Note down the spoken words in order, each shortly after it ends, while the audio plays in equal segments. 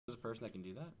first person that can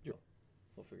do that? Yeah.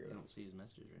 We'll figure it I out. don't see his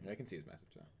messages right Yeah, now. I can see his message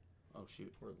now. Oh,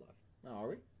 shoot. We're live. Oh, are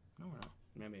we? No, we're not.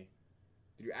 Maybe.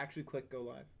 Did you actually click go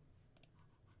live?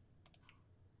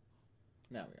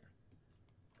 Now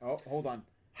we are. Oh, hold on.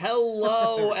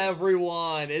 Hello,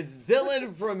 everyone. It's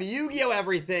Dylan from Yu-Gi-Oh!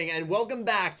 Everything, and welcome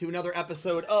back to another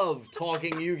episode of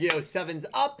Talking Yu-Gi-Oh! 7's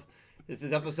Up. This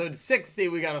is episode 60.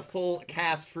 We got a full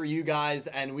cast for you guys,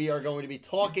 and we are going to be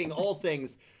talking all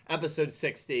things episode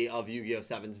 60 of Yu-Gi-Oh!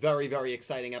 7's. Very, very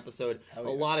exciting episode. Yeah. A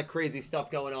lot of crazy stuff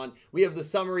going on. We have the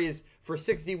summaries for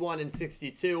 61 and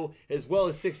 62, as well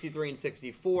as 63 and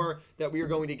 64 that we are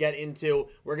going to get into.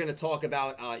 We're going to talk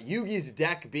about Yugi's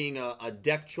deck being a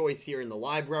deck choice here in the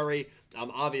library.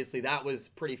 Obviously, that was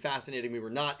pretty fascinating. We were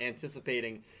not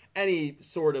anticipating any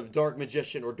sort of Dark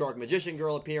Magician or Dark Magician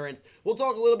Girl appearance. We'll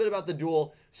talk a little bit about the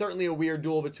duel. Certainly a weird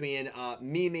duel between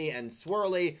Mimi and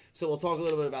Swirly. So we'll talk a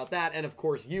little bit about that. And of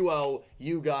course, Yuo,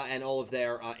 Yuga, and all of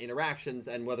their interactions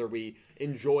and whether we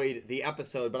enjoyed the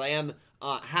episode. But I am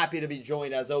happy to be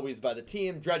joined, as always, by the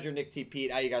team. Dredger, Nick T. Pete,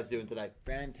 how you guys doing today?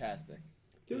 Fantastic.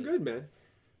 Doing good, man.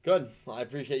 Good. Well, I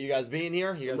appreciate you guys being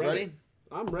here. You guys ready?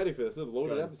 I'm ready for this. It's a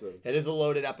loaded Good. episode. It is a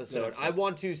loaded episode. I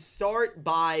want to start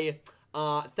by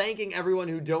thanking everyone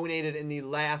who donated in the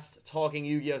last Talking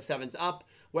Yu-Gi-Oh! 7's Up.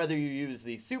 Whether you use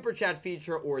the Super Chat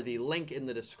feature or the link in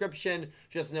the description,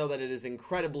 just know that it is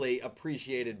incredibly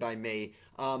appreciated by me.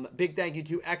 Big thank you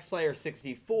to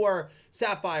XSlayer64,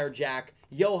 Sapphire Jack,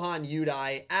 Johan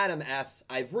Udai, Adam S.,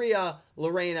 Ivrea,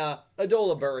 Lorena,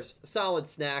 Adola Burst, Solid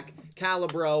Snack,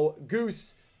 Calibro,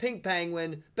 Goose, Pink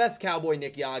Penguin, Best Cowboy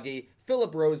Nick Yagi,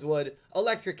 Philip Rosewood,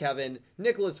 Electric Kevin,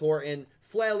 Nicholas Horton,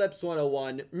 Flair Lips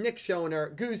 101, Nick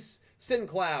Schoner, Goose, Sin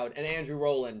Cloud, and Andrew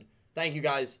Rowland. Thank you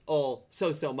guys all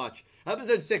so much.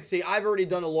 Episode 60, I've already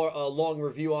done a long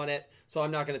review on it, so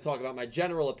I'm not going to talk about my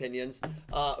general opinions.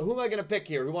 Who am I going to pick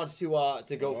here? Who wants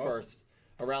to go first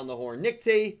around the horn? Nick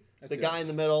T, the guy in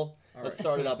the middle. Let's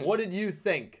start it up. What did you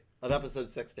think of episode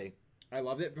 60? I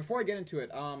loved it. Before I get into it,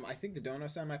 I think the dono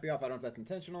sound might be off. I don't know if that's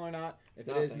intentional or not. If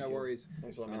it is, no worries.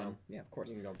 Thanks for letting me know. Yeah, of course.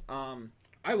 You can go.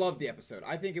 I loved the episode.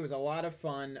 I think it was a lot of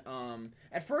fun.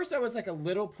 At first, I was like a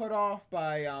little put off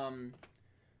by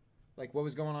like what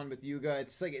was going on with Yuga.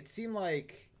 It's like it seemed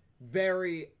like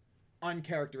very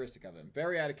uncharacteristic of him,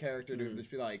 very out of character to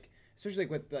just be like, especially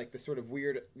like with like the sort of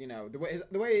weird, you know,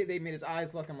 the way they made his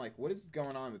eyes look. I'm like, what is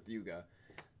going on with Yuga?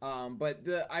 But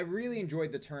I really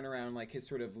enjoyed the turnaround, like his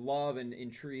sort of love and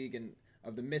intrigue and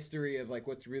of the mystery of like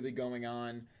what's really going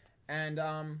on. And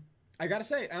I gotta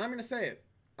say it, and I'm gonna say it.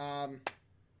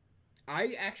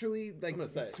 I actually like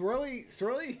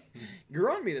Swirly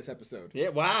grew on me this episode. Yeah.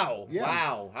 Wow. Yeah.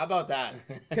 Wow. How about that?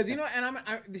 Because you know, and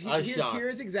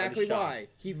here's exactly why.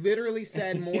 He literally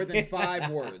said more than 5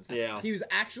 words. Yeah. He was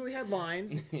actually had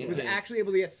lines. He was actually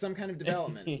able to get some kind of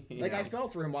development. Like I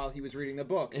felt for him while he was reading the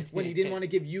book when he didn't want to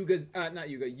give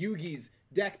Yugi's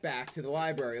deck back to the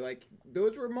library. Like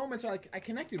those were moments where, like I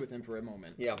connected with him for a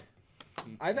moment. Yeah.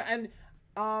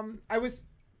 I was.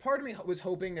 Part of me was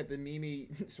hoping that the Mimi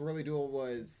Swirly duel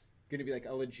was going to be like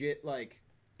a legit like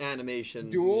animation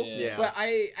duel. Yeah. But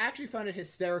I actually found it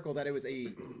hysterical that it was a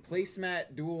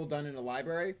placemat duel done in a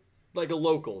library. Like a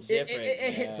locals. It hit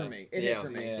for me. It hit for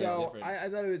me. Yeah, so I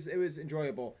thought it was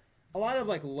enjoyable. A lot of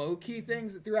like low key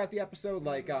things throughout the episode,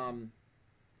 like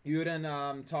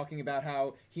Yuden talking about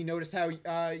how he noticed how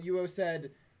Yuo said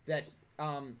that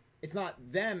it's not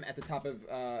them at the top of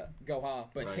Goha,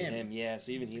 but him. Yeah,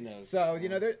 so even he knows. So, you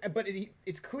know,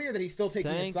 it's clear that he's still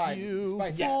taking his side.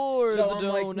 Despite that. for So the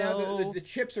I'm like, now dono. the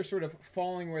chips are sort of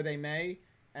falling where they may,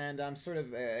 and I'm sort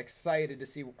of excited to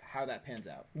see how that pans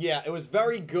out. Yeah, it was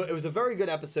very good. It was a very good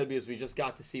episode because we just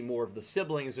got to see more of the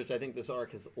siblings, which I think this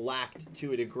arc has lacked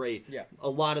to a degree. Yeah. A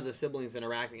lot of the siblings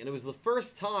interacting. And it was the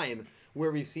first time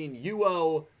where we've seen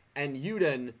Yuo and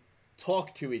Yuden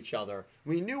talk to each other.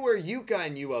 We knew where Yuka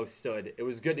and Yuo stood. It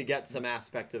was good to get some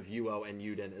aspect of Yuo and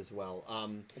Yuden as well.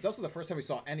 It's also the first time we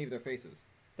saw any of their faces.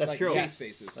 That's like, true. Face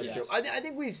faces. That's true. I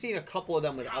think we've seen a couple of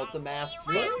them without the masks,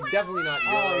 but definitely not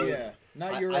yours. Oh, yeah.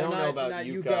 Not yours. I don't know about not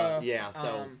Yuka. Yeah,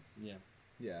 so yeah,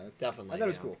 that's, definitely. I thought it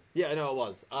was cool. Yeah, no, it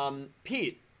was.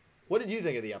 Pete, what did you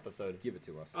think of the episode? Give it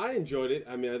to us. I enjoyed it.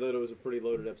 I mean, I thought it was a pretty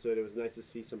loaded episode. It was nice to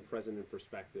see some present and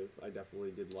perspective. I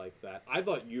definitely did like that. I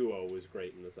thought Yuo was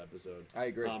great in this episode. I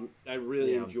agree. I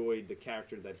really enjoyed the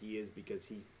character that he is because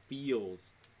he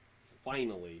feels,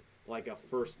 finally, like a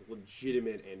first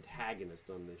legitimate antagonist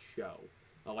on this show.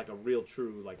 Like a real,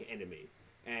 true, like, enemy.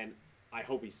 And I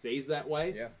hope he stays that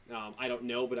way. Yeah. I don't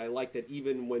know, but I like that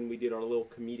even when we did our little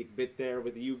comedic bit there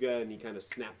with Yuga and he kind of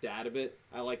snapped out of it,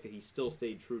 I like that he still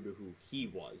stayed true to who he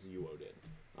was, Yuo did,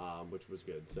 which was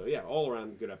good. So, yeah, all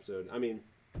around good episode. I mean,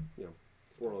 you know,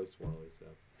 swirly. So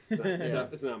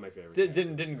it's not my favorite.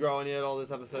 Didn't grow on you at all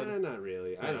this episode? Not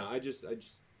really. I don't know. I just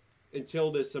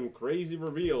until there's some crazy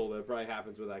reveal that probably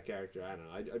happens with that character. I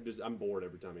don't know. I'm bored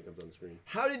every time he comes on screen.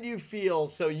 How did you feel?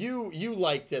 So you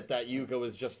liked it that Yuka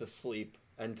was just asleep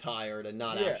and tired and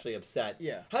not actually upset.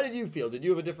 Yeah. How did you feel? Did you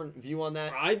have a different view on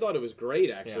that? I thought it was great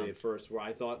actually at first, where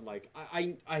I thought like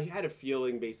I had a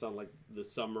feeling based on like the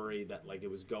summary that like it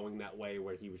was going that way,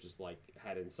 where he was just like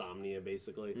had insomnia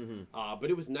basically. But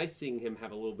it was nice seeing him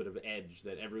have a little bit of edge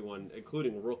that everyone,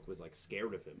 including Rook, was like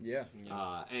scared of him. Yeah.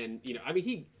 And you know, I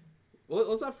mean,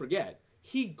 let's not forget,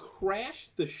 he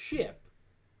crashed the ship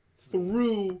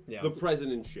through the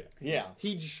president's ship. Yeah.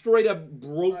 He straight up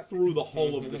broke through the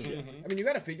hull of the ship. I mean, you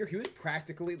got to figure he was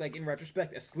practically, like in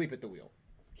retrospect, asleep at the wheel.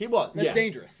 He was. That's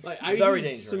dangerous. Like, Very he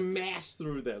dangerous. Smashed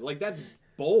through that. Like, that's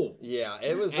bold. Yeah,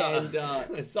 it was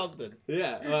something.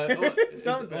 Yeah.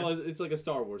 Something. It's like a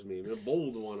Star Wars meme. A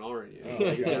bold one, aren't you? Oh,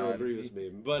 Like a General God. Grievous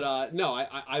meme. But no,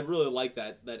 I really like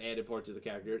that added part to the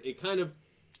character.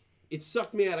 It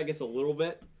sucked me out, I guess, a little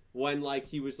bit. When, like,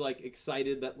 he was, like,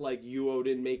 excited that, like, Yuo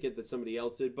didn't make it, that somebody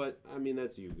else did. But, I mean,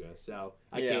 that's Yuga, so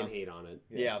I can't hate on it.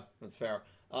 Yeah, that's fair.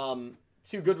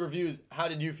 2 good reviews. How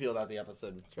did you feel about the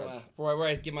episode? Before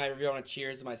I give my review, I want to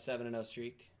cheers to my 7-0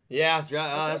 streak. Yeah,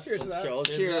 Let's cheers to that. let's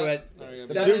Cheers cheer to to that. it. There you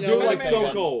go. Seven- Do it like Better Stone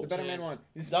Man Cold. The Better Man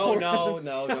Cheers. won.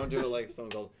 No, don't do it like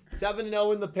Stone Cold.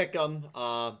 7-0 in the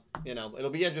pick'em. You know, it'll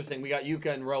be interesting. We got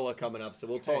Yuka and Roa coming up, so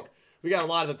we'll talk. We got a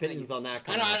lot of opinions on that.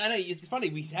 I know. It's funny.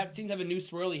 We seem to have a new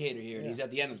swirly hater here, and he's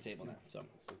at the end of the table now. So,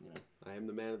 you know. I am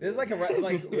the man of the There's like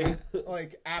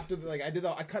like after the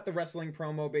I cut the wrestling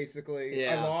promo basically.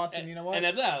 Yeah. I lost, and you know what? And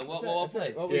that's well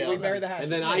played. Well, Yeah. we buried the hatchet.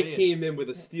 And then I came in with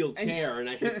a steel chair and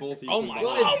I hit both of you. Oh from my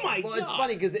behind. God. Oh my Well, it's God.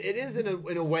 funny because it is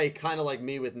in a way kind of like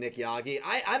me with Nick Yagi.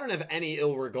 I don't have any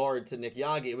ill regard to Nick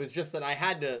Yagi. It was just that I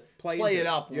had to play it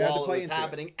up You had to while it play was into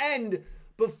happening. And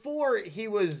before he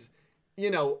was, you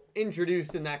know,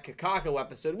 introduced in that Kakako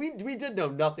episode, we did know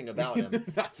nothing about him.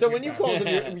 So when you called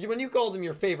him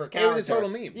your favorite character, It was a total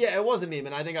meme. Yeah, it was a meme,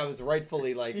 and I think I was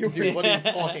rightfully like, dude, what are you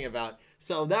talking about?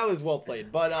 So that was well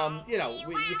played. But you know,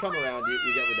 you come around,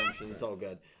 you get redemption. It's all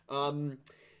good.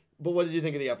 But what did you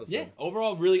think of the episode? Yeah,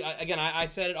 overall, really, again, I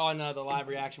said it on the live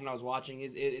reaction when I was watching.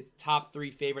 It's top 3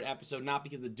 favorite episode, not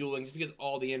because of the dueling, just because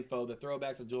all the info, the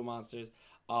throwbacks of Duel Monsters.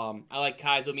 I like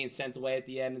Kaizo being sent away at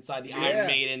the end inside the Iron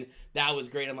Maiden. That was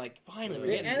great. I'm like, finally, we're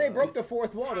getting and they broke the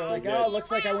 4th wall. They're like, oh, it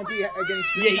looks like I won't be getting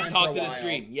screen he time talked for to a the while.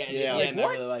 screen. Yeah, Like, and I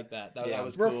what? really like that. That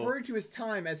was cool. Refer to his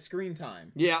time as screen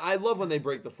time. Yeah, I love when they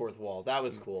break the 4th wall. That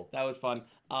was cool. That was fun.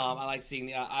 I like seeing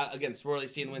again Swirly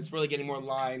seeing the win. Swirly getting more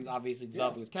lines, obviously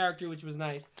developing his character, which was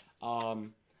nice.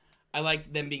 I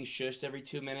like them being shushed every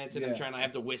 2 minutes and them trying to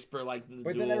have to whisper like the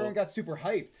But duel. then everyone got super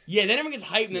hyped. Yeah, then everyone gets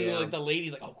hyped, and then Yeah. like the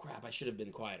lady's like, "Oh crap, I should have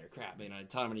been quieter." Crap, you know, I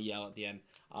tell them to yell at the end.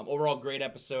 Overall, great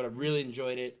episode. I really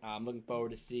enjoyed it. I'm looking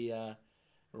forward to see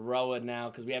Roa now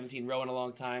because we haven't seen Roa in a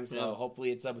long time. So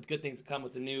hopefully it's with good things to come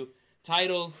with the new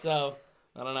titles. So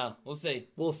I don't know. We'll see.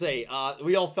 We'll see.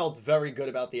 We all felt very good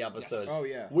about the episode. Yes. Oh,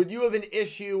 yeah. Would you have an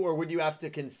issue, or would you have to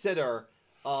consider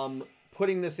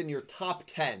putting this in your top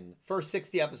 10? First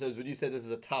 60 episodes, would you say this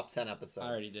is a top 10 episode? I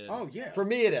already did. Oh, yeah. For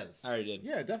me, it is. I already did.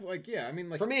 Yeah, definitely. Like, yeah, I mean,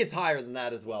 like... For me, it's higher than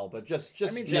that as well, but just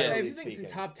I mean, generally if you think speaking. the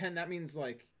top 10, that means,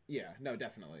 like... Yeah, no,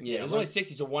 definitely. Yeah, there's only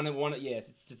 60, so one. Yeah,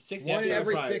 it's 60 One in episodes.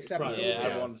 every Right, 6 right. episodes. Yeah,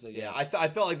 Yeah. I wanted to say, Yeah, I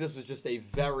felt like this was just a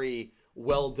very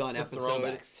well done episode,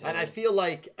 throwbacks, too. and I feel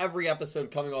like every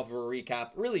episode coming off of a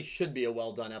recap really should be a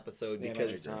well done episode Yeah,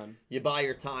 because buy your time. you buy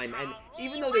your time. And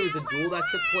even though there was a duel that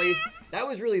took place, that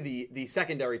was really the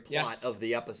secondary plot Yes. of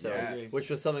the episode, Yes. which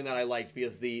was something that I liked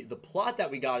because the plot that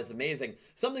we got is amazing.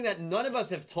 Something that none of us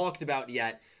have talked about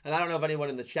yet, and I don't know if anyone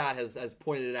in the chat has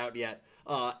pointed it out yet.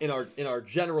 In our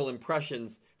general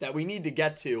impressions that we need to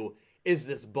get to is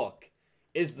this book,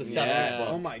 is the Sevens book.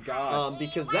 Oh, my God.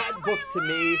 Because that book to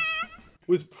me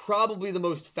was probably the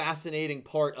most fascinating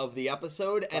part of the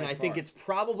episode, and I think far. it's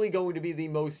probably going to be the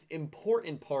most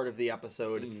important part of the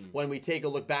episode when we take a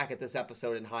look back at this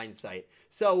episode in hindsight.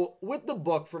 So, with the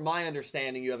book, from my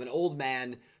understanding, you have an old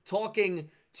man talking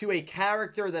to a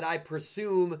character that I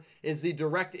presume is the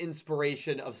direct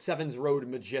inspiration of Seven's Road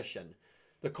Magician.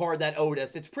 The card that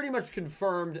Otis, it's pretty much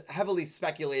confirmed, heavily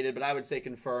speculated, but I would say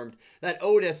confirmed, that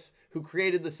Otis, who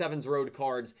created the Seven's Road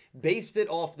cards, based it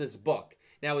off this book.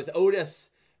 Now, is Otis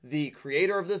the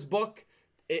creator of this book?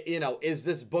 Is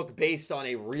this book based on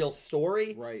a real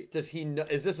story? Right. Does he know,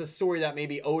 is this a story that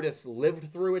maybe Otis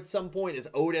lived through at some point? Is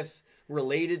Otis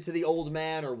related to the old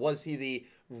man, or was he the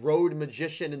road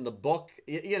magician in the book?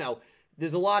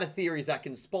 There's a lot of theories that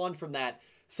can spawn from that.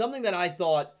 Something that I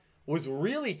thought was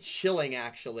really chilling,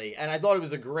 actually, and I thought it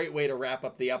was a great way to wrap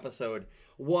up the episode,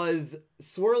 was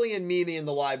Swirly and Mimi in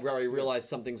the library realize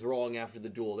something's wrong after the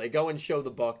duel. They go and show the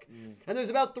book, and there's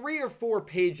about 3 or 4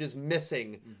 pages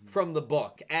missing from the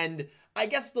book. And I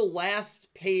guess the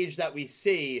last page that we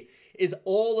see is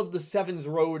all of the Sevens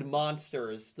Road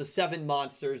monsters, the 7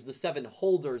 monsters, the 7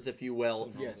 holders, if you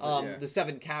will, the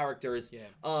 7 characters,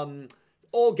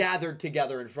 all gathered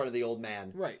together in front of the old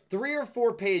man. Right. 3 or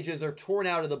 4 pages are torn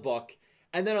out of the book,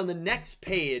 and then on the next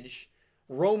page,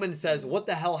 Roman says, what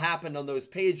the hell happened on those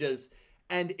pages?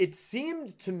 And it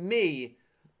seemed to me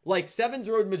like Sevens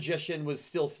Road Magician was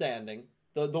still standing,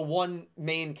 the one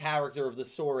main character of the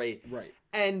story. Right.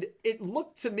 And it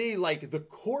looked to me like the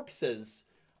corpses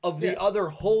of the other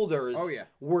holders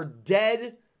were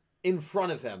dead in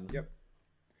front of him. Yep.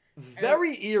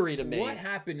 Very eerie to me. What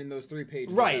happened in those 3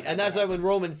 pages? Right, and that's why when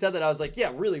Roman said that, I was like,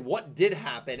 yeah, really, what did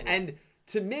happen? Right. And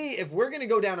to me, if we're going to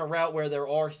go down a route where there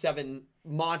are 7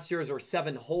 monsters or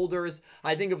 7 holders,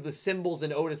 I think of the symbols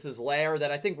in Otis's lair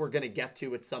that I think we're going to get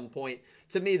to at some point.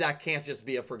 To me, that can't just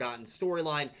be a forgotten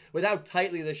storyline. With how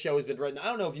tightly the show has been written, I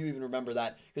don't know if you even remember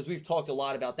that, because we've talked a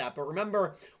lot about that, but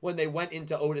remember when they went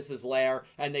into Otis's lair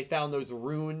and they found those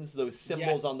runes, those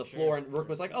symbols on the floor, and Rook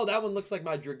was like, oh, that one looks like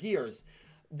my Dragears.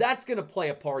 That's going to play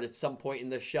a part at some point in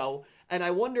the show, and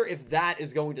I wonder if that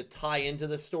is going to tie into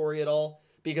the story at all,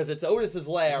 because it's Otis's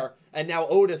lair, and now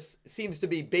Otis seems to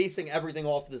be basing everything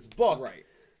off this book. Right.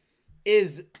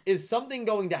 Is something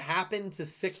going to happen to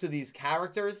 6 of these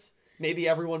characters? Maybe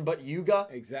everyone but Yuga?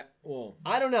 Exactly. Well,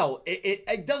 I don't know.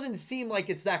 It doesn't seem like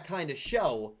it's that kind of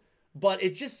show, but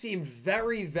it just seemed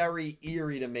very, very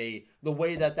eerie to me, the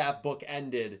way that book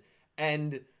ended.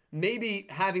 And maybe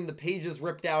having the pages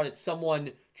ripped out, it's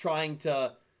someone trying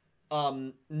to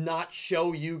not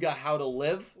show Yuga how to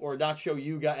live, or not show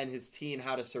Yuga and his team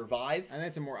how to survive. And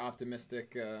that's a more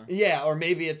optimistic... Yeah, or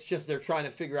maybe it's just they're trying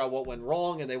to figure out what went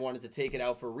wrong and they wanted to take it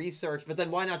out for research, but then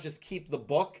why not just keep the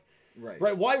book?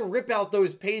 Right? Why rip out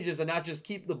those pages and not just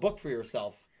keep the book for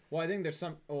yourself? Well, I think there's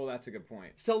some... Oh, that's a good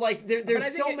point. So, like,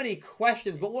 there's so many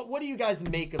questions, but what do you guys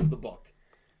make of the book?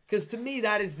 Because to me,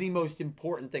 that is the most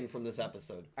important thing from this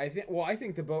episode. I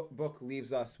think the book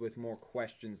leaves us with more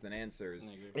questions than answers,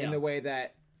 in the way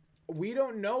that we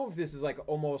don't know if this is like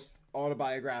almost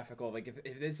autobiographical, like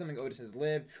if this is something Otis has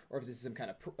lived, or if this is some kind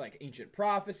of like ancient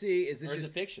prophecy. Is this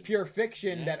just fiction? Pure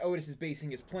fiction that Otis is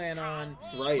basing his plan on?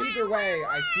 Right. Either way,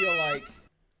 I feel like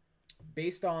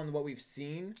based on what we've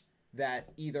seen, that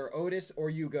either Otis or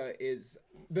Yuga is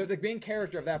the main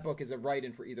character of that book is a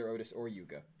write-in for either Otis or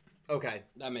Yuga. Okay,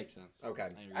 that makes sense. Okay,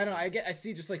 I don't know. I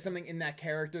see just like something in that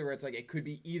character where it's like it could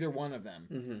be either one of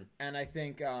them, and I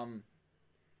think the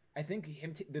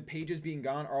pages being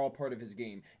gone are all part of his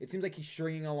game. It seems like he's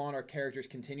stringing along our characters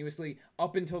continuously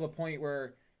up until the point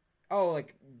where,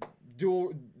 like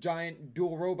dual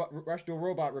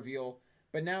robot reveal.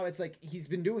 But now it's like he's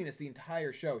been doing this the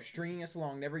entire show, stringing us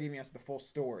along, never giving us the full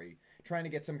story, trying to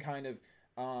get some kind of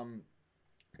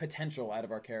potential out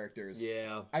of our characters.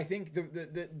 Yeah. I think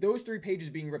those 3 pages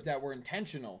being ripped out were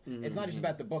intentional. It's not just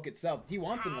about the book itself. He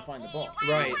wants them to find the book.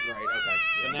 Right, okay.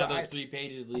 But now those 3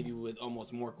 pages leave you with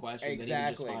almost more questions than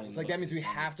even just finding It's the like book that means we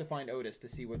itself. have to find Otis to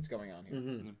see what's going on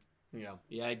here.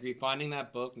 Yeah, I agree. Finding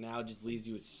that book now just leaves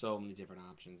you with so many different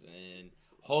options, and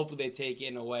hopefully they take it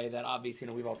in a way that obviously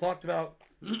we've all talked about,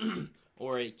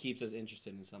 or it keeps us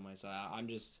interested in some way. So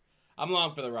I'm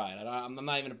along for the ride. I'm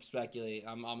not even gonna speculate.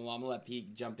 I'm gonna let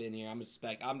Pete jump in here. I'm just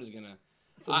gonna.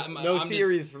 So no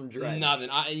theories from Dredge. Nothing.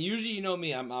 Usually, you know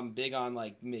me. I'm big on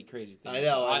like make crazy things. I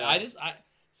know. I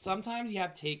sometimes you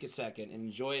have to take a second and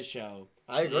enjoy a show.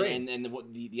 I agree. And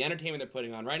the entertainment they're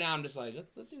putting on right now, I'm just like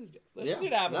let's see what's good. Let's see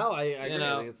what happens. No, I agree.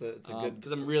 I think it's a good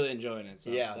because I'm really enjoying it.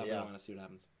 So definitely want to see what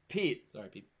happens. Pete, sorry,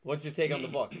 Pete. What's your take on the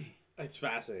book? It's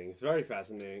fascinating. It's very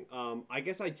fascinating. I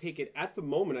guess I take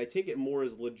it more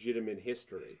as legitimate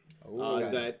history.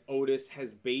 That Otis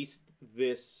has based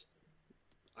this,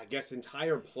 I guess,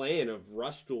 entire plan of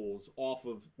rush duels off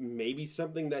of maybe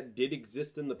something that did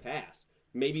exist in the past.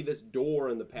 Maybe this door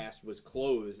in the past was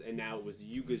closed, and now it was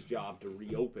Yuga's job to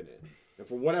reopen it. And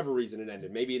for whatever reason, it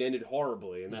ended. Maybe it ended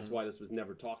horribly, and that's why this was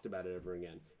never talked about it ever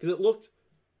again. Because it looked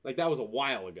like that was a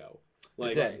while ago.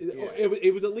 Like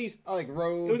it was at least like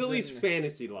robes. It was at least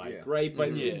fantasy like, right?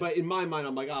 But but in my mind,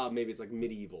 I'm like, maybe it's like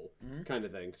medieval kind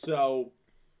of thing. So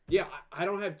yeah, I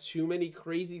don't have too many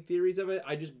crazy theories of it.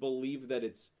 I just believe that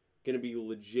it's going to be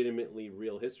legitimately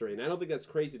real history, and I don't think that's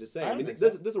crazy to say. I mean,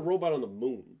 there's a robot on the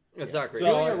moon. It's not crazy.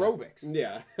 So, aerobics.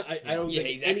 Yeah, I don't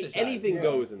think anything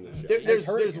goes in this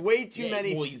show. There's way too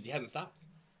many. Well, he hasn't stopped.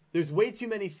 there's way too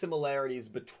many similarities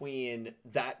between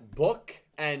that book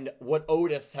and what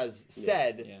Otis has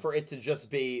said for it to just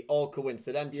be all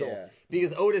coincidental. Yeah.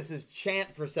 Because Otis's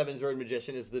chant for Seven's Road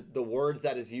Magician is the words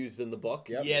that is used in the book.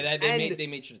 Yep. Yeah, they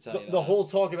made sure to tell you that. The whole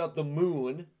talk about the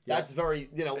moon, that's very,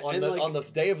 on the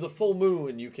day of the full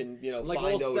moon, you can, like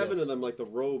find all Otis. 7 of them, like the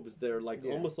robes, they're like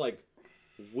almost like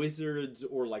wizards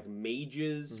or like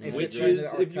mages,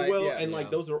 witches, if you will, and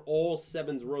like those are all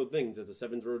Seven's Road things. It's a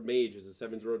Seven's Road mage, it's a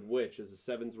Seven's Road witch, it's a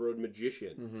Seven's Road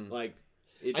magician. Like,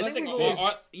 it's I think we've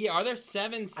always, are there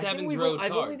Seven's Road cards?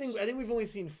 I think we've only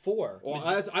seen 4. Well,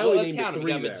 I only named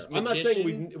 3 there. I'm not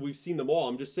saying we've seen them all.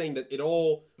 I'm just saying that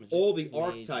all the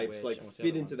archetypes like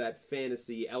fit into that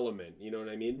fantasy element. You know what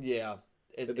I mean? Yeah.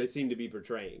 That they seem to be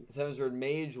portraying. Seven's Road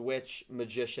mage, witch,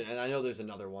 magician, and I know there's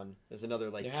another one. There's another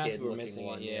like kid-looking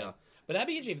one. Yeah. But that'd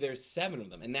be interesting if there's 7 of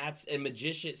them, and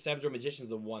Seven's Road Magician's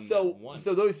the one. So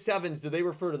those 7s, do they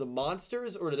refer to the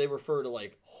monsters or do they refer to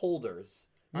like holders?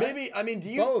 Maybe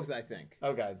do you both? I think.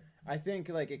 Okay. I think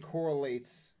like it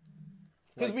correlates.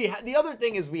 Because the other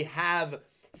thing is we have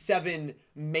 7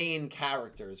 main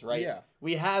characters, right? Yeah.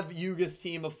 We have Yuga's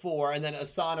team of 4, and then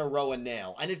Asana, Ro, and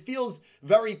Nail. And it feels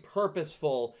very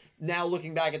purposeful, now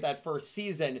looking back at that first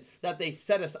season, that they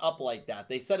set us up like that.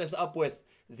 They set us up with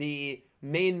the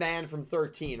main man from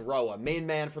 13, Roa, main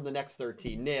man from the next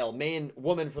 13, Nail, main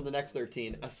woman from the next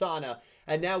 13, Asana.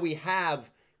 And now we have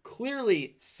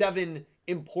clearly 7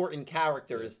 important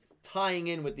characters tying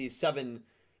in with these 7,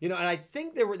 and I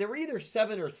think there were either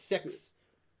 7 or 6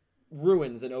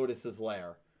 ruins in Otis's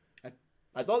lair.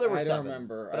 I thought there were 7. I don't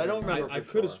remember. But I don't remember. I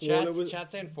could have sworn it was.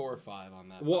 Chat's saying 4 or 5 on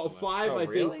that. Well, 5. I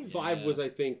really? think 5 was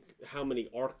how many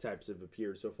archetypes have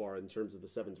appeared so far in terms of the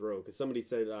 7th row. Because somebody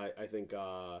said I think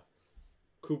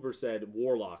Cooper said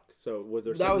Warlock. So was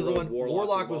there? That was the one.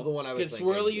 Warlock was the one I was thinking.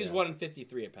 Because Swirly used 1 in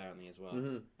 53 apparently as well.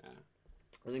 Mm-hmm.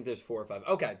 I think there's 4 or 5.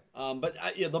 Okay, but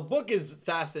the book is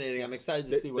fascinating. I'm excited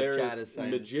to see what Chad is saying.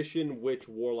 Magician, witch,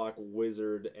 warlock,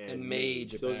 wizard, and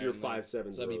mage. Those are your 5 7s. So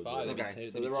that'd be 5. Okay,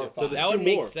 so there are 5. That would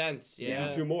make sense. Yeah,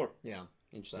 2 more. Yeah,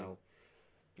 interesting. So,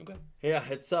 okay. Yeah,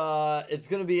 it's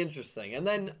gonna be interesting. And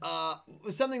then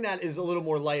something that is a little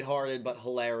more lighthearted but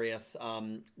hilarious.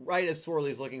 Right as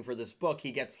Swirly's looking for this book,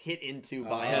 he gets hit into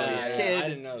by a kid. I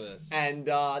didn't know this. And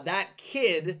that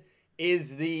kid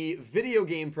is the video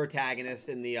game protagonist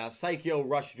in the Psycho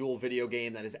Rush Duel video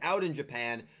game that is out in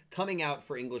Japan, coming out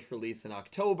for English release in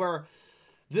October.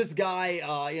 This guy,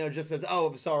 just says, "Oh,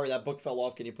 I'm sorry, that book fell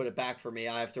off. Can you put it back for me?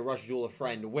 I have to rush duel a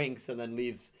friend." Winks and then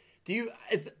leaves.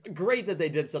 It's great that they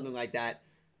did something like that.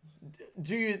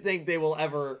 Do you think they will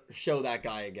ever show that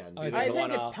guy again? I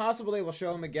think it's possible they will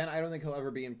show him again. I don't think he'll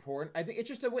ever be important. I think it's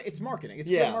just it's marketing. It's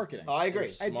good marketing. I agree.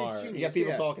 It's genius. You get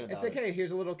people talking about it. It's like, hey, here's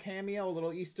a little cameo, a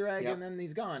little Easter egg, and then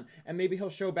he's gone. And maybe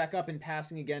he'll show back up in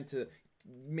passing again to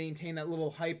maintain that little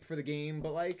hype for the game.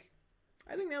 But I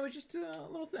think that was just a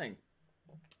little thing.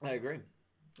 I agree.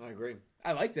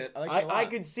 I liked it. I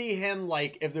could see him,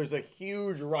 if there's a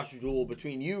huge rush duel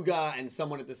between Yuga and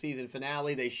someone at the season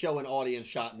finale, they show an audience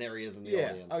shot and there he is in the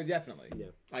audience. Oh, definitely. Yeah.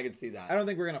 I could see that. I don't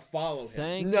think we're going to follow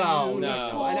him. No. And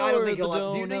I don't think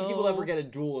do you think he will ever get a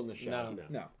duel in the show?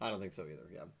 No. I don't think so either,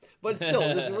 yeah. But still,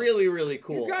 this is really, really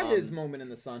cool. He's got his moment in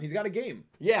the sun. He's got a game.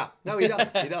 Yeah. No, he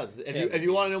does. He does. If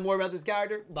you want to know more about this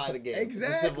character, buy the game.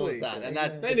 Exactly. As simple as that. And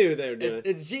they knew what they were doing.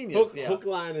 It's genius. Hook,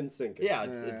 line, and sinker. Yeah,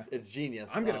 it's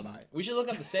genius. I'm going to buy it. We should look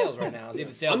up the sales right now. See if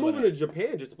the sales. I'm moving to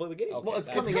Japan just to play the game. Okay, well, it's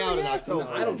coming out in October.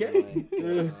 I don't care.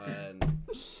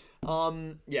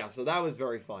 Yeah, so that was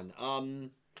very fun.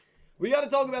 We got to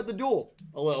talk about the duel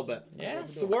a little bit. Yeah.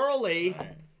 Swirly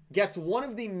gets one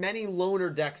of the many loner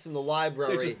decks in the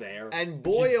library. It's just there. And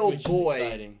boy, oh boy,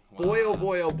 exciting. Wow.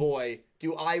 boy, oh boy,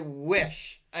 do I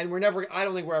wish, and I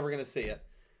don't think we're ever going to see it.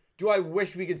 Do I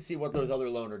wish we could see what those other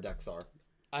loner decks are?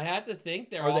 I have to think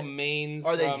they're all mains.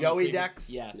 Are they Joey previous, decks?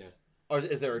 Yes. Yeah. Or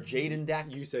is there a Jaden deck?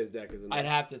 Yusei's deck is in there. I'd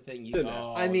have to think. It's in there.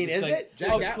 I mean, is it?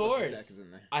 Jack Of Atlas's course. deck is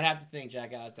in there. I'd have to think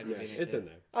Jack Atlas deck was in there. It's in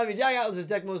there. I mean, Jack Atlas's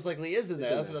deck most likely is in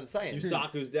there. That's what I'm saying.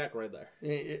 Yusaku's deck right there.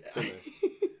 Yeah.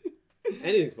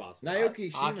 Anything's possible. Naoki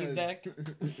Aki's Shima's deck?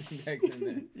 deck's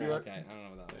in there. Okay, I don't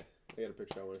know about that. I got a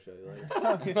picture I want to show you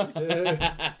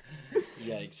later.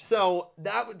 Yikes. So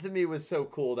that to me was so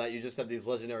cool that you just have these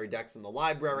legendary decks in the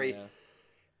library.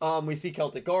 Yeah. We see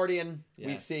Celtic Guardian. We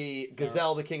Yes. see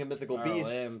Gazelle, the King of Mythical Feral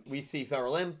Beasts. Imp. We see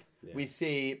Feral Imp. Yeah. We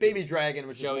see Baby Dragon,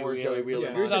 which Joey is more Wheeler. Joey Wheeler.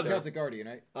 Yeah, yours is monster. Celtic Guardian,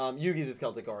 right? Yugi's is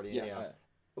Celtic Guardian. Yes. Yeah.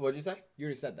 What'd you say? You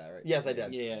already said that, right? Yes, I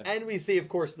did. Yeah. And we see, of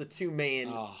course, the two main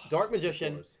Oh, Dark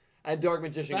Magician And Dark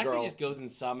Magician Back Girl. just goes and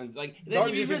summons like Dark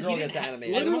if you Magician really Girl didn't gets have-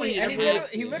 animated. literally And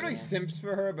every he literally simps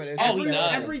for her, but it's Oh, he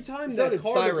does. Every time So that did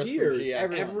card Cyrus from appears,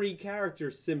 GX. every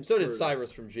character simps. So did for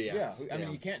Cyrus from GX. Yeah, I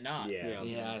mean you can't not. Yeah,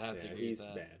 Yeah, I'd have to agree he's with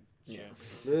that. bad.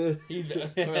 Yeah. He's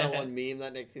Remember that one meme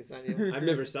that Nixie sent you? I've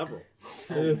never several.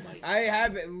 I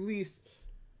have at least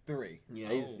 3. Yeah,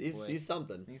 Oh, he's boy.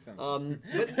 something. He's something.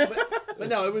 But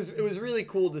no, it was really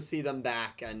cool to see them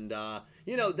back, and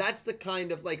you know, that's the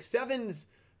kind of like Sevens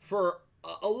for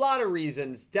a lot of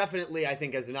reasons. Definitely, I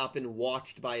think has not been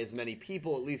watched by as many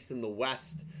people, at least in the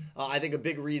West. I think a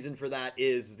big reason for that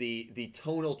is the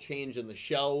tonal change in the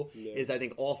show is I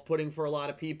think off-putting for a lot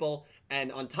of people,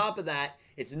 and on top of that,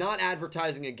 it's not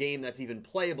advertising a game that's even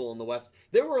playable in the West.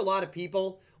 There were a lot of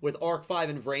people with Arc 5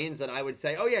 and Vrains that I would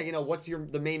say, oh yeah, you know, what's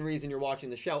the main reason you're watching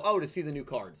the show? Oh, to see the new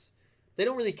cards. They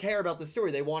don't really care about the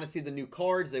story. They want to see the new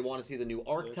cards. They want to see the new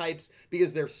archetypes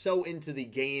because they're so into the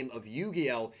game of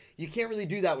Yu-Gi-Oh! You can't really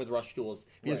do that with Rush Duels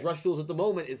because Right. Rush Duels at the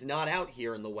moment is not out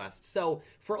here in the West. So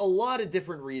for a lot of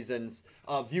different reasons,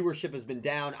 viewership has been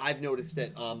down. I've noticed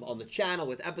it on the channel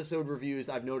with episode reviews.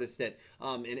 I've noticed it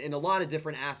in a lot of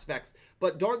different aspects.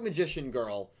 But Dark Magician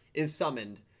Girl is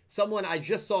summoned. Someone I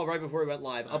just saw right before we went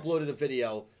live uploaded a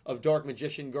video of Dark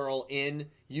Magician Girl in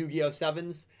Yu-Gi-Oh!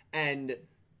 Sevens, and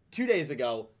 2 days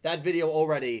ago, that video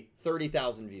already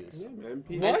 30,000 views. Yeah, man.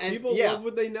 People yeah. love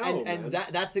what they know. And man.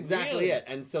 that's exactly Really? it.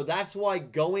 And so that's why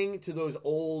going to those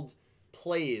old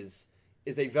plays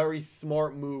is a very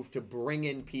smart move to bring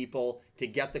in people to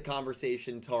get the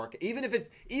conversation talk. Even if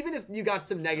you got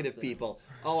some negative people.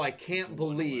 Oh, I can't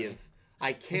believe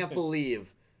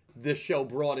this show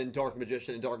brought in Dark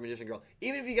Magician and Dark Magician Girl.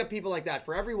 Even if you get people like that,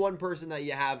 for every one person that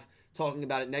you have talking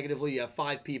about it negatively, you have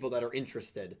 5 people that are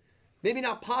interested. Maybe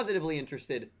not positively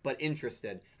interested, but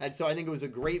interested. And so I think it was a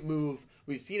great move.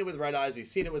 We've seen it with Red Eyes. We've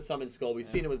seen it with Summon Skull. We've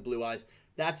seen it with Blue Eyes.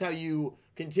 That's how you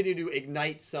continue to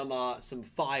ignite some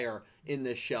fire in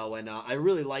this show. And I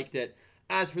really liked it.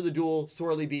 As for the duel,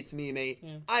 Swirly beats Mimi.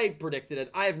 Yeah. I predicted it.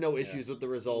 I have no issues with the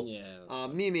result. Yeah.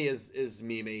 Mimi is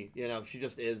Mimi. You know, she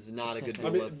just is not a good I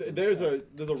mean, duelist. there's a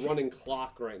running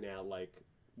clock right now. Like,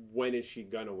 when is she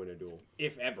gonna win a duel,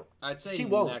 if ever? I'd say She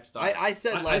won't. next arc. I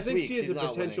said last I think week she has she's the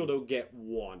not potential winning. to get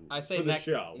one I say for the next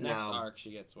show. next No. arc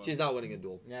she gets one. She's not winning a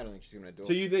duel. Yeah, I don't think she's gonna do it.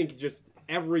 So you think just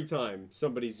every time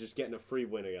somebody's just getting a free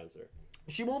win against her?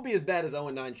 She won't be as bad as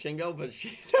 0-9 Shingo, but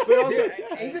she's... But also, Dude,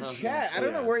 he's a chat. I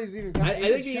don't know Yeah. where he's even. I He's a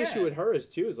think the chat. issue with her is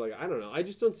too is like I don't know. I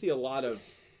just don't see a lot of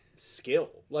skill.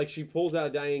 Like she pulls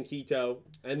out Diane Keto,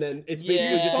 and then it's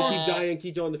basically just to keep Yeah. Diane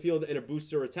Keto on the field and a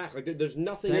booster attack. Like there's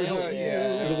nothing There's else no-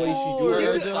 yeah. to the way she She duels.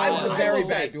 There's did- a- I I was will a very say,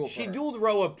 bad duel she for her. dueled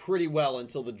Roa pretty well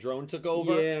until the drone took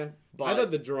over. Yeah, But I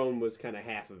thought the drone was kind of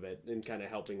half of it and kind of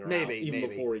helping her Maybe, out even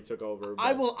maybe. before he took over.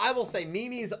 I but- will say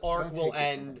Mimi's arc Don't will take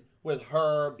it from end with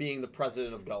her being the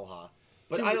president of Goha.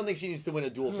 But I don't think she needs to win a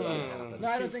duel for that to happen. No,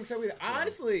 I don't think so either.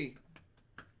 Honestly,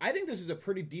 I think this is a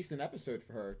pretty decent episode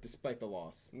for her, despite the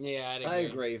loss. Yeah, I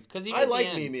agree. Because I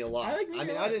like Mimi a lot. I like Mimi a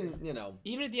mean, lot. I didn't, you know.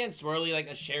 Even at the end, Swirly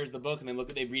like shares the book, and then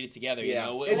they read it together. Yeah.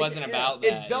 You know, It- it wasn't yeah. about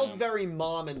that. It felt you know? very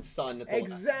mom and son. At the,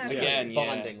 Exactly. Again, yeah.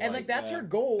 bonding. And like that's yeah. her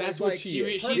goal. That's is, what like, she She,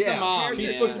 is. she's Yeah. the mom.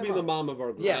 She's yeah. supposed to be the mom of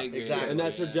our group. Yeah, I agree. exactly. And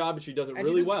that's her Yeah. job, and she does it And she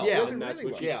really does- well. yeah. and that's really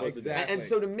what well. she's Yeah, supposed to do. exactly. And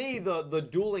so to me, the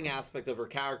dueling aspect of her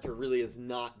character really is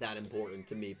not that important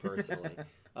to me personally.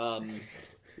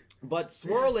 But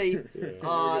Swirly,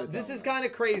 this is kind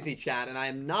of crazy, chat, and I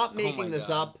am not making my this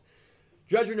God. up.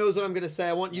 Dredger knows what I'm going to say.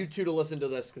 I want you two to listen to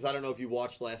this because I don't know if you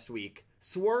watched last week.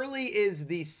 Swirly is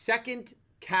the second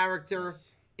character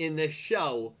in this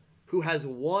show who has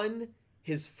won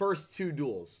his first 2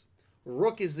 duels.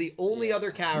 Rook is the only other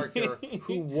character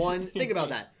who won. Think about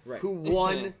that. Right. Who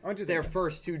won I want you to their think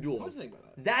first 2 Let's duels. think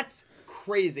about that. That's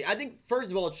crazy. I think,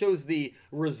 first of all, it shows the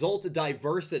result of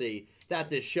diversity that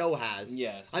this show has.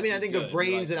 Yes, I mean, which I is think good. of We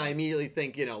Brains, like and that. I immediately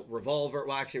think, you know, Revolver.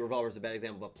 Well, actually, Revolver's a bad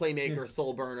example, but Playmaker,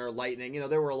 Soul Burner, Lightning. You know,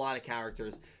 there were a lot of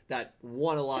characters that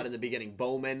won a lot in the beginning.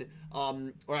 Bowman,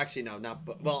 or actually, no,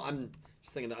 not. Well, I'm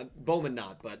just thinking Bowman,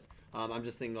 not, but. I'm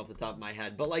just thinking off the top of my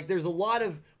head. But, like, there's a lot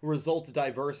of result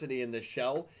diversity in this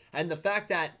show. And the fact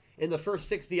that in the first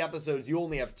 60 episodes, you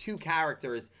only have 2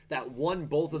 characters that won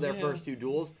both of their Yeah. first 2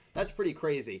 duels, that's pretty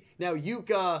crazy. Now,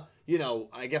 Yuka, you know,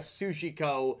 I guess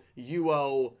Sushiko,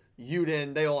 Yuo,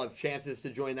 Yuden, they all have chances to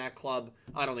join that club.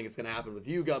 I don't think it's going to happen with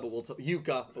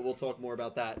Yuka, but we'll talk more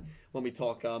about that when we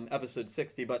talk episode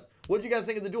 60. But what did you guys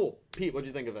think of the duel? Pete, what did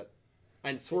you think of it?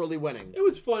 And Swirly winning. It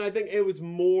was fun. I think it was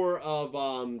more of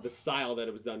the style that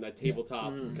it was done, that tabletop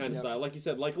kind of style. Like you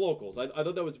said, like locals. I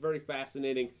thought that was very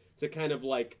fascinating to kind of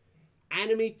like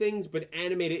animate things, but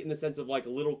animate it in the sense of like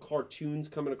little cartoons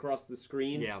coming across the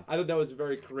screen. Yeah. I thought that was a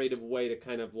very creative way to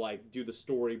kind of like do the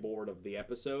storyboard of the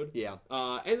episode. Yeah.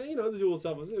 And you know, the duel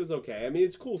itself it was okay. I mean,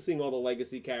 it's cool seeing all the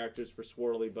legacy characters for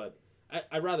Swirly, but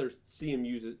I'd rather see him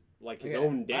use it like his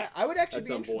own deck. I would actually at be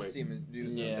some interested point. to see him do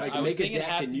something. Yeah, Like, I would make a think it'd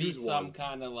deck have and to be use some one.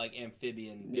 kind of like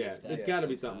amphibian. Yeah, it's got to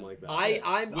be something like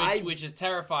that. Which is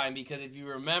terrifying because if you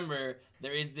remember,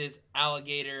 there is this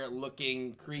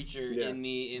alligator-looking creature in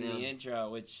the intro,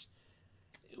 which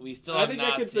we still I have think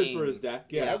not that could seen. fit for his deck.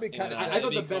 Yeah, Yeah, that'd be kind of. I thought the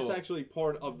That'd be best cool. actually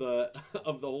part of the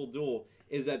of the whole duel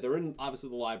is that they're in obviously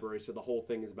the library, so the whole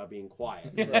thing is about being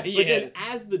quiet. But then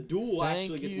as the duel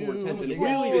actually gets more intense and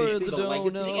really they see the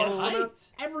legacy They get cards come out,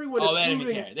 hyped. everyone, Oh, they don't even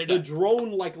including care. They're the done.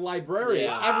 drone like librarian,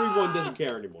 Yeah. everyone doesn't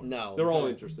care anymore. No. They're all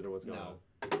interested in what's going No.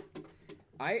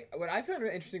 on. What I found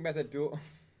interesting about that duel,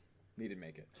 need to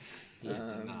make it,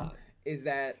 is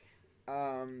that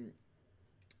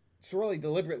Swirly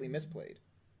deliberately misplayed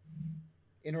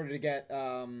in order to get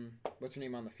what's her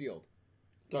name on the field.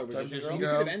 Dark Magician Magician Girl? You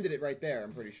Girl. could have ended it right there.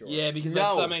 I'm pretty sure. Yeah, because No.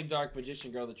 by summoning Dark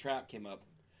Magician Girl, the trap came up.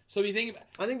 So you think...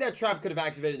 I think that trap could have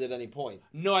activated at any point.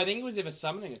 No, I think it was if a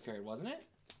summoning occurred, wasn't it?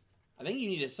 I think you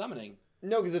need a summoning.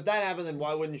 No, because if that happened, then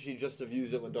why wouldn't she just have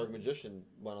used it when Dark Magician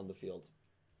went on the field?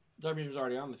 Dark Magician was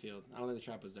already on the field. I don't think the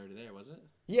trap was there was it?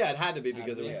 Yeah, it had to be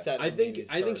because it was Yeah. set. I when think he I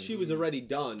think started. she was already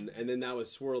done, and then that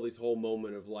was Swirly's whole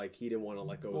moment of like he didn't want to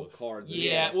let go of the cards.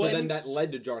 Yeah, anymore. well, so then and- that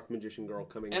led to Dark Magician Girl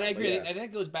coming. And out, I but agree. yeah. I think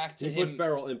that goes back to He him. put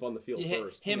Feral Imp on the field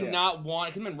first. Him Yeah. not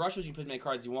want. Him in Rush was you put as many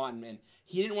cards you want, and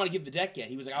he didn't want to give the deck yet.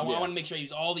 He was like, I want to make sure I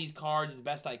use all these cards as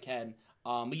best I can.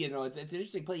 But you know, it's an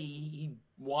interesting play. He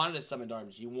wanted to summon Dark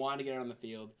Magician. He wanted to get it on the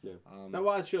field. Yeah. That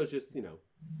wild show is just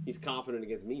he's confident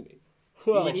against Mimi.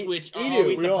 Well, Which he are knew.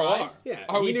 we We all surprised? Yeah,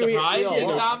 Are we he knew he- surprised? we He's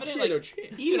all are. confident. He had no Like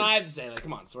chance. even I have to say, like,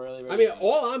 come on, Swirly. I mean,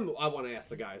 I want to ask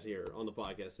the guys here on the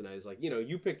podcast tonight is like,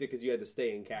 you picked it because you had to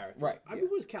stay in character. Right, I mean,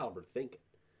 what was Caliber thinking?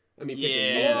 I mean,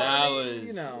 Yeah, that Well, was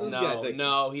you know. This guy thinking.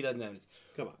 no, he doesn't have.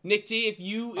 Come on. Nick T, if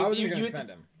you I was you going to you defend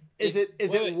him. Is it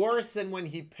wait. worse than when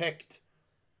he picked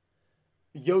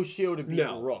Yoshio to beat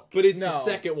No, Rook? but it's the No.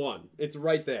 second one. It's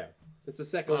right there. It's the I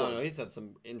second don't one. know. He's had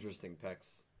some interesting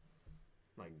picks.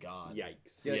 My God.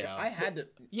 Yikes. Yeah, like, Yeah. I had to.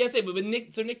 yes, but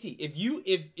Nick. So Nick T, if you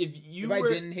If were, I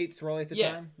didn't hate Swirly at the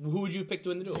time, who would you pick to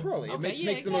win the duel? Swirly. It Okay,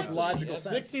 makes the most exactly. logical Yes.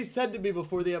 sense. Nixie said to me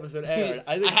before the episode aired,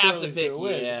 I I think have to Swirly's pick. gonna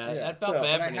win. Yeah, Yeah. that felt Yeah,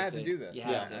 bad. but I for had Nick to T. do this. You Yeah.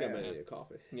 had to. Got my idea of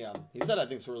coffee. Yeah. He said I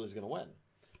think Swirly's going to win.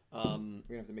 We're going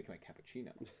to have to make my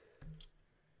cappuccino.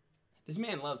 This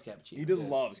man loves cappuccino. He just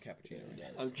loves cappuccino. He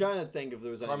does. I'm trying to think if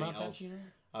there was anything Caramel else cappuccino?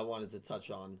 I wanted to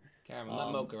touch on. Caramel,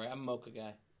 not mocha, right? I'm a mocha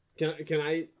guy. Can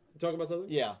I talk about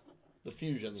something? Yeah. The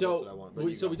fusions. So that's what I want. But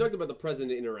we you go. talked about the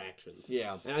president interactions.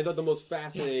 Yeah. And I thought the most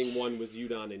fascinating one was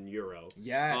Udon and Euro.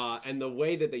 Yes. And the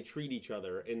way that they treat each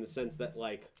other in the sense that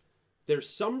like there's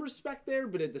some respect there,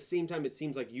 but at the same time it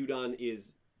seems like Udon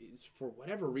is for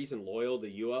whatever reason loyal to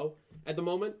Yuo at the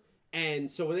moment.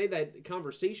 And so when they had that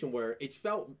conversation where it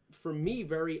felt for me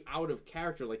very out of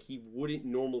character, like he wouldn't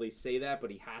normally say that,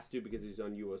 but he has to because he's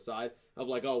on Yuo's side of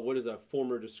like, oh, what is a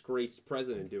former disgraced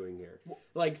president doing here?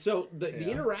 Like, so the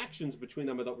interactions between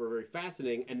them I thought were very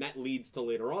fascinating, and that leads to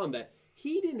later on that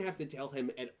he didn't have to tell him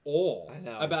at all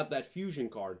about that fusion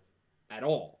card at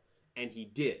all, and he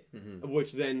did,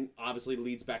 which then obviously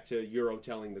leads back to Euro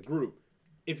telling the group,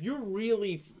 if you're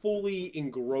really fully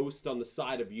engrossed on the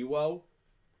side of Yuo,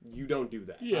 you don't do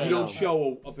that. Yeah, you don't no.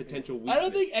 show a potential weakness. I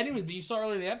don't think anyone. You saw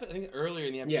earlier in the episode. I think earlier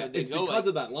in the episode, Yeah, they it's go because like,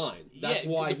 of that line. That's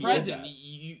why the he president. did that.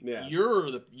 You,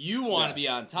 Yeah. you want to be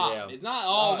on top. Yeah. It's not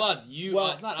all of Us. us. You.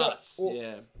 Well, it's not so- us. well,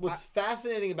 Yeah. What's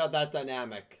fascinating about that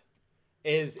dynamic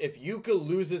is if Yuka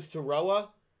loses to Roa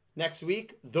next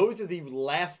week, those are the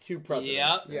last two presidents.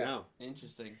 Yep. Yeah.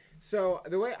 Interesting. So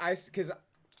the way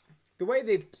the way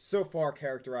they've so far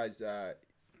characterized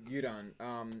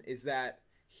Udon is that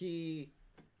he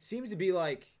seems to be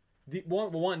like the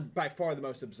one by far the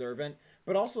most observant,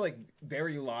 but also like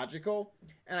very logical.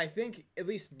 And I think, at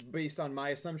least based on my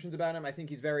assumptions about him, I think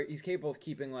he's capable of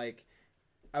keeping like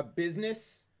a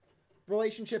business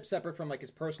relationship separate from like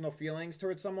his personal feelings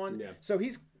towards someone. Yeah. So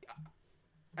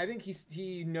I think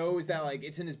he knows that like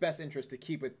it's in his best interest to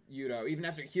keep with Yudo, even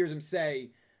after he hears him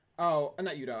say, "Oh,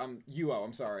 not Yudo, Yuo.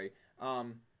 I'm sorry."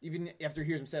 Even after he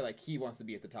hears him say like he wants to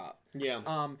be at the top.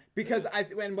 Yeah. Because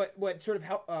what sort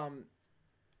of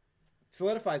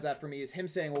solidifies that for me is him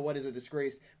saying, "Well, what is a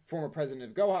disgraced former president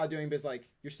of Goha doing?" But it's like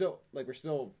we're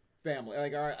still family.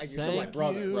 Like, all right, you're still my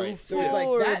brother, right? So it's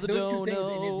like that. Those two things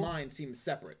in his mind seem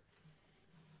separate.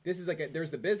 this is like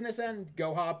there's the business end,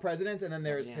 Goha presidents, and then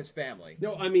there's his family.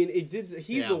 No, I mean it did.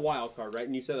 He's the wild card, right?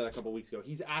 And you said that a couple weeks ago.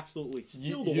 He's absolutely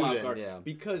still the wild card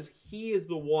because he is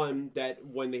the one that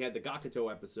when they had the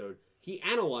Gakuto episode, he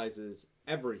analyzes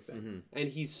everything and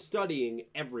he's studying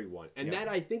everyone, and that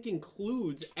I think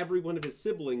includes every one of his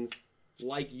siblings,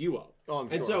 like Yuo. Oh, I'm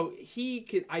sure. And so he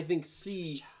can, I think,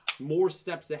 see more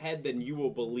steps ahead than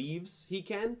Yuo believes he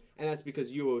can, and that's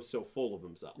because Yuo is so full of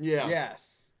himself. Yeah.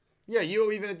 Yes. Yeah,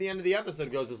 Yuo even at the end of the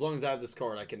episode goes, as long as I have this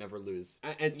card, I can never lose.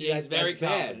 And Yeah, he's very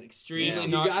confident. Extremely.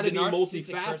 You got to be narcissistic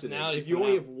multifaceted. personality If you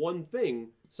only have one thing,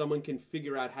 someone can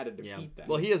figure out how to defeat that.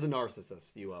 Well, he is a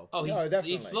narcissist, Yuo. Oh, No,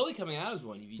 definitely. he's slowly coming out as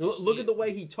one. If you Look, just look see at it. the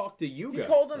way he talked to Yuga. He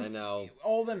called them. I know.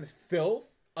 All of them filth.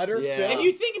 Utter Yeah. filth. If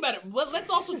you think about it, let's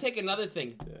also take another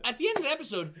thing. At the end of the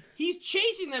episode, he's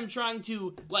chasing them, trying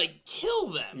to like kill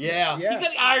them. Yeah. Yeah. He's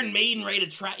got the Iron Maiden ready to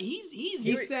try.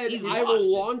 He said, he's "I lost will it.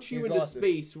 launch you He's into lost it.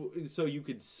 space so you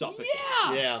could suffocate."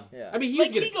 Yeah. Yeah. Yeah. I mean, he's Like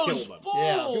gonna he goes kill them. full.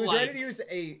 Yeah. He was like, ready to use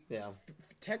a Yeah.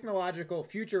 technological,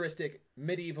 futuristic,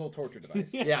 medieval torture device.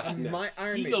 Yes. My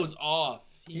Iron he Maiden. goes off.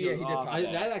 Yeah, goes he did off. pop I,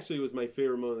 off. that actually was my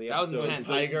favorite moment of the That was episode. intense.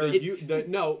 Tiger.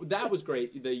 No, that was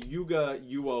great. The Yuga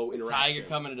Yuo interaction. Tiger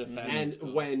coming to defend. And was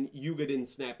cool. when Yuga didn't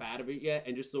snap out of it yet,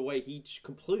 and just the way he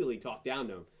completely talked down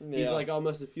to him, he's Yeah. like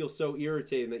almost feel so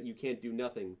irritating that you can't do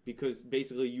nothing because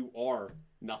basically you are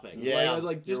nothing. Yeah.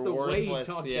 like just You're the way he worthless,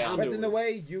 talked yeah. down But to then him. the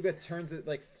way Yuga turns it,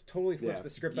 like totally flips Yeah. the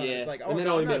script on it. Yeah. It's like, oh, And then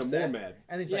no, only I'm made not him more upset. mad.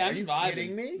 And he's Yeah, like, I'm are you vibing.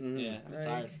 kidding me? Yeah, I'm Like-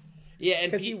 tired. Yeah,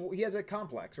 and Because Pete, he has a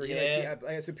complex, where he Yeah.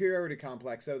 like a superiority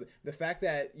complex. So the fact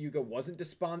that Yuga wasn't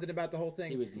despondent about the whole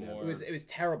thing, he was more. it was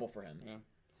terrible for him. Yeah.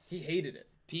 He hated it.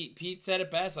 Pete said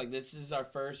it best. Like, this is our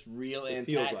first real It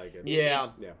antagonist. feels like it. Yeah.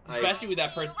 Yeah. Especially with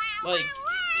that person. Like,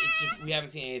 it's just, we haven't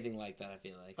seen anything like that, I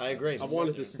feel like. I agree. I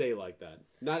wanted to stay like that.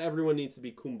 Not everyone needs to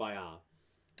be kumbaya.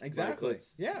 Exactly.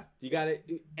 let's- Yeah. You got to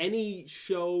any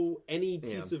show, any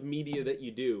piece Yeah. of media that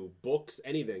you do, books,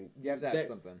 anything. You have to have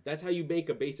something. That's how you make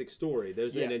a basic story.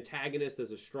 There's an Yeah. antagonist, there's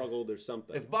a struggle, there's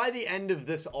something. If by the end of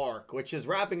this arc, which is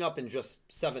wrapping up in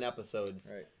just 7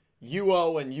 episodes, Right.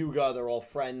 Yuo and Yuga, they're all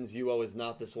friends. Yuo is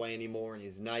not this way anymore, and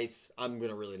he's nice. I'm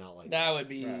gonna really not like That would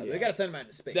be. They gotta send him out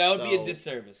to space. That would be a So-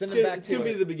 disservice. Send it's him back it's to gonna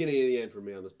be it. the beginning of the end for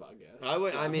me on this podcast.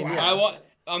 I mean, Wow. yeah. I want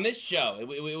on this show. It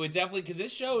would definitely, because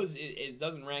this show it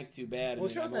doesn't rank too bad. Well,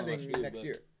 the I mean, show's I'm not ending much food, next but-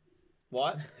 year.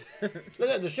 What?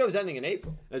 The show's ending in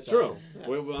April. That's so, true. yeah.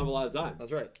 We'll have a lot of time.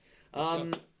 That's right.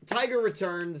 Tiger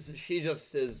returns. She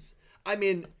just is. I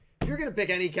mean, if you're gonna pick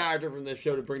any character from this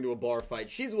show to bring to a bar fight,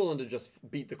 she's willing to just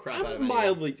beat the crap out of I'm anyone.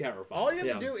 mildly terrified. All you have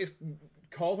Yeah. to do is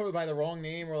call her by the wrong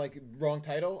name or like wrong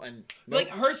title, and Like,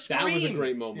 her scream. That was a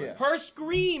great moment. Yeah. Her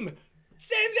scream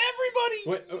sends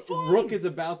everybody. Wait, flying. Rook is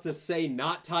about to say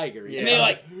not Tiger. Yeah. And they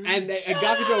like, And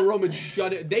Gakuto Roman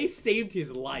shut it. They saved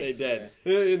his life. They did.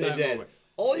 In They that did. moment.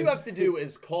 All you have to do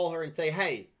is call her and say,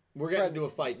 "Hey, we're getting into a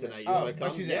fight tonight. You Oh, want to but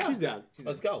come? she's Yeah, She's down.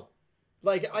 let's go."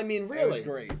 Like, I mean, it was really,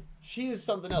 great. she is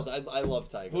something else. I love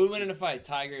Tiger. who would win in a fight,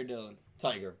 Tiger or Dylan?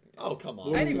 Tiger. Oh, come on.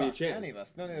 Who- Any Any of us. chance. Any of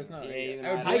us. No, there's not. Yeah, even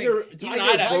I would I- Tiger, blink. Even Tiger,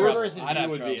 I'd have Tiger trouble. versus I'd you have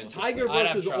would be trouble. interesting. Tiger I'd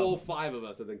have versus trouble. all 5 of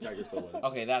us. I think Tiger still wins.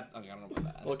 Okay, that's okay. I don't know about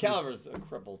that. Well, Caliber's a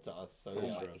cripple to us, so That's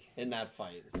yeah, true. in that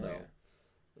fight. So Yeah.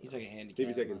 He's like a handicap. He'd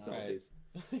be taking Right.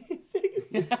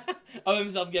 selfies. Of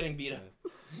himself getting beat up.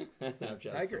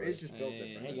 Snapchat. Tiger story. is just built Hey,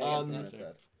 different. hey, That's guys, what I I'm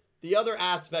said. The other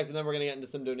aspect, and then we're gonna get into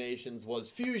some donations, was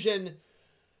fusion.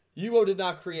 Yuo did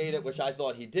not create it, which I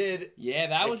thought he did. Yeah,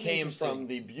 that was it came interesting. from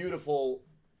the beautiful,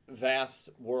 vast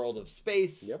world of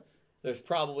space. Yep. There's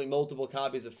probably multiple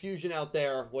copies of Fusion out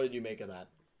there. What did you make of that?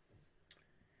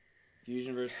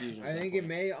 Fusion versus fusion. I think it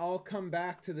may all come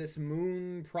back to this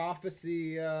moon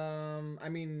prophecy. I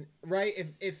mean, right?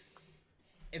 If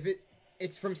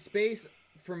it's from space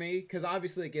for me, because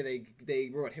obviously again, they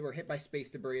were hit by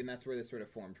space debris, and that's where this sort of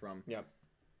formed from. Yep.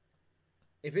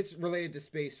 If it's related to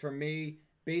space, for me,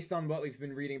 based on what we've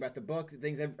been reading about the book,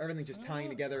 everything's just tying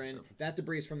together. In that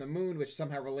debris is from the moon, which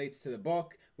somehow relates to the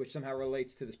book, which somehow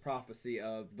relates to this prophecy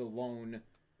of the lone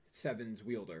Sevens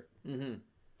wielder. Mm-hmm.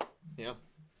 Yeah.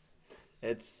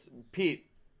 It's Pete.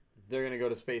 They're gonna go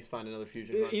to space, find another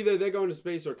fusion. Huh? Either they're going to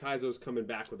space or Kaizo's coming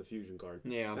back with a fusion card.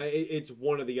 Yeah. It's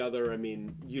one or the other. I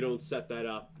mean, you don't set that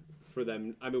up for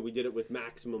them. I mean, we did it with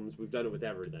Maximums. We've done it with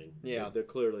everything. Yeah. They're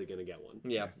clearly going to get one.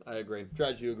 Yeah, I agree.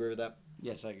 Dredge, you agree with that?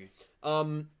 Yes, I agree.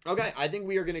 Okay, I think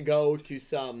we are gonna go to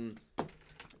some Right,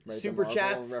 the super Marvel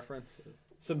chats, reference.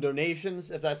 some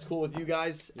donations, if that's cool with you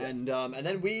guys, and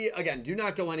then we again do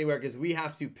not go anywhere because we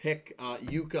have to pick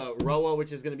Yuka Roa,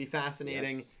 which is going to be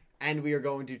fascinating, Yes. and we are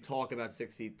going to talk about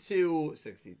 62,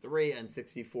 63, and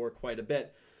 64 quite a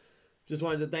bit. Just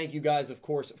wanted to thank you guys, of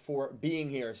course, for being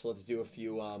here. So let's do a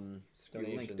few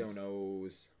Link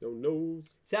donations. donos.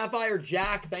 Sapphire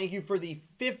Jack, thank you for the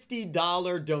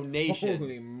 $50 donation.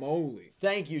 Holy moly.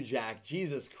 Thank you, Jack.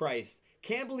 Jesus Christ.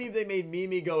 Can't believe they made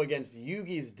Mimi go against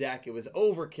Yugi's deck. It was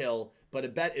overkill, but a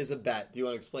bet is a bet. Do you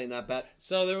want to explain that bet?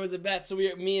 So there was a bet. So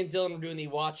me and Dylan were doing the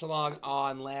watch along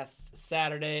on last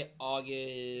Saturday,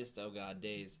 August. Oh God,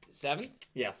 days 7th.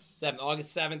 Yes. 7th,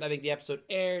 August 7th. I think the episode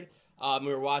aired. We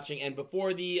were watching, and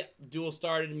before the duel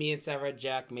started, me and Sapphire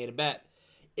Jack made a bet.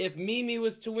 If Mimi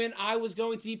was to win, I was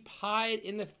going to be pied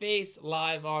in the face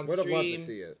live on Would have stream. loved to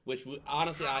see it. Which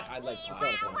honestly, I'd like pie.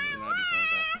 I'd be fine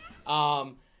with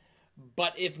that.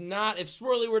 But if not, if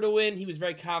Swirly were to win, he was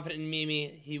very confident in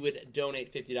Mimi, he would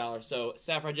donate $50. So,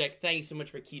 Sapphire Jack, thank you so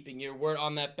much for keeping your word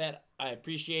on that bet. I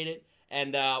appreciate it.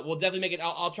 And we'll definitely make it.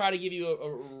 I'll try to give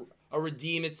you a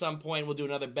redeem at some point. We'll do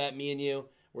another bet, me and you,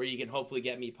 where you can hopefully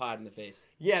get me pied in the face.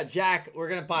 Yeah, Jack, we're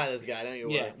going to pie this guy. Don't you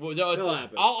worry. Yeah, well, no,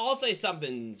 I'll say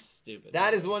something stupid.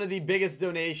 That is one of the biggest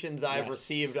donations I've Yes.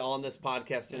 received on this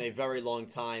podcast in a very long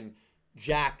time.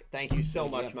 Jack, thank you so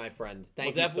much, my friend.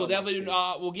 Thank you so we'll much. definitely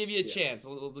we'll give you a chance.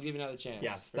 We'll give you another chance.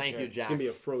 Yes, for thank sure. you, Jack. It's gonna be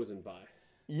a frozen pie.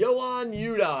 Johan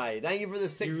Udai, thank you for the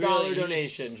 $6 really-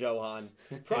 donation, Johan.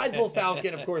 Prideful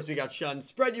Falcon, of course, we got shunned.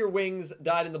 Spread your wings,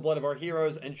 died in the blood of our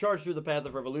heroes, and charge through the path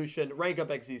of revolution. Rank up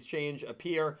Xyz change,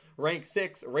 appear. Rank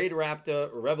 6, Raid Raptor,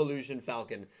 Revolution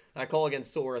Falcon. That call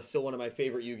against Sora is still one of my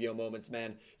favorite Yu-Gi-Oh moments,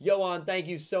 man. Johan, thank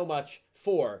you so much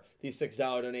for the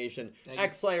 $6 donation.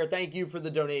 X-Slayer, thank you for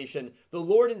the donation. The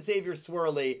Lord and Savior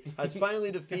Swirly has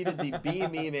finally defeated the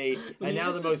B-Meme and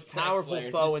now the most powerful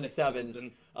foe in Sevens.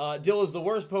 Dill is the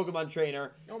worst Pokemon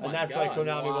trainer, and that's why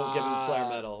Konami won't give him Flare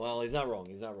Metal. Well, he's not wrong.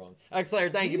 He's not wrong. X-Slayer,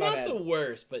 thank you, my man. He's not the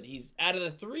worst, but he's out of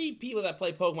the 3 people that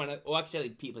play Pokemon. Well, actually,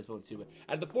 Pete plays Pokemon too, but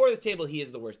out of the 4 of this table, he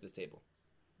is the worst at this table.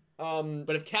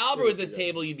 But if Caliber was this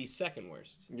table, you'd be second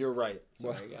worst. You're right.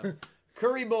 So there you go.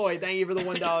 Curry Boy, thank you for the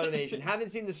 $1 donation.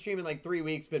 Haven't seen the stream in like 3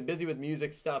 weeks. Been busy with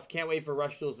music stuff. Can't wait for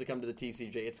Rush Duels to come to the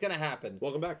TCG. It's going to happen.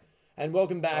 Welcome back. And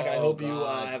welcome back. I Oh, hope you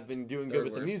God. have been doing Third good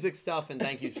with the worst. music stuff, and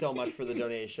thank you so much for the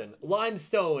donation.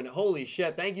 Limestone, holy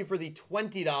shit. Thank you for the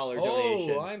 $20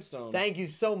 donation. Limestone. Thank you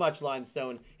so much,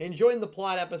 Limestone. Enjoying the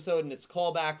plot episode and its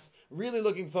callbacks. Really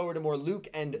looking forward to more Luke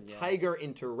and Tiger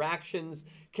interactions.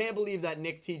 Can't believe that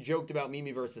Nick T joked about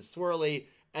Mimi versus Swirly,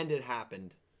 and it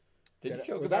happened. Did you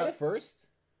joke Was about that a first?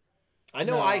 I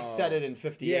know No. I said it in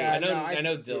 58. Yeah, I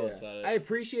know Dylan said it. I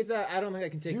appreciate that. I don't think I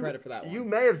can take credit for that one. You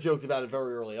may have joked about it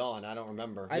very early on. I don't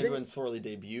remember. I Maybe think- when Swirly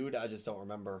debuted. I just don't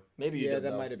remember. Maybe you yeah, did.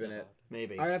 that though. might have been it.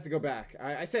 Maybe. I'd have to go back.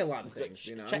 I say a lot of things,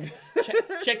 you know. Check the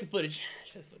footage. Check the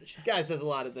footage. This guy says a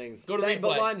lot of things. Go to But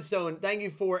replay. Limestone, thank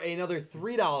you for another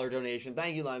 $3 donation.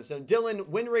 Thank you, Limestone. Dylan,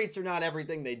 win rates are not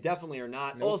everything. They definitely are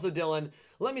not. Nope. Also, Dylan,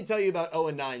 let me tell you about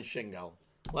 0-9 Shingo.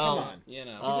 Well, Come on. You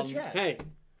know. He's a chat. Hey,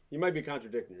 you might be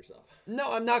contradicting yourself.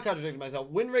 no, I'm not contradicting myself.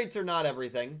 Win rates are not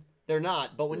everything. They're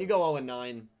not. But when you go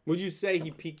 0-9, Would you say he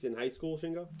peaked in high school,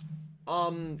 Shingo?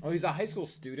 Oh, he's a high school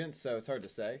student, so it's hard to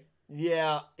say.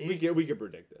 yeah. We could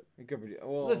predict it. It could be,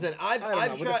 well, Listen, I've I don't know.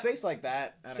 tried. With a face like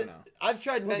that, I don't know. I've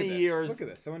tried Look at many this. years. Look at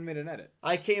this. Someone made an edit.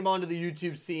 I came onto the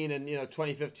YouTube scene in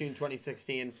 2015,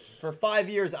 2016. For 5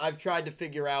 years, I've tried to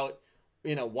figure out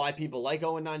why people like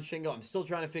 0-9 Shingo. I'm still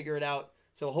trying to figure it out.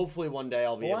 So hopefully one day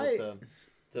I'll be able to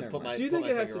Never put mind. my. Do you put think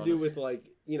my it has finger to on do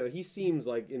with he seems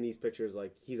like in these pictures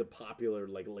like he's a popular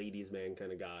like ladies man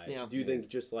kind of guy. Yeah. Do you think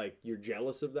just like you're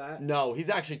jealous of that? No, he's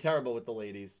actually terrible with the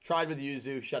ladies. Tried with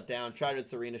Yuzu, shut down. Tried with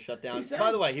Serena, shut down. He sounds-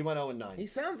 By the way, he went 0-9. He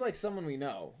sounds like someone we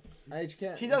know. I just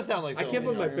can't. He does sound like I someone can't we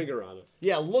put my know. finger on it.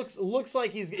 Yeah, looks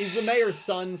like he's the mayor's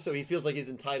son, so he feels like he's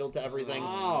entitled to everything.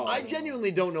 Oh. I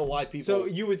genuinely don't know why people. So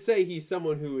you would say he's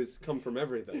someone who has come from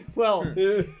everything. well,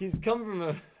 he's come from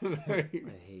a very.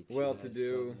 I hate you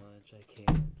Well-to-do. guys so much. I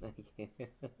can't.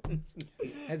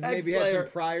 Has maybe had X-Slayer.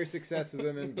 some prior success with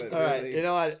women, but All right, really, you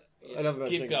know what? Enough about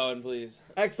Keep Shingo. going, please.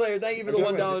 X-Slayer, thank you for the I'm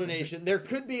 $1 talking about- donation. There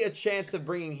could be a chance of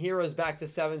bringing Heroes back to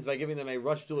Sevens by giving them a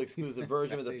Rush Duel exclusive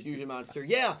version with a They Fusion just- Monster.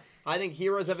 Yeah, I think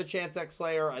Heroes have a chance,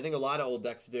 X-Slayer. I think a lot of old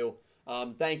decks do.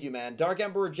 Thank you, man. Dark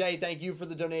Emperor J, thank you for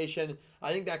the donation.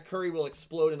 I think that Curry will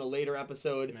explode in a later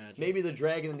episode. Imagine. Maybe the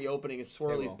dragon in the opening is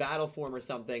Swirly's will. battle form or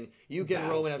something. You and Battle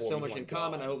Roman have so form, much oh my in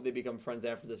common. God. I hope they become friends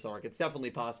after this arc. It's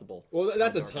definitely possible. Well,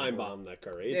 that's a Dark time Emperor. bomb, that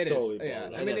Curry. it It's is. totally blown Yeah,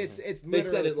 up. I mean, It is. it's They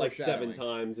said literally it like 7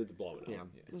 foreshadowing. times. It's blowing up. Yeah,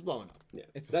 it's blowing up. Yeah.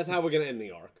 That's how we're gonna end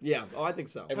the arc. Yeah, oh, I think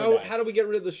so. Everyone How do we get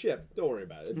rid of the ship? Don't worry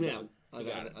about it. It's Yeah, fine.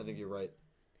 I think you're right.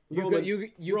 Roman-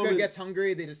 Yuka Roman- gets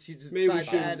hungry. She just Maybe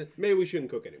decides we shouldn't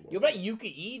cook anymore. Yo, but Yuka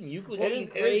eating. Yuka was eating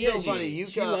It crazy. is so funny. Yuka,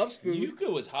 she loves food.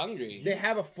 Yuka was hungry. They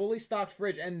have a fully stocked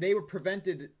fridge, and they were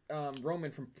prevented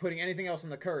Roman from putting anything else in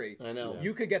the curry. I know.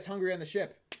 Yeah. Yuka gets hungry on the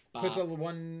ship, puts Bob.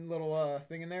 one little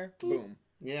thing in there, boom.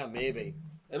 Yeah, maybe.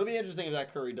 It'll be interesting if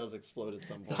that curry does explode at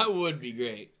some point. That would be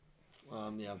great.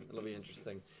 Yeah, it'll be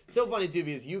interesting. It's so funny too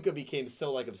because Yuka became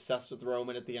so like obsessed with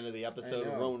Roman at the end of the episode.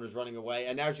 I know. Roman was running away,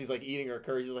 and now she's like eating her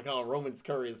curry. She's like, "Oh, Roman's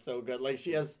curry is so good." Like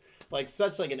she has like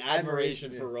such like an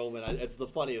admiration for Roman. It's the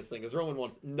funniest thing because Roman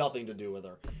wants nothing to do with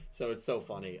her, so it's so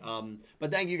funny. But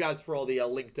thank you guys for all the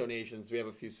link donations. We have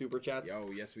a few super chats.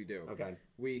 Oh, yes, we do. Okay,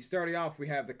 We started off. We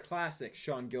have the classic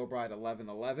Sean Gilbride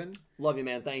 1111. love you,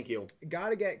 man. Thank you. Got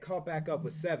to get caught back up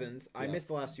with Sevens. I Yes. missed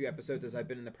the last few episodes as I've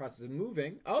been in the process of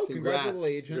moving. Oh, Congrats.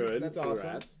 congratulations! Good. That's awesome.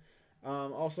 Congrats.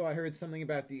 Also, I heard something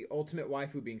about the ultimate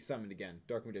waifu being summoned again,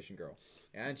 Dark Magician Girl,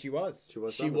 and she was. She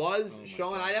summoned. was. Oh my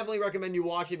Sean, God. I definitely recommend you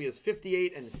watch it because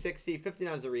 58 and 60,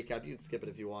 59 is a recap. You can skip it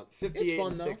if you want. 58 fun,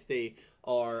 and though. 60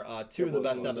 are two of the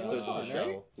best episodes of the fun, show.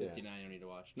 right? Yeah. 59, I don't need to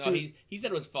watch. No, he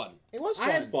said it was fun. It was fun.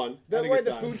 I had fun. I The had a way good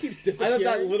the time. food keeps I disappearing.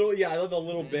 love that little. Yeah, I love the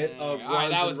little bit of Yeah, alright,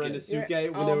 that Ron was and good. Rendaisuke Yeah.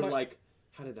 when Oh, they were my- like,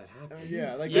 "How did that happen?"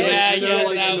 Yeah, like Yeah, and they're yeah,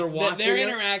 like, and they're their watching it,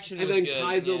 interaction and was then good.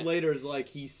 Kaizo yeah. later is like,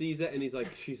 he sees it and he's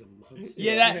like, "She's a monster."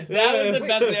 Yeah, that was the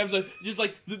best of the episode. Just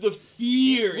like the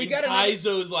fear We in got another-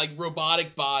 Kaizo's like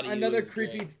robotic body. another was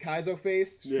creepy great. Kaizo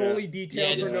face, Yeah. fully detailed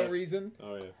Yeah, for just- no reason.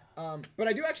 Oh yeah. But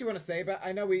I do actually want to say about.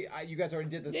 I know you guys already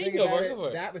did the Yeah, thing you go about for it, it. go for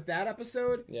it. That with that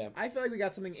episode, Yeah. I feel like we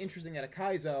got something interesting out of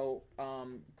Kaizo,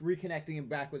 reconnecting him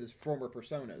back with his former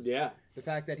personas. Yeah. The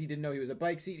fact that he didn't know he was a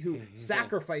bike seat who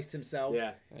sacrificed himself.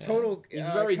 Yeah. Total. He's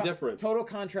very different. Total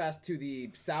contrast to the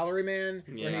salaryman,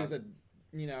 where he Yeah. was a,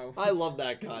 you know. I love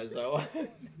that Kaizo.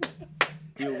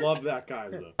 You love that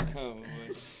Kaizo. Oh, boy.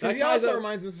 That he also Kaizo-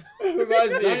 reminds me.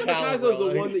 Reminds me That of Kaizo is Calibro, the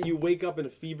like- one that you wake up in a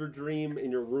fever dream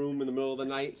in your room in the middle of the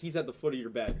night. He's at the foot of your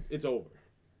bed. It's over.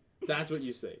 That's what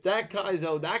you see. That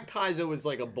Kaizo is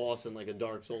like a boss in like a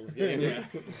Dark Souls game. Yeah.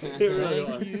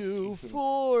 Thank you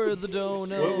for the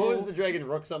donut. What was the dragon?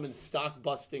 Rook summon stock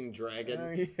busting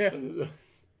dragon. Yeah.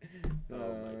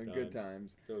 Oh my God. Good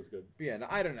times. That was good. But yeah, no,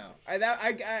 I don't know.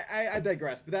 I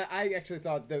digress. But I actually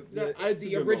thought I had some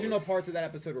the good original moments. parts of that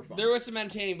episode were fun. There was some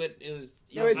entertaining, but it was.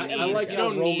 There was- you I don't like need- how you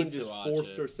don't Roman need just to watch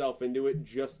forced it. herself into it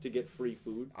just to get free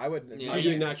food. I would. Yeah. I She did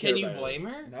mean, not care Can you about it. blame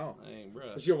her? No. I mean,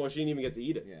 bro. Sure, well, she didn't even get to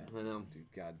eat it. Yeah. I know. Dude,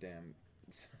 goddamn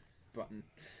button.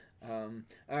 All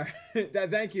right.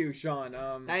 Thank you, Sean.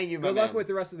 Thank you, my Good luck man. with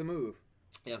the rest of the move.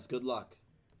 Yes, good luck.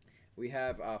 We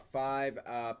have 5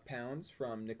 pounds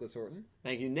from Nicholas Horton.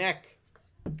 Thank you, Nick.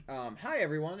 Hi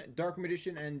everyone, Dark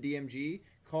Magician and DMG.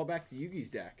 Call back to Yugi's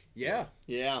deck. Yeah.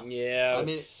 Yeah. Yeah, I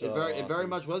mean, it very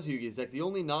much was Yugi's deck. The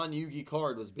only non-Yugi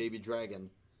card was Baby Dragon.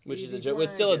 which is a Baby joke.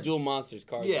 It's still a Dragon. dual monsters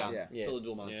card. Yeah, though. Yeah. still a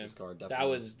dual monsters card. That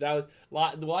Definitely.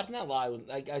 was watching that live was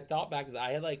like I thought back to that.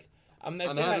 I had like I'm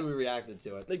happy we reacted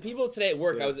to it. like people today at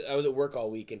work. Yeah. I was at work all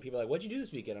week, and people are like, "What'd you do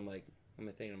this weekend?" I'm like,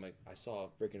 I saw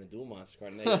freaking a dual monster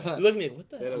card. And they look at me, what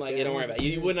the They hell? I'm don't like, care. yeah, don't worry about it.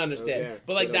 You wouldn't understand. care.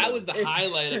 But like They don't that know. was the It's-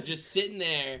 highlight of just sitting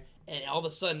there, and all of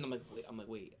a sudden I'm like,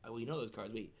 wait, well, you know those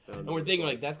cards, wait. I don't And know we're what thinking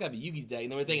it's like that's gotta be Yugi's deck,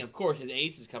 and then we're thinking, of course, his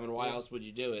ace is coming. Why else would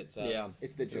you do it? So Yeah,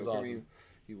 It's the It was Joker. awesome.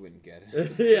 You wouldn't get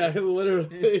it. Yeah,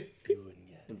 literally. you wouldn't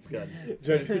get it's good.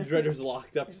 Dredger's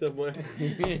locked up somewhere.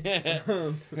 it.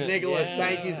 Nicholas, Yeah.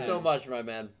 thank you so much, my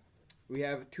man. We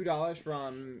have $2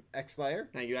 from X Slayer,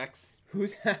 Thank you, X.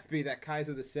 who's happy that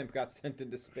Kaizo the Simp got sent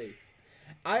into space.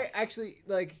 I actually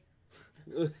like.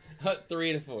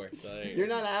 3 to 4. So there you You're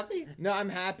go. not happy? No, I'm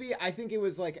happy. I think it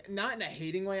was like not in a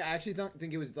hating way. I actually don't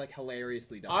think it was like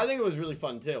hilariously done. I think it was really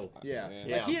fun too. Yeah.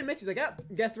 Yeah. Like he admits he's like,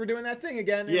 guess we're doing that thing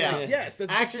again. And Yeah. I'm like, yes.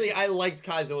 That's Actually, I liked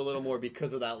Kaizo a little more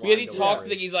because of that line. Because he to talked, Larry.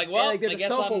 like, he's like, well, like, there's I a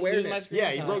guess I'm losing my self-awareness. screen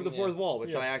Yeah, he time. broke the fourth Yeah. wall,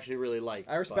 which Yeah. I actually really liked.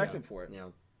 I respect but, him for it. Yeah.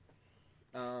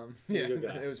 Yeah, a good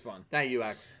guy. it was fun. Thank you,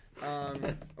 X.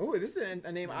 Oh, this is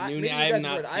a name. This is I, new maybe name. you I have guys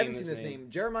not have heard. I seen haven't seen this this name. name.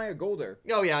 Jeremiah Golder.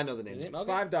 Oh yeah, I know the name. Is it?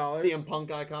 Okay. $5. CM Punk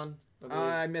icon. I believe,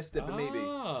 I missed it, but maybe.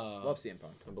 Oh. Love CM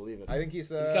Punk. I believe it. I think he's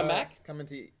come back? coming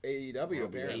to AEW Oh,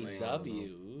 apparently. AEW.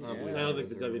 AEW. I believe I don't think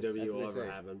the That's what WWE will they ever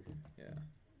say. have him. Yeah,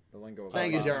 the lingo. Of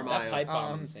Thank you, Bob. Jeremiah. That pipe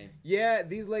bomb Um, is insane. Yeah,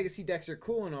 these legacy decks are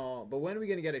cool and all, but when are we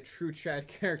gonna get a true Chad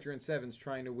character in Sevens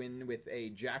trying to win with a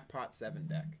jackpot 7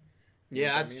 deck? You know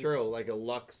Yeah, what that's that means? true. Like a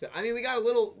luck set. I mean, we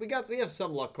have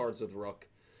some luck cards with Rook,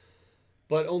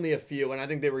 but only a few, and I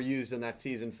think they were used in that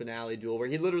season finale duel where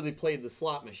he literally played the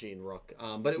slot machine Rook.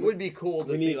 But it would be cool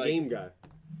to We see need a like game guy.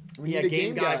 We Yeah, need a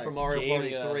game guy from Mario Game Party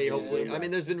guy, 3, yeah. hopefully. I mean,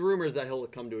 there's been rumors that he'll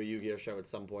come to a Yu-Gi-Oh show at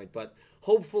some point, but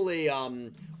hopefully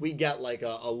we get like a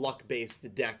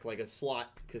luck-based deck, like a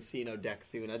slot casino deck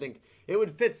soon. I think it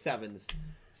would fit Sevens.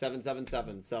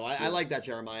 777. So I like that,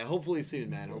 Jeremiah. Hopefully soon,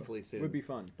 man. Hopefully soon. Would be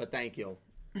fun. But thank you.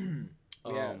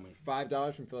 We have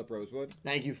 $5 from Philip Rosewood.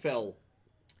 Thank you, Phil.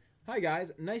 Hi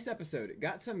guys, nice episode.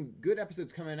 Got some good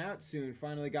episodes coming out soon.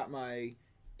 Finally got my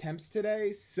temps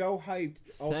today. So hyped.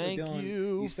 Also, Thank Dylan,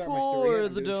 you start my for story.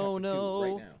 I'm the doing chapter 2 dono.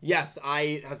 right now. Yes,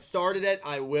 I have started it.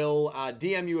 I will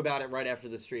DM you about it right after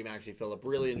the stream, actually, Philip.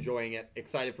 Really enjoying it.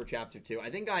 Excited for chapter 2. I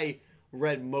think I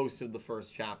read most of the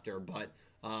first chapter, but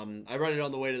I read it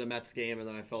on the way to the Mets game, and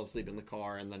then I fell asleep in the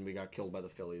car, and then we got killed by the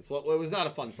Phillies. Well, it was not a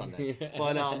fun Sunday.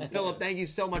 But Philip, thank you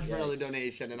so much for another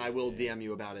donation, and I will DM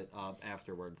you about it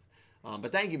afterwards.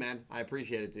 But thank you, man. I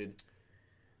appreciate it, dude.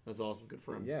 That's awesome. Good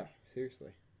for him. Yeah, seriously.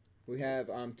 We have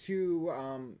two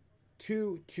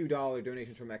 $2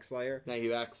 donations from Xlayer. Thank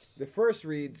you, X. The first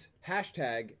reads,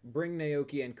 hashtag bring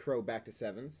Naoki and Crow back to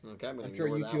Sevens. Okay, I'm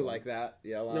sure you two like that.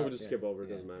 Yeah, a lot. No, we'll just skip over. It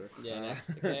doesn't matter. Yeah,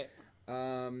 next. Okay.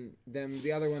 Then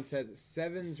the other one says,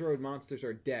 Sevens Road monsters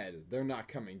are dead. They're not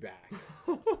coming back.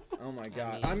 Oh my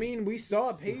god. I mean, we saw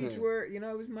a page where,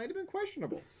 it might have been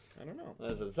questionable. I don't know.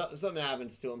 Listen, something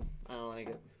happens to him. I don't like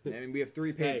it. I mean, we have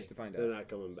 3 pages to find They're out. not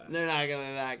coming back. They're not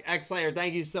coming back. X-Slayer,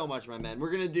 thank you so much, my man.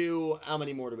 We're going to do, how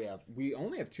many more do we have? We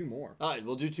only have 2 more. All right,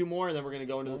 we'll do 2 more, and then we're going to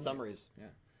go into the summaries. Yeah.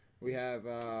 We have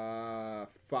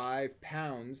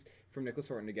 £5 from Nicholas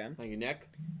Horton again. Thank you, Nick.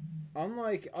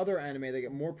 Unlike other anime, they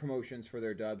get more promotions for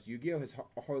their dubs. Yu-Gi-Oh! Has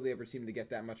hardly ever seemed to get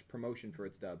that much promotion for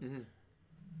its dubs.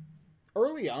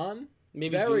 Early on,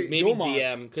 Maybe very maybe Dual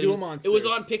DM. 'Cause Dual it Monsters. was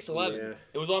on Pix 11. Yeah.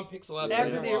 It was on Pix 11.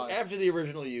 After the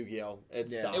original Yu-Gi-Oh!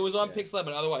 It stopped. It was on Yeah. Pix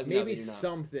 11. Otherwise, no, maybe they do not.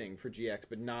 something for GX,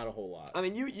 but not a whole lot. I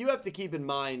mean, you have to keep in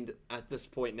mind at this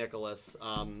point, Nicholas,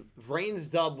 Vrain's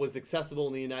dub was accessible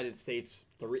in the United States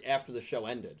after the show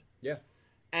ended. Yeah.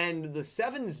 And the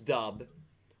Sevens dub,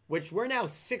 which we're now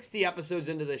 60 episodes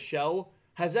into this show,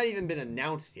 has not even been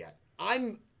announced yet.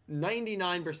 I'm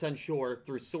 99% sure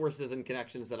through sources and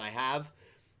connections that I have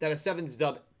that a Sevens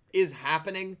dub is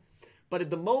happening, but at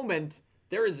the moment,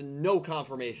 there is no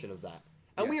confirmation of that.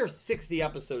 And we are 60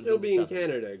 episodes It'll into be in Sevens.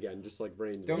 Canada again, just like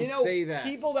Brain. Don't You know, say that.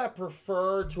 people that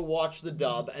prefer to watch the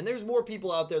dub, and there's more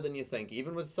people out there than you think,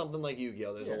 even with something like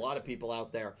Yu-Gi-Oh! There's a lot of people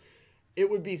out there. It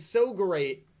would be so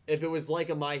great if it was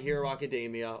like a My Hero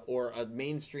Academia or a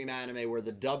mainstream anime where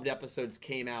the dubbed episodes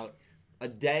came out a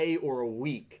day or a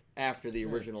week after the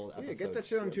original Yeah, episodes. get that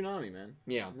shit on Toonami, man.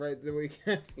 Yeah. Right the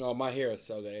weekend. Oh, my hero's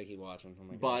so good. I keep watching. Oh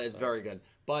my God, But it's very good.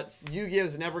 But Yu-Gi-Oh!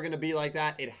 Is never going to be like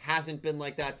that. It hasn't been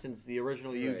like that since the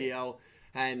original Yu-Gi-Oh!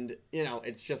 And,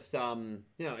 it's just,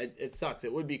 it sucks.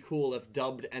 It would be cool if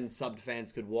dubbed and subbed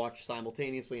fans could watch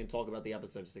simultaneously and talk about the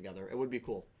episodes together. It would be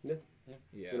cool. Yeah.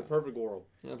 In a perfect world.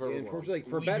 In a perfect world. Unfortunately,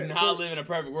 for we better, do not for, live in a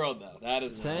perfect world, though. That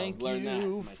is Thank learn that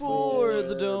you in my for school.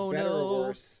 the better or dono.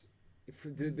 worse, for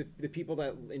the people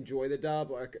that enjoy the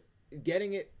dub, like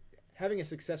having a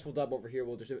successful dub over here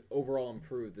will just overall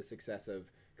improve the success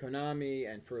of Konami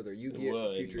and further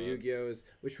Yu-Gi-Oh! Future man. Yu-Gi-Ohs,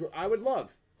 which I would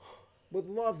love. Would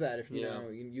love that if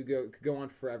Yu-Gi-Oh! Could go on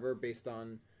forever based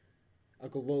on a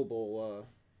global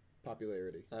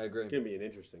popularity. I agree. It's gonna be an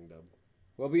interesting dub.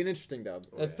 Well, it'll be an interesting dub.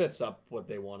 It fits up what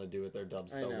they want to do with their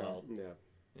dubs so I know. well. Yeah.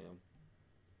 Yeah.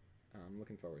 I'm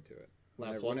looking forward to it.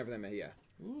 Last one? Whenever they may, yeah.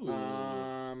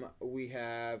 Ooh. We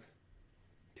have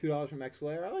 $2 from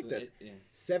Xlayer. I like this. Yeah.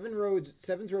 Sevens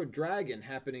Road Dragon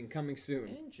happening coming soon.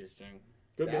 Interesting.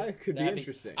 That could be That'd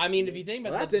interesting. I mean, if you think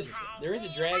about Well, that, that's interesting. there is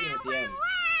a dragon at the end.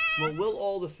 Well, will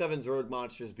all the Sevens Road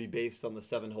monsters be based on the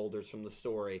 7 holders from the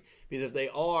story? Because if they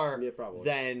are, Yeah, probably.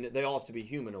 then they all have to be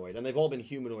humanoid, and they've all been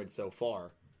humanoid so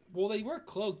far. Well, they were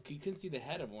cloaked. You couldn't see the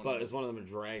head of one. But of is them. one of them a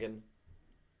dragon?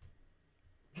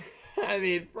 I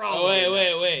mean, Oh, probably.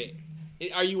 wait.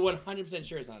 Are you 100%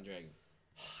 sure it's not a dragon?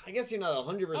 I guess you're not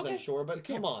 100% Okay. sure, but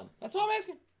come on. That's all I'm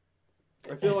asking.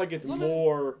 I feel like it's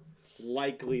more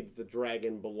likely the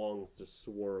dragon belongs to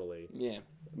Swirly Yeah.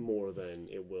 more than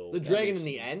it will. The dragon in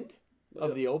the end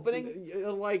of the opening?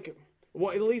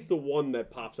 Well, at least the one that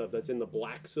pops up that's in the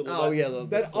black silhouette. Oh, yeah, that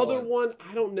the other silhouette. one,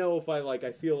 I don't know if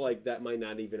I feel like that might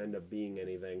not even end up being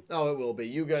anything. Oh, it will be.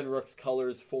 Yuga and Rook's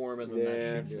colors form, and then that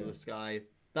Yeah. shoots to the sky.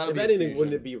 That'll If be a anything, fusion.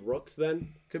 wouldn't it be Rooks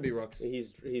then? Could be Rooks.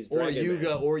 He's Or Dragon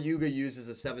Man. Yuga uses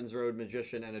a Sevens Road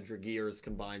magician and a Dragears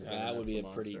combines them. That and would that's be the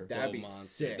a pretty monster. dull That'd be monster.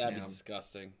 sick. That'd Yeah. be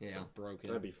disgusting. Yeah. Broken.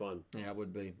 That'd be fun. Yeah, it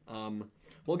would be.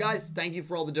 Well, guys, thank you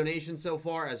for all the donations so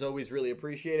far. As always, really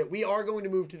appreciate it. We are going to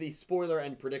move to the spoiler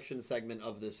and prediction segment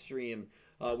of this stream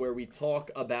where we talk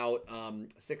about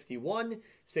 61,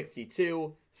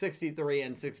 62, 63,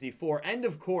 and 64. And,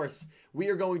 of course, we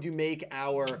are going to make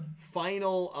our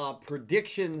final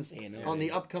predictions on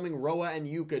the upcoming Roa and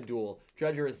Yuka duel.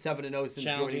 Dredger is 7-0 since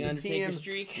joining the team.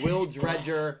 Streak. Will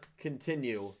Dredger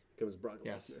continue? Comes Brock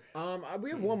Yes. Lesnar.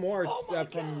 We have one more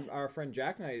from our friend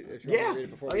Jack Knight. If you want to read it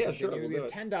before we continue. Sure. We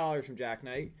have $10 from Jack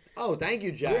Knight. Oh, thank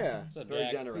you, Jack. Yeah. What's up, Very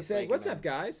Jack? generous. He said, Thank you, "What's man. up,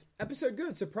 guys? Episode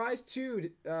good. Surprised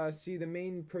to see the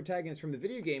main protagonist from the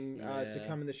video game to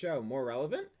come in the show. More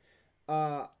relevant.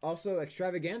 Also,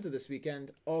 extravaganza this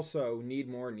weekend. Also, need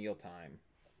more Neil time.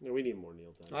 No, we need more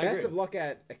Neil time. I Best agree. of luck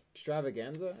at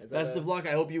extravaganza. Is that Best of luck.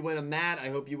 I hope you win a mat. I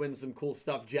hope you win some cool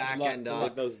stuff, Jack. Good luck. And Good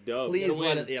Like those dubs. please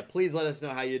Gotta win. please let us know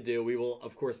how you do. We will,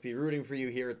 of course, be rooting for you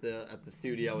here at the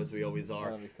studio as we always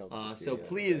are. So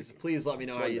please let me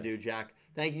know how you do, Jack.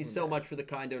 Thank you so much for the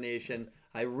kind donation.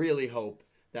 I really hope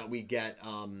that we get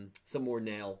some more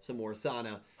Nail, some more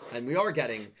Sana, and we are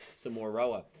getting some more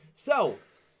Roa. So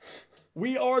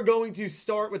we are going to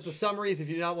start with the summaries. If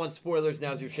you do not want spoilers,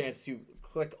 now's your chance to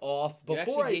click off. You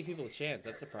Before actually gave people a chance.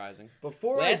 That's surprising.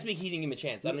 before Last week he didn't give him a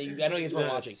chance. I know you guys weren't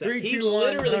Yeah, watching. 3, He 2, 1,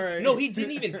 literally all right. no, he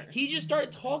didn't even. He just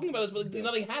started talking about this, but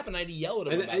nothing happened. I had to yell at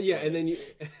him. And about then, yeah, and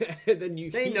spoilers. then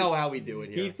you. they know how we do it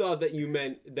He here. thought that you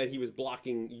meant that he was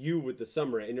blocking you with the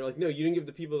summary, and you're like, no, you didn't give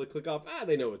the people to click off.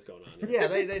 They know what's going on here. Yeah,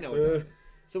 they know. What's happening.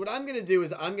 So what I'm gonna do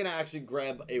is I'm gonna actually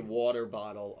grab a water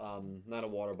bottle, not a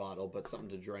water bottle, but something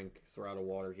to drink because we're out of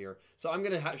water here. So I'm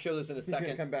gonna show this in a He's gonna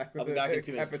second. come back with I'll be a back in big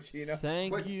 2 minutes. cappuccino.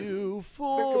 Thank you Or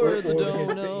for the his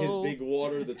dono. big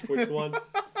water, the Twitch one.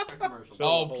 Commercial.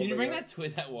 Oh, can you bring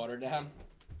that water down?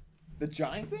 The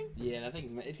giant thing? Yeah, that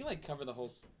thing's. It's gonna like cover the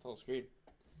whole screen.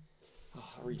 Oh,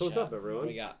 I'll reach So what's out. up, everyone? What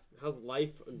we got? How's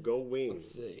life going?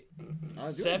 Let's see.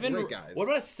 Doing 7. great, guys. What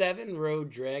about a 7-row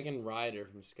dragon rider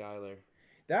from Skylar?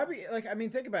 That'd be like, I mean,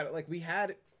 think about it. Like we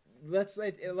had, let's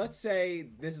say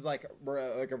this is like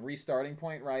a restarting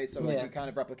point, right? So like Yeah. we kind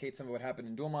of replicate some of what happened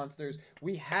in Duel Monsters.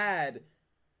 We had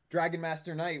Dragon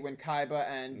Master Knight when Kaiba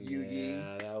and Yugi.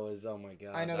 Yeah, that was. Oh my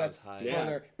god. I know that that's was Yeah.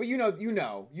 further, but you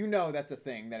know that's a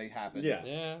thing that happened. Yeah.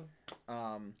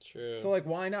 Yeah, true. So like,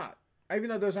 why not? Even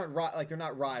though those aren't like they're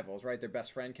not rivals, right? They're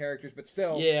best friend characters, but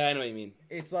still, yeah, I know what you mean.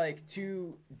 it's like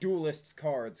two duelists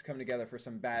cards come together for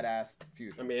some badass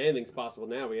fusion. I mean, anything's possible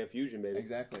now. We have fusion, baby.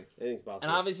 Exactly. Anything's possible.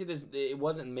 And obviously, it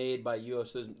wasn't made by Yu,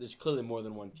 so there's clearly more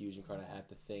than one fusion card. I have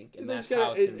to think, and There's that's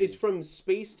how it's gonna it's be. from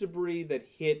space debris that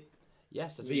hit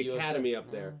Yes, that's the what Yu academy said.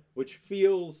 up there, which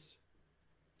feels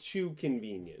too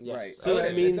convenient. Yes. Right. So Otis, that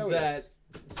it's means Otis. that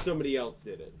somebody else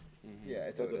did it. Yeah,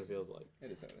 it's That's what it Otis. feels like.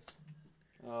 It is Otis.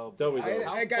 Oh, It's always Otis.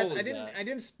 How guys, full I is didn't. that? I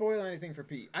didn't spoil anything for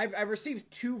Pete. I've received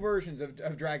 2 versions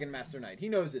of Dragon Master Knight. He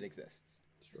knows it exists.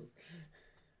 It's true.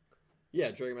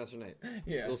 Yeah, Dragon Master Knight.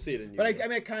 Yeah, You'll see it in. But Yu-Gi-Oh. I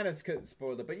mean, it kind of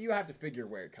spoiled it. But you have to figure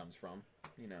where it comes from.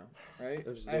 You know, right?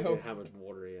 I'm just I looking hope at how much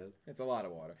water he has. it's a lot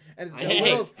of water. And it's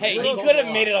Hey, he could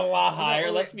have made it a lot higher.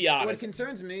 No, Let's be What honest.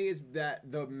 concerns me is that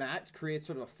the mat creates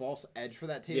sort of a false edge for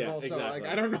that Yeah, table. So exactly. like,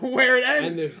 I don't know where it ends.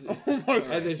 And there's- oh my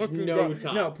and there's fucking no God.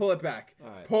 top. No, pull it back. All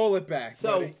right. Pull it back.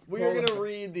 So buddy. we are Pull it gonna back.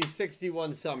 read the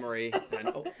 61 summary.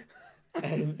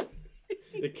 And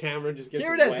The camera just gets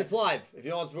here it is. wet. It's live. If you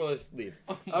don't want spoilers, leave.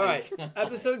 Oh my All right, God.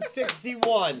 episode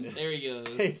 61. There he goes.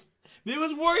 Hey. It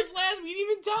was worse last week. You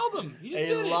didn't even tell them. You just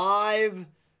A did it. live,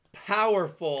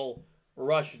 powerful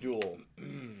rush duel.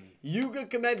 Yuka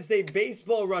commenced a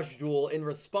baseball rush duel in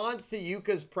response to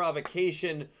Yuka's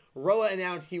provocation. Roa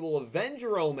announced he will avenge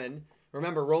Roman.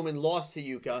 Remember, Roman lost to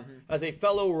Yuka as a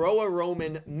fellow Roa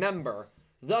Roman member.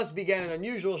 Thus began an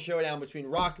unusual showdown between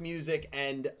rock music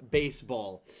and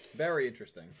baseball. Very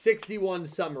interesting. 61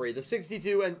 summary. The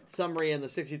 62 and summary and the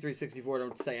 63-64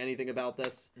 don't say anything about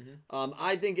this.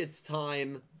 I think it's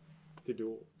time to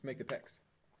duel. Make the picks.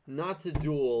 not to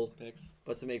duel, Picks.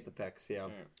 but to make the picks. Yeah.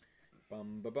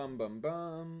 Bum ba bum bum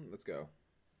bum. Let's go.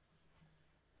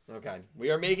 Okay.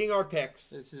 We are making our picks.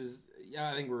 This is.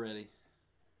 Yeah, I think we're ready.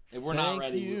 If we're not Thank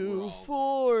ready, we're you all-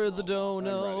 for the I'm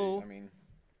dono. ready. I mean,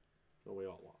 Oh, we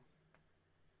all lost.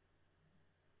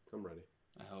 I'm ready.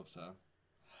 I hope so.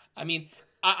 I mean,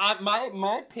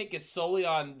 my pick is solely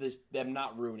on them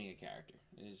not ruining a character.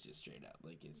 It's just straight up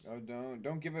like it's oh,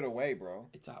 don't give it away, bro.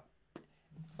 it's up.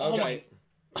 Oh Okay.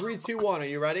 3, 2, 1. Are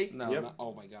you ready? No, Yep. no,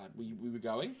 oh my god, we were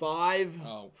going. 5,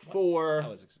 Oh, 4, That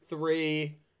was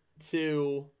 3,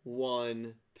 2,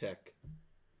 1. Pick.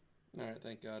 All right,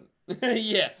 thank God.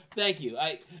 Yeah, thank you.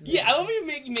 I love you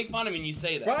make fun of me and you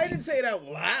say that. But I didn't say it out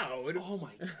loud. Oh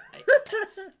my.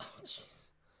 Oh jeez.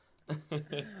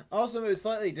 Also, it was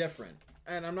slightly different,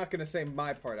 and I'm not gonna say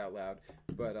my part out loud,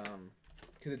 but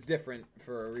because it's different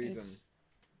for a reason.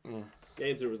 The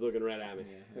answer was looking right at me.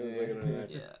 It was looking right at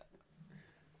me. Yeah.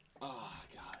 Oh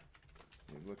God.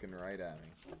 He's looking right at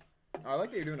me. Oh, I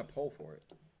like that you're doing a poll for it.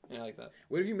 Yeah, I like that.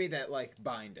 What if you made that like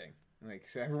binding? Like,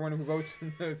 so everyone who votes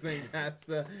for those things has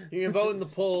to. You can vote in the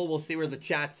poll. We'll see where the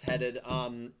chat's headed.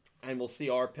 And we'll see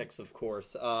our picks, of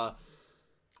course. So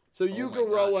Yuka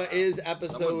Roa is Someone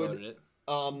episode. voted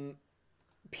it.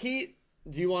 Pete,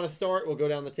 do you want to start? We'll go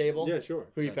down the table. Yeah, sure.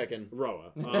 Who are you picking?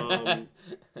 Roa.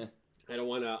 I don't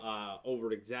want to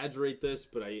over-exaggerate this,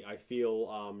 but I feel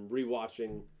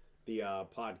rewatching the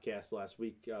podcast last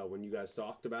week when you guys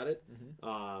talked about it,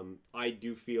 I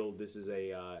do feel this is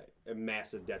a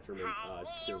massive detriment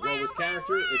to Roa's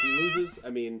character if he loses. I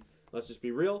mean, let's just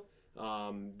be real.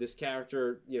 This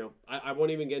character, you know, I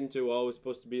won't even get into, it's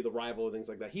supposed to be the rival and things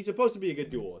like that. He's supposed to be a good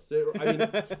duelist. I mean,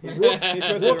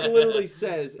 Rook literally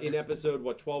says in episode,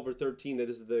 12 or 13, that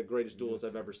this is the greatest duelist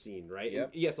I've ever seen, right?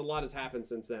 Yep. And yes, a lot has happened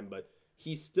since then, but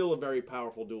he's still a very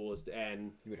powerful duelist,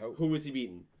 and You would hope. who has he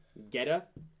beaten? Geta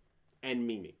and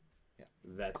Mimi. Yeah.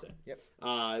 That's it. Yep.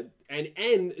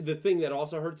 And the thing that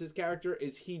also hurts his character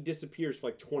is he disappears for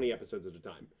like 20 episodes at a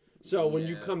time. So when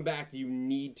you come back, you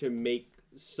need to make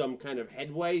some kind of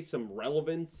headway, some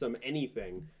relevance, some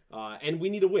anything. And we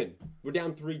need a win. We're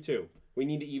down 3-2. We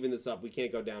need to even this up. We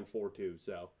can't go down 4-2.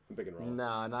 So I'm picking Roa.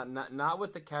 No, not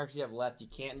with the characters you have left. You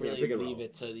can't really pick a leave Roa.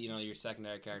 it to your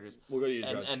secondary characters. We'll go to you,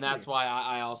 Judge. And that's why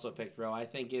I also picked Roa. I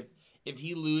think if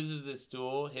he loses this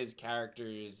duel, his character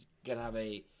is gonna have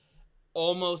a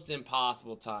almost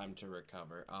impossible time to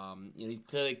recover.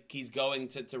 He's going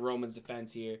to Roman's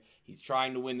defense here. He's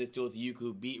trying to win this duel to Yuka,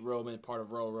 who beat Roman, part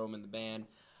of Roman the band.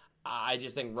 I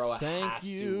just think Roa has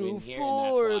to win here,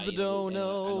 for and that's why, the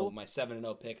dono. I know my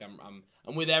 7-0 pick.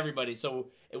 I'm with everybody. So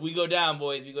if we go down,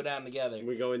 boys, we go down together.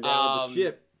 We're going down with the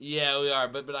ship. Yeah, we are.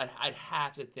 But I'd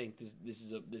have to think this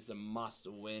is a must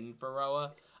win for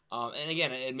Roa. And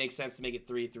again, it makes sense to make it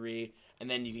 3-3, and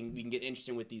then we can get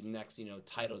interesting with these next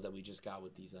titles that we just got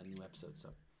with these new episodes. So,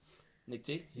 Nick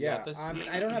T, you got this?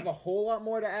 I don't have a whole lot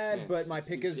more to add, but my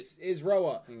pick is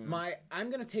Roa. I'm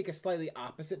gonna take a slightly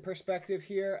opposite perspective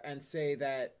here and say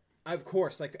that, of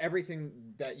course, like everything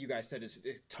that you guys said is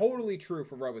totally true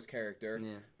for Roa's character.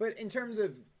 Yeah. But in terms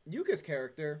of Yuka's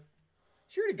character,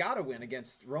 she already got a win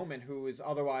against Roman, who is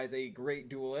otherwise a great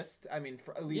duelist. I mean,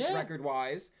 at least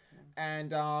record-wise.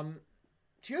 And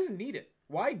she doesn't need it.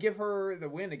 Why give her the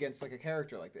win against like a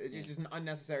character like that? It's just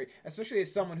unnecessary, especially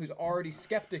as someone who's already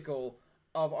skeptical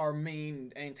of our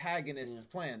main antagonist's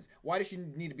plans. Why does she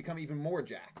need to become even more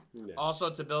jacked? Yeah. Also,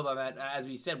 to build on that, as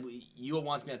we said, Yua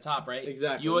wants me on top, right?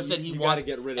 Exactly. Yua said he you wants to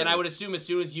get rid of and it. I would assume as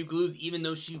soon as you lose, even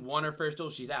though she won her first duel,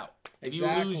 she's out. If you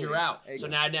lose, you're out. So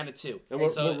now down to 2. And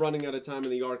we're running out of time in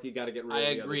the arc. You got to get rid of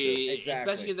I the agree,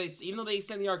 Exactly. especially because even though they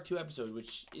extend the arc 2 episodes,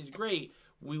 which is great.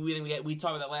 We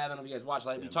talked about that last. I don't know if you guys watched.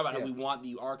 We talked about how we want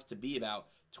the arcs to be about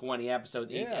 20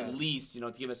 episodes each, at least,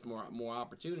 to give us more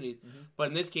opportunities. But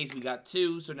in this case, we got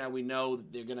 2, so now we know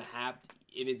that they're gonna have to.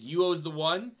 If it's Yuo's the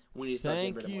one, we need to start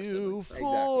getting rid of more siblings.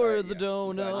 for the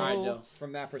dono. All right, Joe.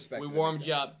 From that perspective, We warmed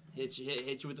you up. Hit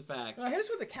you with the facts. Hit us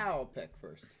with a cow pick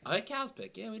first. I like Cal's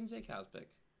pick. Yeah, we didn't say Cal's pick.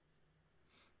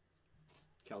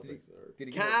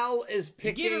 Cal is He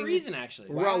picking gave a reason, actually.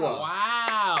 Roa.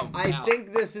 Wow. I Cal.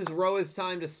 think this is Roa's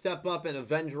time to step up and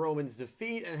avenge Roman's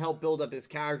defeat and help build up his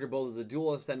character both as a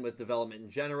duelist and with development in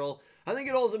general. I think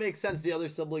it also makes sense the other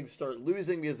siblings start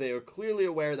losing because they are clearly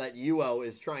aware that Yuo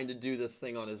is trying to do this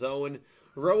thing on his own.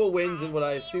 Roa wins in what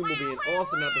I assume will be an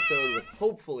awesome episode with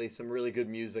hopefully some really good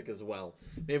music as well.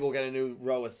 Maybe we'll get a new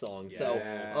Roa song. Yes.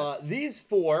 So these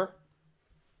 4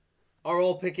 are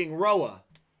all picking Roa.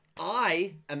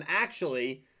 I am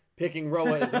actually picking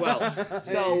Roa as well.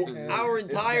 So our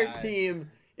entire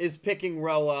team is picking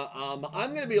Roa. I'm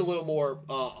going to be a little more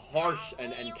harsh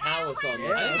and callous on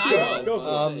this. Go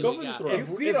for the throw. You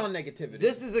feed on negativity.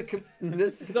 This is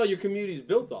That's all your community is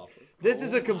built off of. This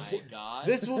is a my God.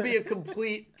 This will be a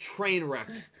complete train wreck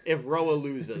if Roa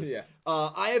loses. Yeah.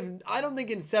 I don't think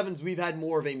in Sevens we've had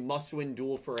more of a must-win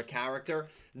duel for a character.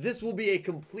 This will be a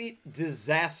complete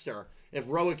disaster if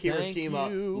Roa Kirishima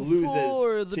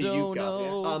loses to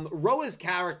Yuka. Roa's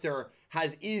character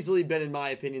has easily been, in my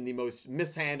opinion, the most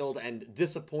mishandled and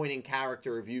disappointing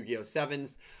character of Yu-Gi-Oh!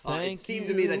 Sevens. It seemed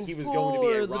to me that he was going to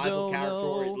be a rival character,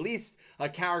 or at least a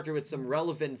character with some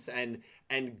relevance and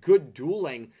good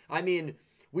dueling. I mean,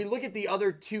 we look at the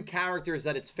other 2 characters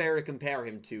that it's fair to compare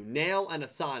him to, Nail and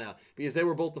Asana, because they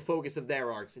were both the focus of their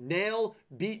arcs. Nail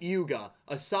beat Yuga.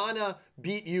 Asana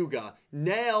beat Yuga.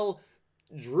 Nail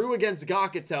drew against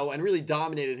Gakuto and really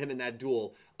dominated him in that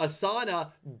duel.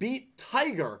 Asana beat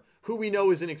Tiger, who we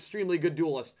know is an extremely good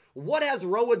duelist. What has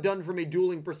Roa done from a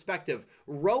dueling perspective?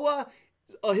 Roa,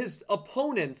 his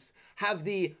opponents have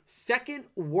the second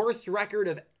worst record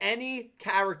of any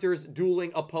character's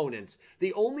dueling opponents.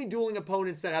 The only dueling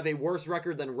opponents that have a worse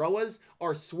record than Roa's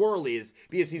are Swirlies,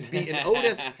 because he's beaten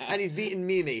Otis and he's beaten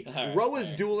Mimi.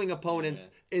 Roa's dueling opponents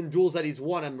in duels that he's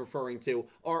won, I'm referring to,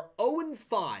 are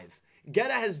 0-5.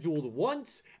 Geta has dueled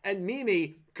once, and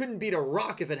Mimi couldn't beat a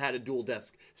rock if it had a dual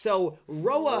disc. So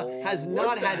Roa has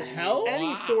not had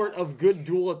any sort of good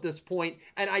duel at this point,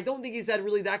 and I don't think he's had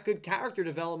really that good character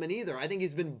development either. I think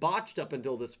he's been botched up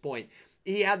until this point.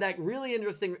 He had that really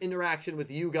interesting interaction with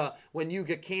Yuga when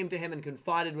Yuga came to him and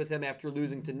confided with him after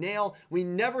losing to Nail. We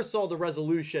never saw the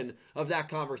resolution of that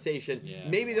conversation.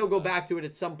 Maybe they'll go back to it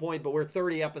at some point, but we're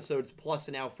 30 episodes plus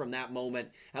now from that moment,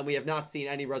 and we have not seen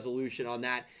any resolution on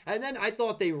that. And then I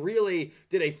thought they really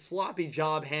did a sloppy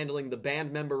job handling the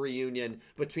band member reunion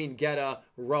between Geta,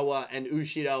 Roa, and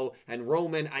Ushido and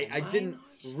Roman. I didn't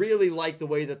really like the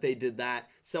way that they did that.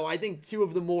 So I think two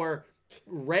of the more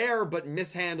rare but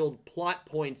mishandled plot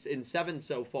points in Seven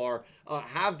so far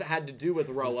have had to do with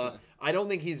Roa. I don't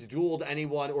think he's dueled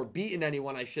anyone, or beaten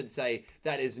anyone, I should say,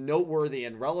 that is noteworthy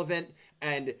and relevant.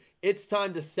 And it's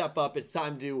time to step up. It's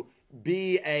time to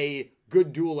be a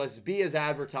good duelist, be as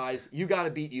advertised. You got to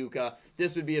beat Yuka.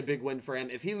 This would be a big win for him.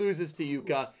 If he loses to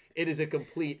Yuka, it is a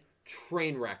complete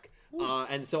train wreck.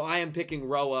 And so I am picking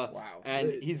Roa,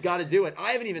 and he's got to do it.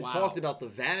 I haven't even talked about the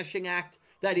Vanishing Act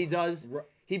that he does.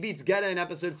 He beats Geta in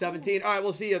episode 17. All right,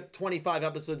 we'll see you 25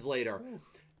 episodes later.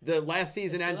 The last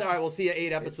season ends. All right, we'll see you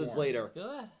 8 episodes later.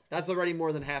 That's already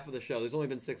more than half of the show. There's only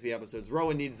been 60 episodes.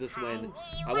 Roa needs this win.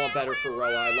 I want better for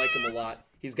Roa. I like him a lot.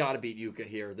 He's got to beat Yuka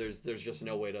here. There's just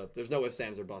no way to. There's no ifs,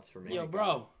 ands, or buts for me. Yo,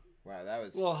 bro. Wow, that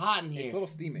was a little hot in here. It's a little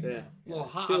steamy. A little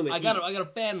hot. I gotta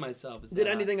fan myself. Did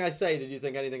anything I say? Did you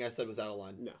think anything I said was out of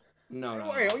line? No.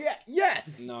 No. Wait, oh yeah,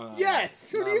 yes. No.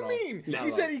 Yes. What do you mean? Not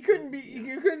You said he couldn't beat.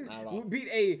 You couldn't beat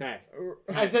a. Hey.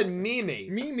 I said Mimi.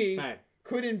 Mimi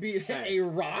couldn't beat a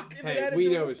rock. If it had we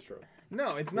a know it's true.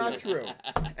 No, it's not true.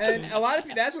 And a lot of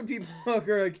people, that's what people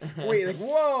are like, wait, like,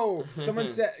 whoa. Someone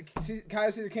said, Kyle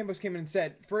Cedar Campos came in and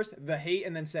said, first, the hate,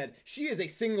 and then said, she is a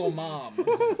single mom.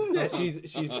 Yeah,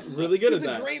 she's really good at that.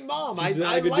 She's a great mom. She's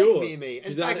I like duelist. Mimi.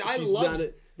 In fact, I loved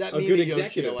that a Mimi good Yoshino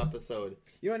executive. episode.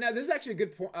 You know, now this is actually a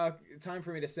good time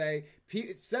for me to say,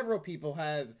 several people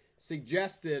have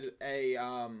suggested a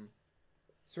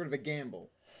sort of a gamble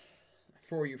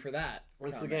for you for that.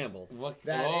 What's the gamble?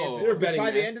 That You're betting by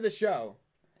the that. end of the show,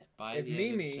 By if the end of the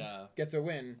Mimi show. gets a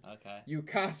win, Okay. you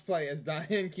cosplay as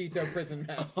Diane Keto Prison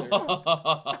Master.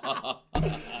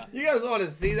 You guys want to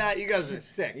see that? You guys are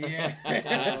sick. Yeah.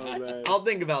 Oh, man. I'll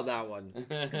think about that one.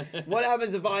 What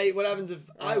happens if I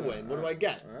win? What do I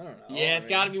get? I don't know. Yeah, it's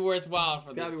got to be worthwhile for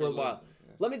It's gotta the be worthwhile.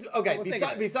 Let me. Okay. Well, think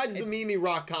of it. Besides the It's- Mimi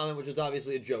rock comment, which was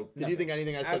obviously a joke, did you think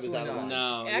anything I said was out of line?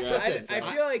 No. Actually, Listen, I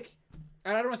feel like,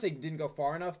 and I don't want to say didn't go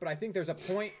far enough, but I think there's a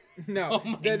point. No, Oh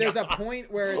my there's a God.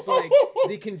 point where it's like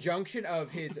the conjunction of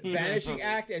his vanishing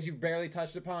act, as you barely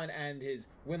touched upon, and his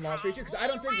win-loss ratio. Because I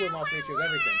don't think win-loss ratio is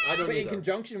everything. I don't But in either.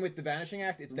 conjunction with the vanishing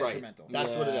act, it's Right. detrimental.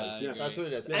 That's what it Yeah, is. I agree. That's what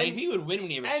it is. Like, if he would win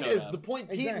when he ever And showed as up. the point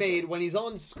Pete Exactly. made, when he's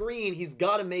on screen, he's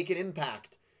got to make an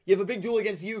impact. You have a big duel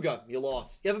against Yuga, you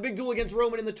lost. You have a big duel against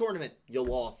Roman in the tournament, you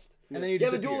lost. And then you have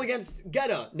a disappear. duel against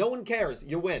Geta, no one cares,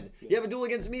 you win. You have a duel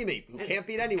against Mimi, who can't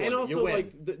beat anyone, And you also, win.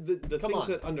 like, the Come things on.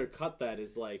 that undercut that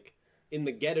is, like, in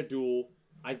the Geta duel,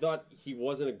 I thought he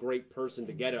wasn't a great person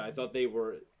to Geta. I thought they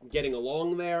were getting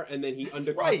along there, and then he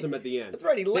undercuts right. him at the end. That's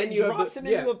right, he Then you have drops the- him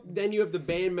into a... Then you have the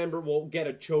band member, well,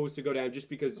 Geta chose to go down just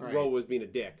because Right. Ro was being a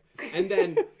dick. And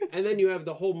then you have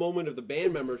the whole moment of the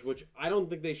band members, which I don't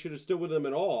think they should have stood with him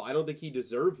at all. I don't think he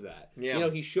deserved that. Yeah. You know,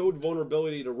 he showed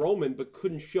vulnerability to Roman, but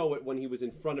couldn't show it when he was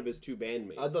in front of his two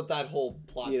bandmates. I thought that whole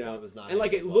plot You know, point was not... and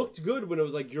like it handled looked good when it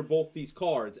was like you're both these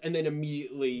cards, and then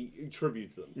immediately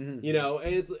tributes them. Mm-hmm. You know,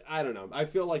 and it's I don't know. I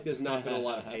feel like there's not been a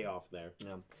lot of payoff there.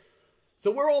 well. So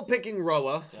we're all picking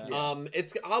Roa. Yeah.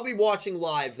 I'll be watching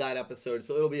live that episode,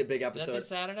 so it'll be a big Is that episode. this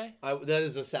Saturday? That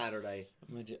is a Saturday.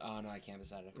 Oh, no, I can't this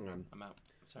Saturday. I'm out.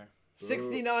 Sorry.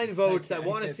 69 votes. I Okay.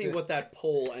 want to see what that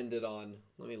poll ended on.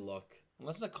 Let me look.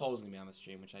 Unless Nicole's going to be on the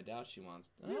stream, which I doubt she wants.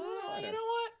 You know matter.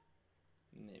 what?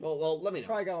 Maybe. Well, let me She's know.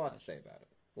 probably got a lot to say about it.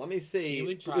 Let me She see.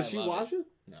 would try Does she love watch it?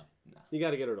 No. You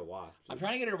got to get her to watch. I'm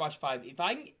trying to get her to watch 5.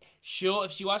 If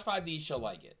she watched 5D, she'll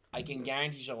like it. I can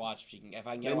guarantee she'll watch if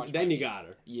I can get her to watch. Then 5Ds. you got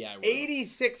her. Yeah. I will.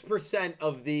 86%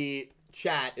 of the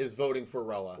chat is voting for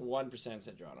Roa. 1%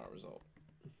 said draw on our result.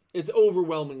 It's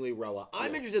overwhelmingly Roa.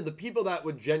 I'm interested. The people that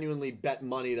would genuinely bet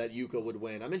money that Yuka would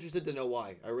win. I'm interested to know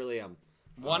why. I really am.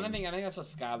 I think I saw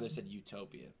Skylar said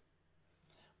Utopia.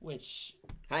 which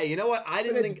Hey, you know what? I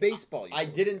didn't But think it's baseball. I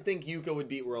didn't think Yuka would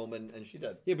beat Roman, and she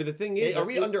did. Yeah, but the thing is, Are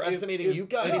we underestimating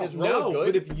Yuka? I mean, is Roman no, good?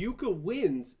 but if Yuka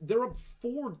wins, they're up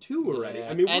 4-2 already. Yeah.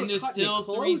 I mean, and we're there's cutting still it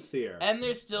close here. and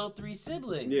there's still 3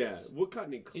 siblings. Yeah, we're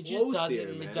cutting it close It just doesn't. here,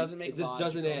 man. It doesn't make. It just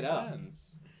doesn't logical add up.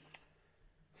 sense.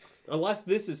 Unless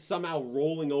this is somehow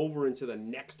rolling over into the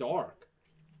next arc,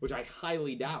 which I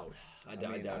highly doubt. I I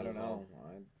doubt don't as well. know.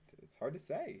 It's hard to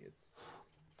say.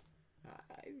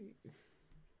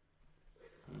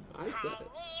 I said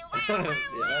it.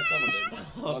 Yeah, someone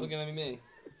did. Wasn't gonna be me.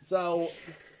 So,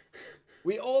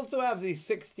 we also have the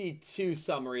 62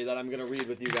 summary that I'm going to read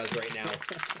with you guys right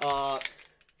now.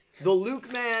 The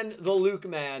Luke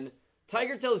Man.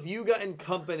 Tiger tells Yuga and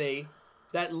company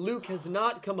that Luke has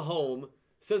not come home,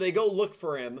 so they go look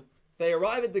for him. They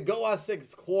arrive at the Goa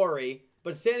 6 quarry,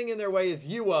 but standing in their way is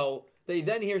Yuo. They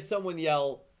then hear someone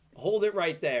yell, "Hold it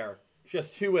right there."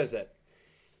 Just who is it?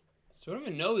 So I don't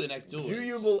even know who the next duel Do is.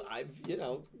 you believe?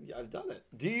 I've done it.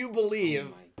 Do you believe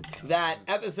that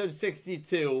episode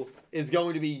 62 is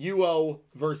going to be Yuo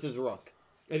versus Rook?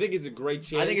 I think it's a great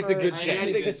chance. I think it's a good I chance.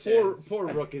 I think it's a poor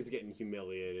Rook is getting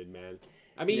humiliated, man.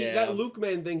 I mean, Yeah. that Luke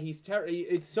Man thing,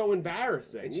 it's so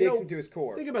embarrassing. It You shakes know, him to his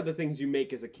core. Think about the things you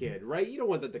make as a kid, right? You don't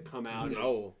want that to come out.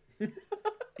 No.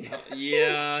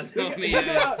 Yeah, don't Think even.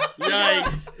 about-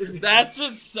 Yikes. That's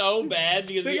just so bad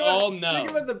because we all know. Think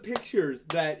about the pictures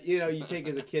that you take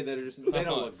as a kid that are just they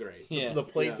don't look great. Yeah. The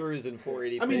playthroughs in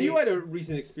 480p. I mean, you had a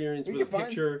recent experience We with a can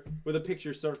find-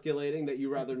 picture circulating that you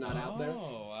rather not out there.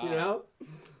 Oh, wow. You know?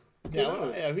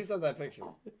 Yeah, who sent that picture?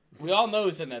 We all know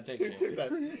who sent that Who picture. took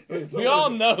that? It was We someone- all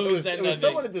know It who was, sent it was that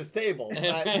someone picture. at this table.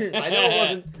 I know it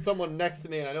wasn't someone next to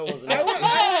me, and I know it wasn't.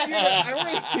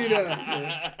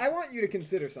 I want you to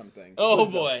consider something. Oh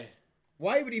boy.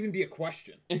 Why it would even be a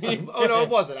question? Oh no, it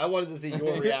wasn't. I wanted to see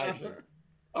your reaction.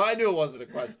 I knew it wasn't a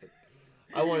question.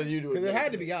 I wanted you to. Because it admit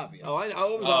had to be obvious. Oh, I was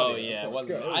Oh obvious. yeah, it It's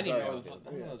wasn't. good. It I was didn't very know obvious,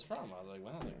 who it yeah. was from. I was like,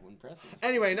 wow, they're impressive.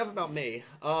 Anyway, enough about me.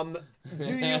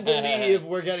 Do you believe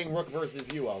we're getting Rook versus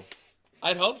Yuo?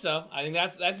 I'd hope so. I think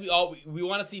that's we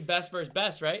want to see best versus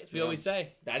best, right? As we Yeah. always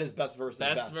say, That is best versus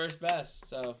best. best versus best.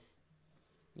 So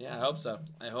yeah, I hope so.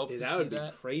 I hope to That see would be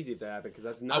that. crazy if that happened because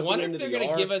that's not. I the wonder end if of they're the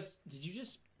gonna give arc. us. Did you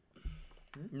just?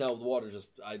 No, the water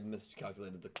I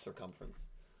miscalculated the circumference.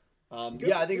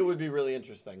 Yeah, I think it would be really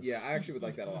interesting. Yeah, I actually would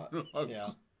like that a lot.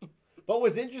 Yeah. But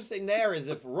what's interesting there is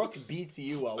if Rook beats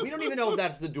Yuo, we don't even know if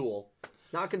that's the duel.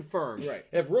 It's not confirmed. Right.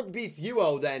 If Rook beats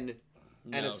Yuo, then,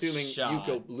 and No assuming shot.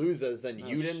 Yuko loses, then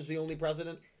Yuden's the only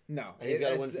president. No, And he's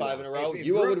gotta win 5 in a row. If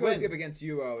Yuo Rook would goes win. up against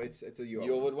Yuo, it's a Yuo.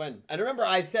 Yuo would win. And remember,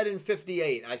 I said in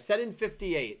 58, I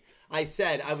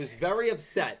said I was very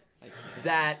upset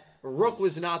that Rook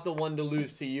was not the one to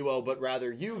lose to Yuo, but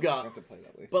rather You Yuga. have to play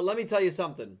that way. But let me tell you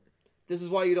something. This is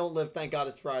why you don't live. Thank God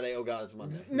it's Friday. Oh God, it's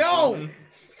Monday. No!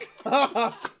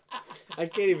 I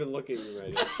can't even look at you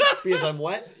right now. Because I'm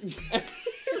wet.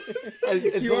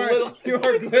 It's you a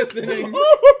are glistening.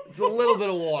 It's a little bit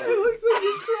of water. It looks like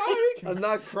you're crying. I'm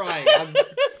not crying.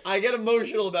 I get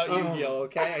emotional about Yu-Gi-Oh.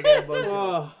 Okay, I get emotional.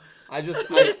 Oh, I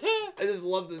just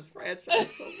love this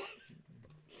franchise so much.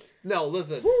 No,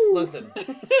 listen.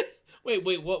 Wait,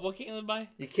 what can't you live by?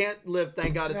 You can't live.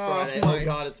 Thank God it's No, Friday. come Oh on.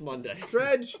 God, it's Monday.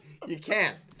 Dredge. You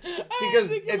can't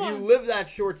because if you live that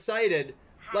short-sighted,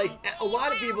 like a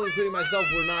lot of people, including myself,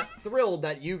 were not thrilled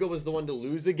that Yuga was the one to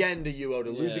lose again to Yuo, to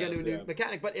lose Yeah, again to a new yeah.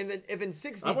 mechanic. But if in I went on a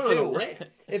 62, rant.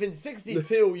 if in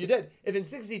 62 you did, if in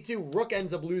 62 Rook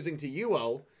ends up losing to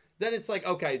Yuo, then it's like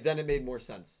okay, then it made more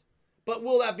sense. But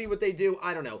will that be what they do?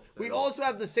 I don't know. We also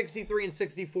have the 63 and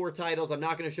 64 titles. I'm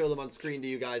not going to show them on screen to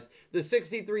you guys. The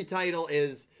 63 title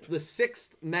is the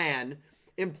sixth man,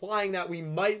 implying that we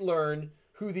might learn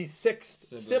who the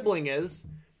sixth sibling is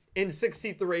in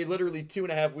 63, literally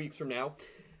 2.5 weeks from now.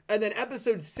 And then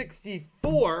episode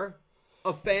 64,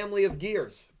 A Family of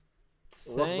Gears.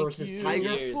 Rook versus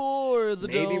Tiger. For the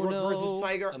Maybe Rook dono. versus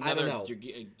Tiger. I don't know.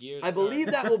 Gears I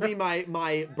believe that will be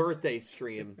my birthday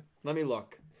stream. Let me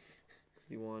look.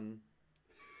 61.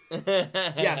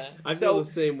 Yes. I So feel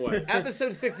the same way.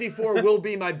 episode 64 will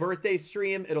be my birthday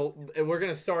stream. We're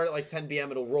gonna start at like 10 p.m.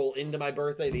 It'll roll into my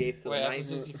birthday, the 8th to the Wait, 9th.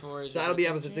 episode 64 is So that'll be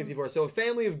episode 64. So a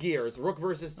Family of Gears, Rook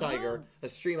versus Tiger, a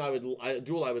stream a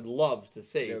duel I would love to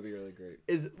see. That would be really great.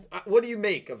 What do you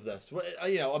make of this?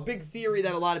 A big theory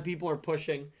that a lot of people are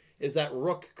pushing is that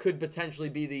Rook could potentially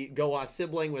be the Goa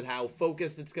sibling with how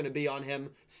focused it's going to be on him,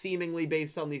 seemingly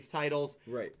based on these titles.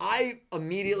 Right.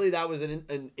 That was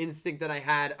an instinct that I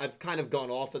had. I've kind of gone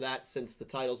off of that since the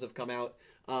titles have come out.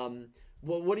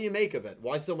 Well, what do you make of it?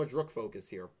 Why so much Rook focus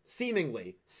here?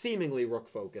 Seemingly Rook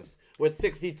focus with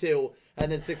 62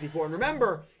 and then 64. And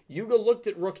remember, Yuga looked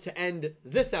at Rook to end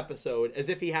this episode as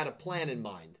if he had a plan in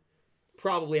mind,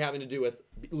 probably having to do with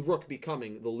Rook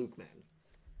becoming the Luke man.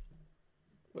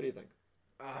 What do you think?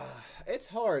 It's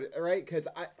hard, right? Because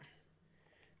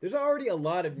there's already a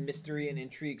lot of mystery and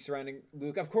intrigue surrounding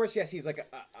Luke. Of course, yes, he's like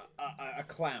a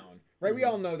clown, right? We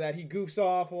all know that he goofs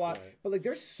off a lot, but like,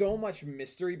 there's so much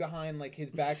mystery behind like his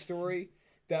backstory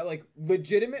that like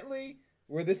legitimately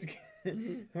where this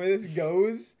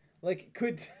goes, like,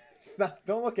 could stop.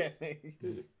 Don't look at me.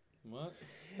 What?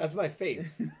 That's my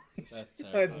face. That's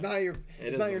It's not your.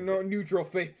 It's not your neutral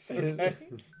face. Okay.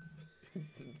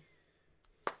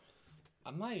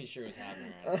 I'm not even sure what's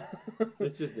happening right now.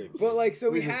 It's just Nick. But like,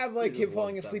 so we just- have we like just him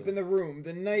falling love asleep Sevens. in the room,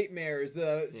 the nightmares,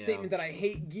 the statement that I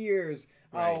hate gears.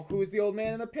 Right. Oh, who's the old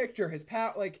man in the picture? His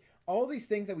pal, like all these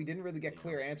things that we didn't really get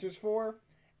clear answers for,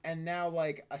 and now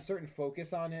like a certain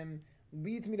focus on him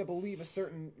leads me to believe a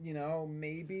certain,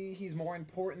 maybe he's more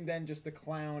important than just the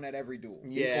clown at every duel.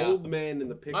 Yeah. The old man in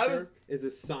the picture was- is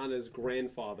Asana's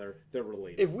grandfather. They're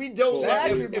related. If we don't, That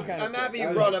if, actually if, kinda I'm happy sucks. you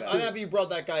I brought like up. that. I'm happy you brought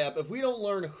that guy up. If we don't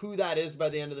learn who that is by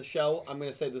the end of the show, I'm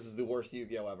gonna say this is the worst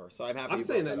Yu-Gi-Oh ever. So I'm happy. I'm you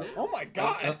saying brought that up. now. Oh my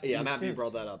god! Yeah, I'm happy you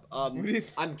brought that up. do you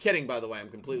I'm kidding, by the way. I'm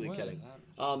completely What kidding. is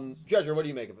happening? Dredger, what do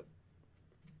you make of it?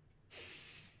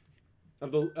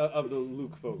 Of the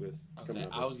Luke focus. Okay,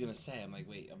 I was gonna say, I'm like,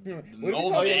 wait, What are the we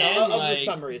old talking man, of like, the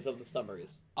summaries. Of the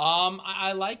summaries.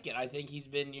 I like it. I think he's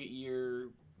been he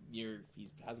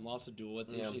hasn't lost a duel.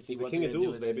 It's Yeah. interesting to see He's the what king they're of gonna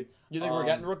duels, do with him. baby. You think we're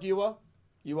getting Rook Yuo?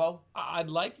 Yuo?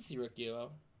 I'd like to see Rikio.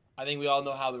 I think we all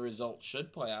know how the result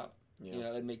should play out. Yeah.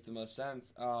 It'd make the most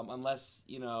sense. Unless,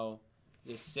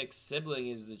 the sixth sibling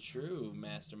is the true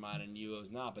mastermind and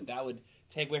Yuo's not. But that would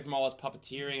take away from all his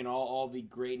puppeteering and all the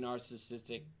great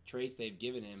narcissistic traits they've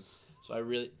given him. So I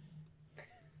really...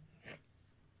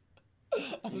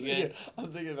 I'm You thinking, good?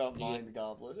 I'm thinking about You Mind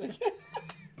Goblin.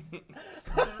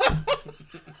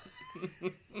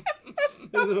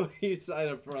 This is what you sign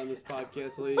up for on this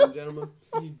podcast, ladies and gentlemen.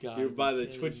 You got You were by the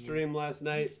Twitch stream last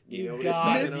night. You know what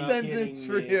got he's it. talking Mid-sentence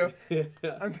for kidding you.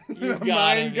 about. I'm thinking You of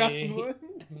gotta Mind be. Goblin.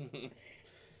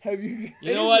 Have you?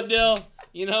 You know what, Dill?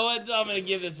 You know what? I'm going to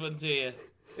give this one to you.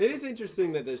 It is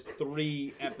interesting that there's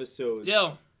 3 episodes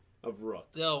Dill, of Rook.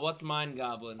 what's Mind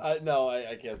Goblin? No,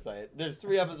 I can't say it. There's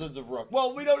 3 episodes of Rook.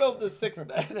 Well, we don't know if the 6th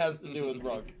man has to do with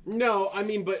Rook. No, I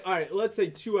mean, but all right, let's say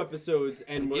 2 episodes,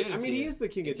 and Give it I to mean, he you. is the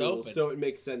king of It's duels, open. so it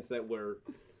makes sense that we're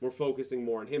focusing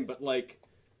more on him. But like,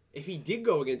 if he did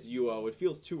go against Yuo, it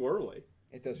feels too early.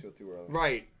 It does feel too early.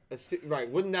 Right. Right.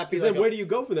 Wouldn't that be Because like then where do you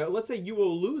go from there? Let's say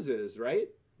Yuo loses, right?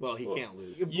 Well, he can't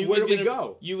lose. Where do we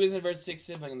go? You isn't versus sixth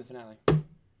sibling in the finale.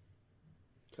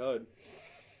 Could.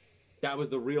 That was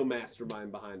the real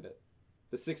mastermind behind it.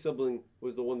 The 6th sibling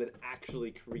was the one that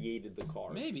actually created the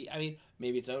card. Maybe. I mean,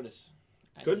 maybe it's Otis.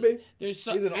 Could be. There's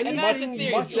some, He's an- and anything that's a you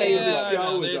theory. must say in the Yeah, show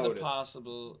no, is there's Otis. a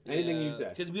possible. Anything you say.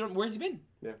 Because we don't. Where's he been?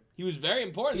 Yeah. He was very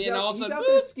important. He's and out, all of a he's sudden, out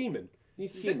there boop. scheming.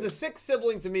 He's The scheming. 6th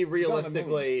sibling to me,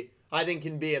 realistically, I think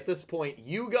can be at this point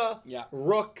Yuga, Yeah.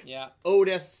 Rook, Yeah.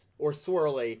 Otis, or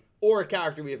Swirly, or a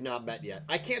character we have not met yet.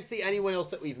 I can't see anyone else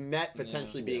that we've met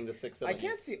potentially being the 6th I sibling.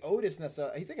 can't see Otis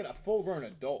necessarily. He's like a full-grown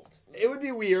adult. It would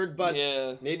be weird, but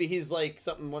Yeah. maybe he's like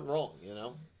something went wrong, you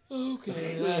know?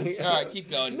 Okay. All right, keep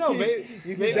going. No, maybe.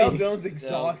 You can maybe tell Dylan's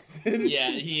exhausted. Yeah,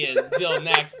 he is. Dill,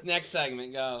 next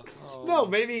segment, go. Oh. No,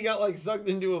 maybe he got like sucked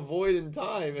into a void in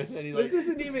time, and then he like. This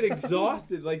isn't even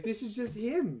exhausted. Like, this is just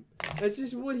him. That's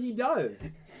just what he does.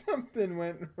 Something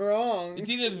went wrong. It's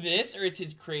either this or it's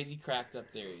his crazy cracked up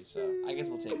theory. So I guess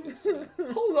we'll take this.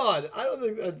 Hold on, I don't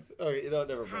think that's. Okay, no,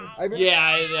 never mind. I've been,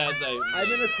 That's like. I've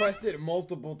been requested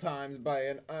multiple times by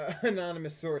an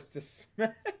anonymous source to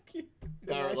smack you.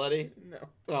 Barrett Letty? No.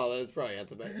 Oh, that's probably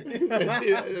Anthony. I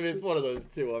mean, it's one of those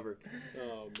two over.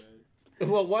 Oh, man.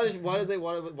 Well, why do they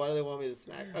want me to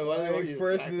smack? Why do they want you to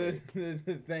First, smack me?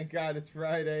 thank God it's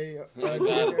Friday. Thank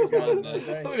God it's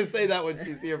Monday. I'm gonna say that when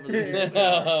she's here for the season.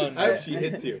 Oh, no. I hope she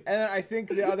hits you. And I think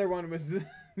the other one was the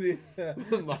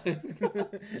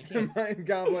Mind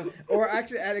Goblin. Or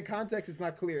actually, added context, it's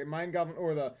not clear. Mind Goblin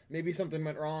or the maybe something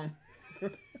went wrong.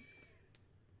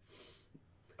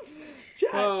 Chat,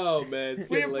 Oh, man. It's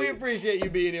we getting late. appreciate you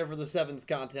being here for the Sevens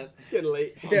content It's getting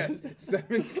late. Yes,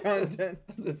 Sevens content.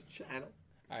 on this channel.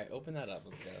 All right, open that up.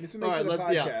 Let's go. This will All make right, it a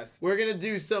let's podcast. We're gonna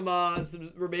do some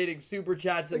remaining super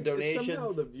chats and Somehow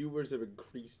donations. the viewers have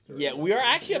increased. Yeah, we are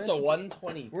actually up to We're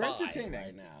 125 We're entertaining.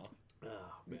 right now. Oh,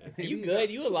 man. Are Maybe you he's good?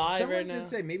 the- You alive Someone right now? did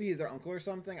say maybe he's their uncle or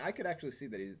something. I could actually see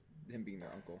that he's him being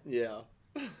their uncle. Yeah.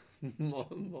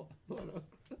 Uncle.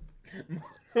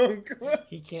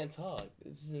 He can't talk.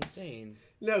 This is insane.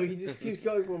 No, he just keeps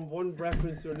going from one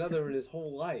reference to another in his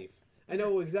whole life. I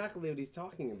know exactly what he's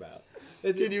talking about.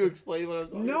 Can you explain what I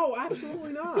was talking about? No,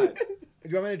 absolutely not. Do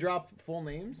you want me to drop full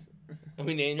names? Are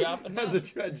we name dropping? As a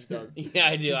Dredge does. Yeah,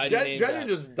 I do. I do name Dredge drop.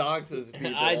 just doxes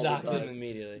people I all dox the them time.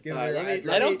 immediately. Give All right, her- let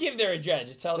me- I don't give their address.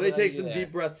 Just tell Let them me how take you some there.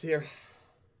 deep breaths here.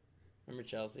 Remember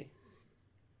Chelsea?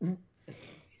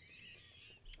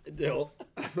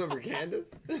 I remember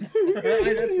Candace.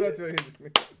 That's what he's...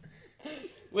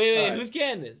 Wait, All right. who's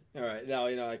Candace? All right, no,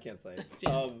 I can't say it.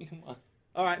 Come on.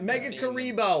 All right, Mega Name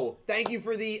Karibo, thank you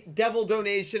for the devil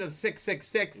donation of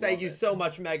 666. Thank Love you it. so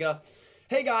much, Mega.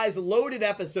 Hey guys, loaded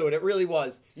episode. It really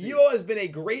was. Yuo has been a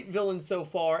great villain so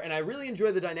far, and I really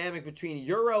enjoy the dynamic between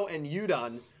Yuro and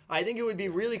Yudon. I think it would be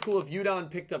really cool if Yudon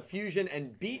picked up Fusion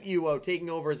and beat Yuo, taking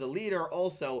over as a leader.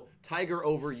 Also, Tiger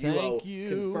over Yuo Thank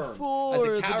you confirmed. for As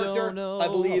a the character, dono. I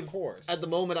believe Of course. at the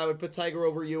moment I would put Tiger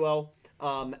over Yuo.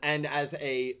 And as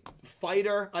a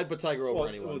fighter, I'd put Tiger over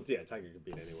anyone. Well, yeah, Tiger could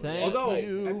beat anyone. Thank Although,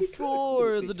 you I'd be kinda for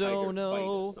cool to the see Tiger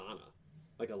dono. fight Asana.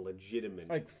 Like a legitimate,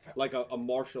 Like, like a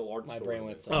martial arts. My brain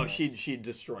went Oh, somewhere. she'd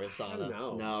destroy Asana. don't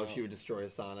know. No, she would destroy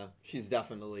Asana. She's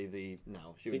definitely the no. She I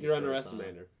would think you're destroy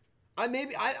underestimating her.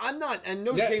 I'm not, and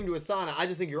no Ne- shame to Asana. I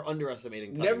just think you're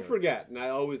underestimating Tiger. Never forget, and I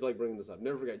always like bringing this up.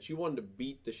 Never forget, she wanted to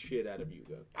beat the shit out of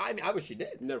Yuga. I mean, I wish she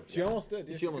did. Never she forget. almost did.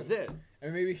 Yeah, She almost did. I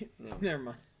mean, maybe... No. Never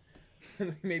mind.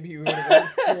 Maybe you would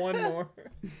have won one more.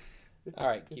 All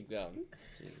right, keep going.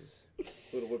 Jesus.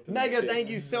 Would've whipped him Mega, in the thank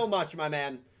shit. you so much, my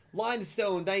man.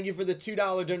 Limestone, thank you for the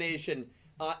 $2 donation.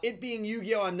 It being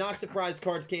Yu-Gi-Oh, I'm not surprised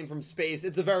cards came from space.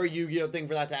 It's a very Yu-Gi-Oh thing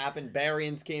for that to happen.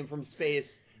 Baryons came from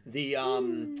space. The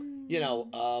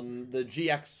the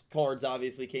GX cards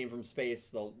obviously came from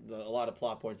space. A lot of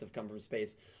plot points have come from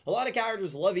space. A lot of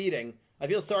characters love eating. I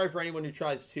feel sorry for anyone who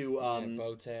tries to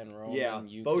Botan, Roman, yeah,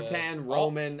 Yuka. Botan,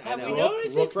 Roman. have I we know.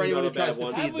 noticed Rook it's for anyone who not a bad tries to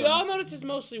one. feed Have we them. all noticed it's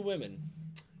mostly women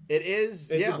It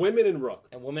is, It's yeah. women and Rook.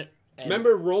 and women? And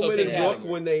Remember Roman same and Rook category.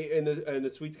 when they in the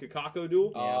Sweets Kakako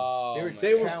duel? Oh, They were- my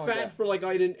They were Challenge fat that. for like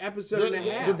an episode and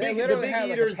a half. the They big literally had,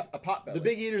 like, eaters, a pot belly. the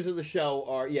big eaters of the show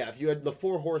are if you had the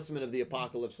four horsemen of the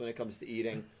apocalypse when it comes to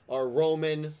eating are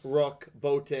Roman, Rook,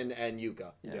 Botan, and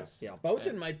Yuka. Yes. Yeah,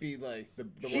 Botan might be like the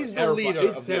she's worst. the terrifi- leader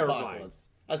it's of the terrifying. apocalypse,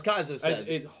 as Kaiser said.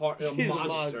 It's hard. A She's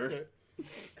monster.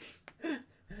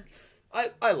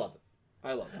 I love it.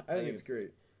 I love it. I think it's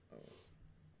great.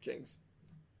 Jinx.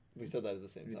 We said that at the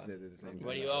same We time. said it at the same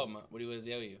What do you owe him? What does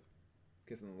he owe you?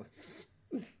 Kissing the lips.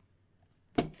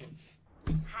 Did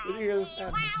you hear this?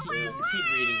 Keep reading.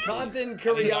 please. Content I need to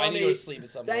go to Koreani. sleep at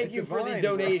some Thank point. you It's a for the vine,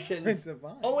 donations. bro. It's a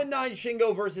vine. 0-9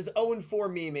 Shingo versus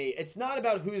 0-4 Mimi. It's not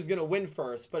about who's gonna win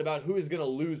first, but about who is gonna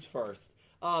lose first.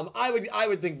 I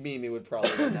would think Mimi would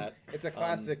probably win that. It's a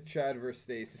classic Chad versus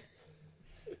Stace.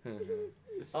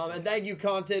 And thank you,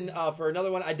 Content, for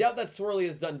another one. I doubt that Swirly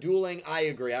has done dueling. I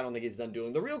agree. I don't think he's done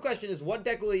dueling. The real question is, what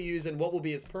deck will he use and what will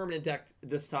be his permanent deck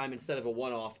this time instead of a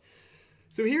one-off?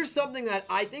 So here's something that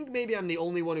I think maybe I'm the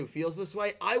only one who feels this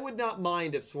way. I would not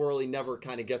mind if Swirly never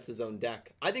kind of gets his own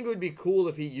deck. I think it would be cool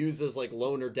if he uses like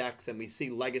loner decks and we see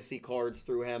legacy cards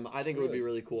through him. I think it would be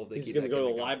really cool if they He's keep gonna that go to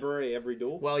gimmick the up. library every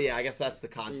duel. Well, yeah, I guess that's the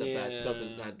concept. Yeah.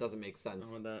 That doesn't make sense.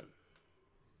 I want that.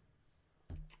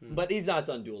 But he's not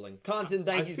done dueling. Content,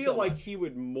 thank you I feel so like much. he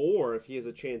would more if he has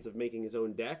a chance of making his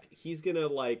own deck. He's gonna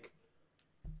like,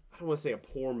 I don't want to say a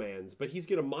poor man's, but he's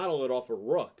gonna model it off of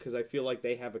Rook because I feel like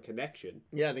they have a connection.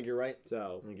 Yeah, I think you're right.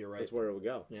 So I think you're right. That's where it would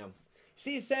go. Yeah.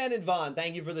 C-San and Vaughn,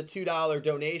 thank you for the $2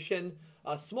 donation.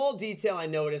 A small detail I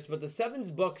noticed, but the Sevens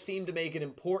book seemed to make an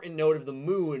important note of the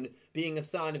moon being a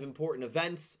sign of important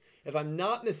events. If I'm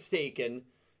not mistaken,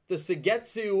 the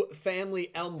Sugetsu family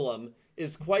emblem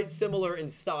is quite similar in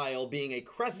style, being a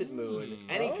crescent moon.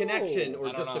 Any Oh. connection or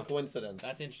I don't just a know. coincidence?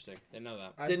 That's interesting. Didn't know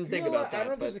that. I Didn't think feel about like- that, I don't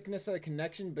know if but- there's a necessarily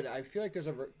connection, but I feel like there's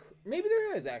maybe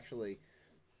there is actually.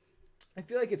 I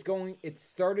feel like it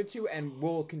started to and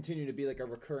will continue to be like a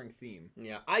recurring theme.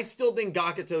 Yeah, I still think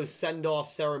Gakuto's send-off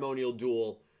ceremonial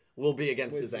duel will be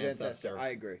against With his his ancestor. I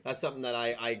agree. That's something that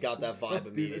I got that vibe Don't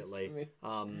do this immediately.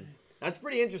 to me. That's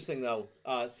pretty interesting, though,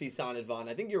 C-San and Vaughn.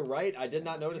 I think you're right. I did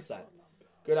not notice that.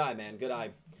 Good eye, man. Good eye.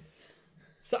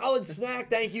 Solid Snack,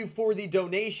 thank you for the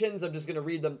donations. I'm just going to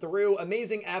read them through.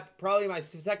 Amazing app, probably my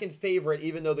second favorite,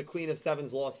 even though the Queen of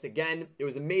Sevens lost again. It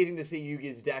was amazing to see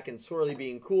Yugi's deck and Swirly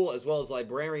being cool, as well as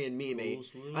Librarian Mimi. Cool,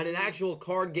 Swirly. And an actual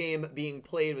card game being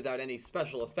played without any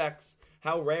special effects.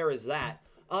 How rare is that?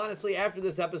 Honestly, after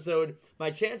this episode, my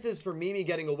chances for Mimi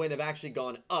getting a win have actually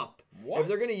gone up. What? If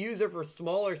they're going to use it for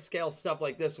smaller scale stuff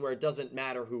like this where it doesn't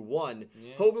matter who won,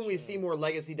 Yeah, hoping we sure. see more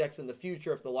legacy decks in the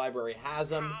future if the library has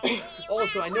them.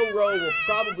 Also, I know Roa will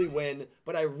probably win,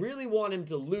 but I really want him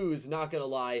to lose, not going to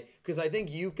lie, because I think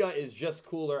Yuka is just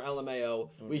cooler, LMAO.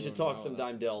 We should talk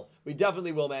sometime, Dill. We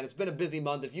definitely will, man. It's been a busy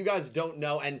month. If you guys don't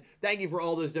know, and thank you for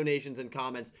all those donations and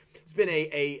comments. It's been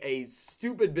a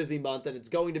stupid busy month, and it's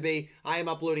going to be. I am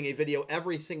uploading a video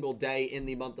every single day in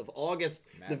the month of August.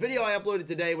 The video I uploaded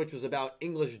today, which was about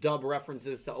English dub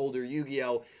references to older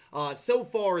Yu-Gi-Oh! So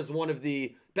far is one of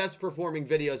the best performing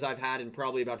videos I've had in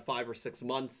probably about 5 or 6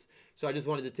 months. So I just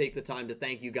wanted to take the time to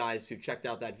thank you guys who checked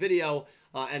out that video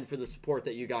and for the support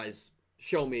that you guys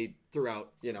show me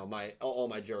throughout, you know, all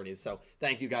my journeys. So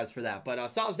thank you guys for that. But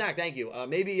Solid Snack, thank you.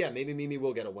 Maybe Mimi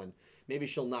will get a win. Maybe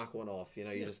she'll knock one off. You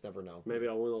know, you just never know. Maybe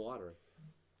I'll win the lottery.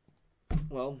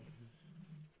 Well,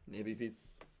 maybe if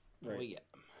he's What we get?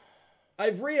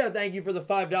 Ivrea, thank you for the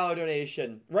 $5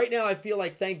 donation. Right now, I feel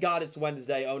like, thank God it's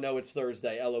Wednesday. Oh, no, it's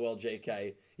Thursday. LOL,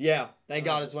 JK. Yeah, thank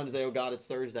God it's Wednesday. Oh, God, it's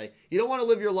Thursday. You don't want to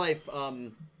live your life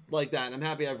like that, and I'm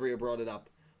happy Ivrea brought it up.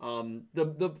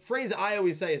 The phrase I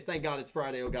always say is, thank God it's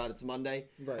Friday. Oh, God, it's Monday.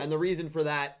 Right. And the reason for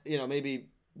that, you know, maybe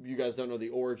you guys don't know the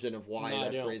origin of why No, I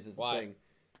that don't. phrase is the Why? thing.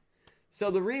 So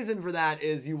the reason for that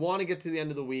is you want to get to the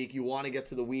end of the week. You want to get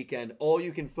to the weekend. All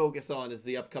you can focus on is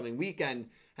the upcoming weekend.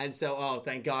 And so, oh,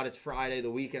 thank God it's Friday. The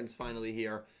weekend's finally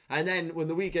here. And then when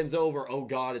the weekend's over, oh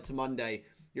God, it's Monday.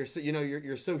 You're so,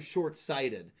 you're so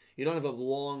short-sighted. You don't have a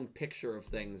long picture of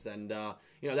things, and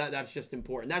that's just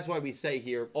important. That's why we say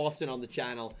here often on the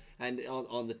channel and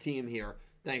on the team here,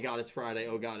 thank God it's Friday.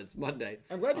 Oh God, it's Monday.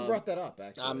 I'm glad you brought that up,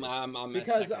 actually. I'm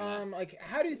because second that. like,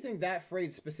 how do you think that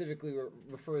phrase specifically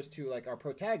refers to like our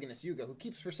protagonist Yuga, who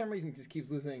keeps for some reason just keeps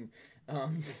losing?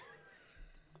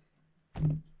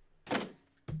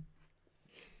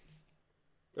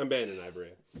 I'm banning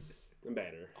Ivrea. I'm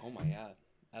banning her. Oh my God,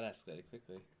 that escalated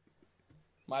quickly.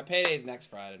 My payday's next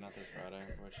Friday, not this Friday,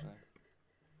 unfortunately.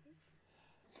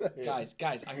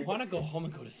 Guys, I want to go home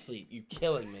and go to sleep. You're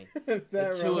killing me. Is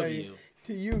that The two of relate you.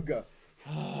 to Yuga?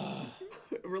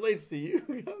 It relates to you.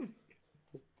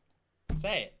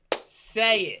 Say it.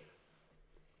 Say it.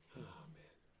 Oh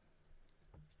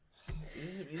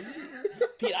man.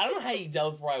 Pete, I don't know how you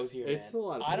dealt before I was here. It's man. a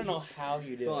lot of I don't know how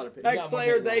you did. a lot of it. patience. You got my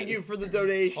X-Slayer, head thank right. you for the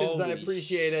donations. I Holy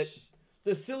appreciate it.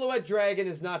 The Silhouette Dragon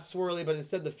is not swirly, but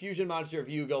instead the fusion monster of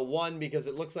Yuga. 1, because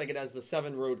it looks like it has the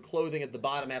 7 road clothing at the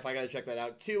bottom half. I gotta check that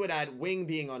out. 2, it had wing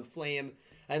being on flame.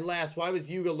 And last, why was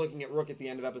Yuga looking at Rook at the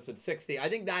end of episode 60? I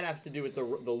think that has to do with the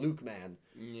Luke man.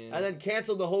 Yeah. And then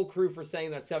canceled the whole crew for saying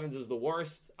that Sevens is the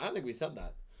worst. I don't think we said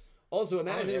that. Also,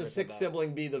 imagine ever the said 6th that.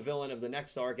 sibling be the villain of the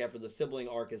next arc after the sibling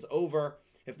arc is over.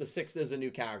 If the 6th is a new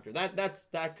character,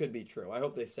 that could be true. I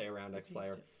hope they stay around,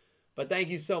 X-Slayer. But thank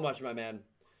you so much, my man.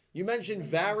 You mentioned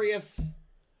various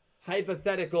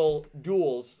hypothetical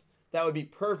duels that would be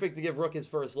perfect to give Rook his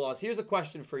first loss. Here's a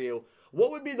question for you.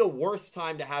 What would be the worst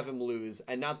time to have him lose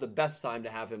and not the best time to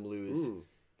have him lose,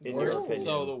 in your opinion?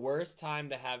 So the worst time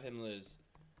to have him lose.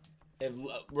 If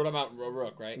we're talking about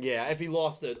Rook, right? Yeah, if he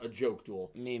lost a joke duel.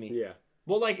 Mimi. Yeah.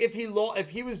 Well, like, if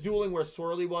he was dueling where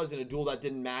Swirly was in a duel that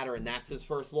didn't matter and that's his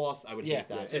first loss, I would hate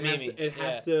that. It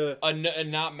has Yeah. to And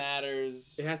not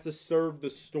matters. It has to serve the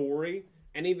story.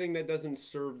 Anything that doesn't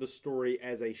serve the story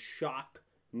as a shock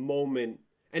moment,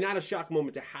 and not a shock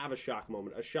moment to have a shock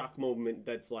moment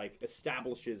that's like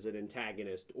establishes an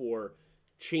antagonist or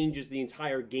changes the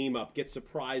entire game up, gets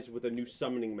surprised with a new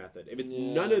summoning method. If it's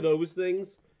none of those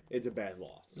things, it's a bad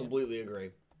loss. Completely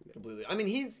agree. Completely. I mean,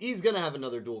 he's going to have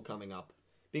another duel coming up.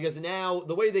 Because now,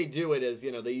 the way they do it is,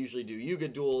 they usually do Yuga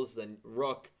duels, then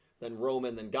Rook, then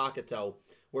Roman, then Gakuto.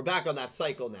 We're back on that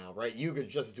cycle now, right? Yuga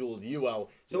just dueled Yuo.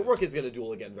 So Rook is going to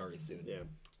duel again very soon. Yeah.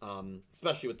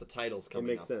 Especially with the titles It coming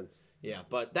makes up. sense. Yeah,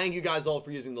 but thank you guys all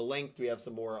for using the link. Do we have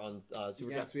some more on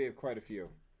Super Yes, Chat? we have quite a few.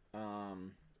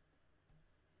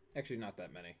 Actually, not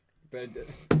that many, but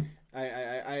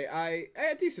I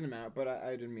a decent amount. But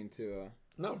I didn't mean to.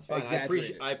 No, it's fine.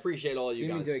 Exaggerate I appreciate all you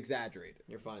Didn't mean guys. to exaggerate it.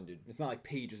 You're fine, dude. It's not like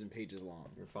pages and pages long.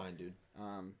 You're fine, dude.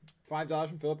 $5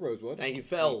 from Philip Rosewood. Thank you,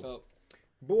 Phil.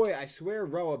 Boy, I swear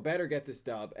Roa better get this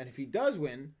dub, and if he does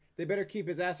win, they better keep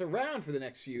his ass around for the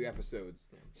next few episodes.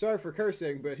 Sorry for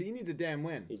cursing, but he needs a damn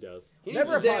win. He does. He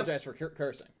Never needs a damn- apologize for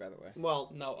cursing, by the way.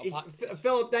 Well, No,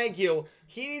 Philip, thank you.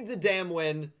 He needs a damn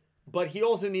win, but he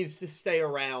also needs to stay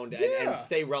around and Yeah.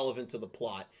 stay relevant to the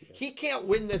plot. He can't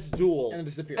win this duel And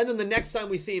disappear. and then the next time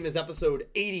we see him is episode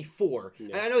 84.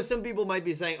 And I know some people might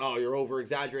be saying, oh, you're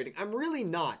over-exaggerating. I'm really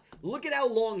not. Look at how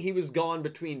long he was gone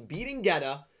between beating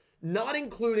Geta, not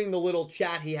including the little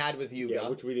chat he had with Yuga. Yeah,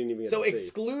 which we didn't even get So to see.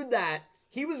 exclude that.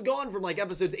 He was gone from like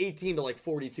episodes 18 to like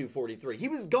 42, 43. He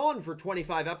was gone for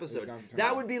 25 episodes. gone for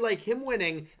That would be like him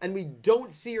winning, and we don't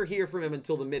see or hear from him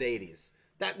until the mid 80s.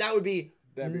 That would be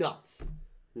nuts.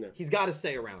 No. He's got to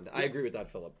stay around. I agree with that,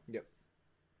 Philip. Yep.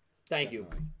 Thank you.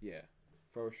 Definitely. Yeah,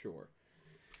 for sure.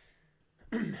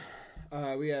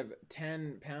 We have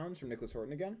 £10 from Nicholas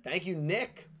Horton again. Thank you,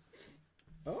 Nick.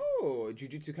 Oh,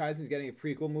 Jujutsu Kaisen's getting a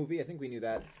prequel movie. I think we knew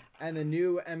that. And the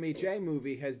new MHA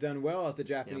movie has done well at the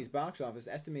Japanese box office,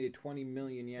 estimated 20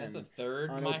 million yen That's the third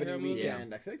on My Hero opening movie.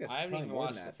 weekend. I feel like that's I haven't probably even more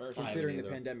than watched that, the first one. considering I the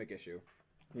haven't either. pandemic issue.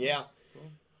 Yeah.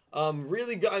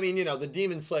 Really good. I mean, you know, the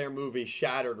Demon Slayer movie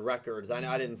shattered records.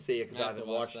 I didn't see it because I I have to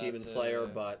haven't watch watched that Demon too, Slayer, yeah.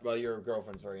 but well, your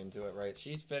girlfriend's very into it, right?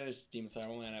 She's finished Demon Slayer.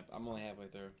 I'm only halfway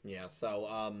through. Yeah.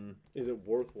 So, Is it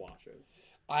worth watching?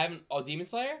 I haven't. Oh, Demon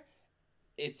Slayer.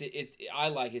 It's. I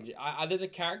like it. There's a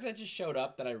character that just showed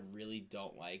up that I really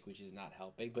don't like, which is not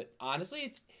helping. But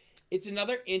honestly, it's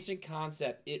another interesting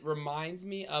concept. It reminds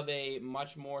me of a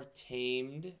much more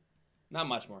tamed, not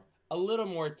much more, a little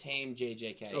more tamed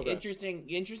JJK. Okay.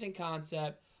 Interesting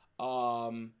concept.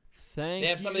 Thank They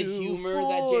have some of the you humor for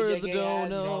that JJK the has. You know,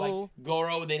 dono. like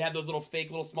Goro, they'd have those little fake,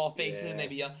 little small faces, and Yeah. they'd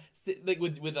be young. Like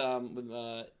with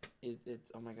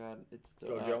it's oh my god, it's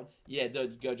Gojo? Yeah,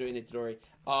 Gojo and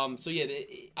Itadori. So yeah,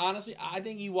 honestly, I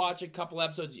think you watch a couple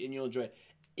episodes and you'll enjoy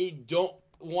it.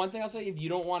 One thing I'll say, if you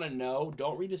don't want to know,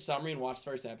 don't read the summary and watch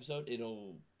the first episode.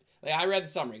 Like I read the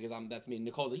summary because that's me.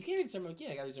 Nicole's like, you can't read the summary. I'm like, yeah,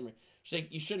 I got to read the summary. She's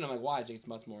like, you shouldn't. I'm like, why? She's like, it's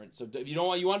much more. So if you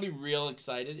want to be real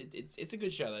excited, it's a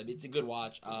good show. It's a good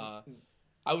watch.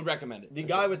 I would recommend it. the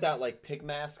guy with that like pig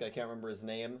mask, I can't remember his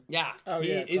name. Yeah. Oh, He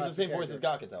yeah. is the classic same voice as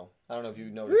character. Gakuto. I don't know if you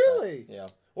noticed. Really? That. Yeah.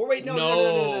 Or wait, no.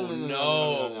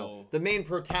 No. The main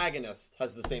protagonist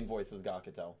has the same voice as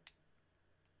Gakuto.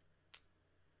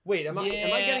 Wait, am I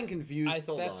Yeah, getting confused?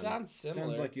 Hold that on. sounds similar.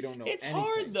 Sounds like you don't know It's anything.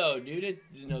 hard though, dude,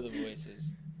 to know the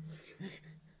voices.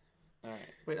 All right.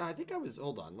 Wait, I think I was.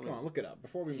 Hold on. Let me- Come on, look it up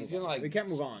before we He's move gonna, on. like- We can't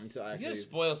move on until He's actually. gonna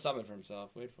spoil something for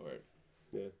himself. Wait for it.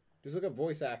 Yeah. Just look up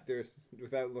voice actors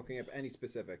without looking up any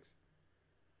specifics.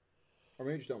 Or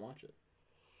maybe just don't watch it.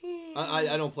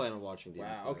 I don't plan on watching Demon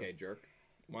Wow. Slayer. Okay, jerk.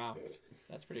 Wow,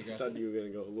 that's pretty I aggressive. thought you were gonna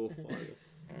go a little farther.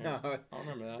 All right. No, I'll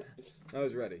remember that. I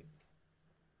was ready.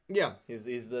 Yeah, that's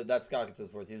Gakuto's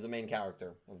voice. He's the main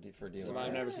character for Demon So Slayer.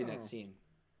 I've never seen Oh. that scene.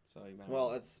 So you might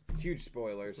Well, it's Huge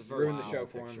spoilers. a very Ruined the small show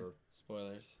for him. picture.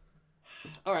 spoilers.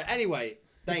 All right. Anyway,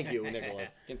 thank you,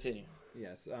 Nicholas. Continue.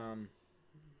 Yes.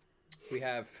 We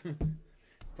have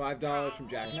 $5 from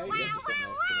Jack Knight. Yes, or something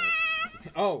else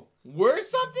tonight. Oh, We're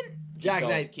something. Jack Keep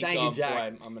going, Knight, keep thank you, going before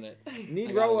Jack. I'm gonna.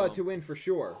 need I gotta Roa know. to win for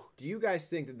sure. Do you guys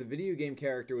think that the video game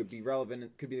character would be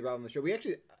relevant? Could be relevant in the show? We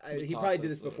actually, he talked probably about did this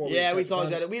this a little before. Yeah, we touched talked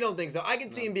upon about it. We don't think so. I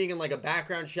can see him being in like a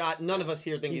background shot. None of us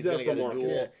here think he's, He's going there to get for a duel.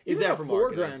 marketing. He's Even there a for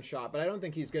marketing. foreground shot, but I don't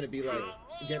think he's going to be like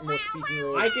get more speaking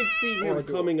roles. I could see Or a him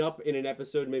duel. coming up in an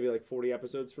episode, maybe like 40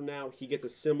 episodes from now. He gets a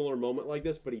similar moment like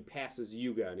this, but he passes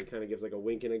Yuga and he kind of gives like a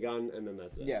wink and a gun, and then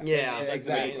that's it. Yeah, Yeah, They're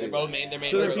exactly. both main. They're main.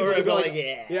 So then heroes. people Or go like, like,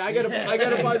 yeah. Yeah, I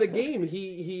gotta buy the game.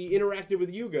 He interacted with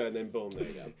Yuga, and then boom, there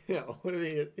you go. Yeah, what do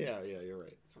we? Yeah, you're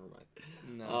right. Never mind.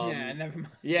 No. Yeah, never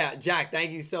mind. Yeah, Jack,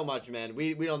 thank you so much, man.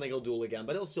 We don't think he'll duel again,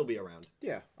 but he'll still be around.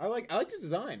 Yeah, I like his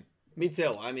design. Me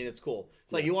too. I mean, it's cool.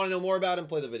 It's like you want to know more about him,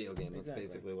 play the video game. That's Exactly.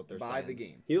 basically what they're Buy saying. the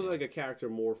game. He looked like a character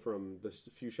more from the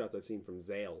few shots I've seen from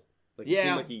Zale. Like, Yeah. it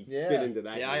seemed like he Yeah. fit into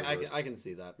that. Yeah, universe. I can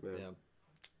see that. Yeah.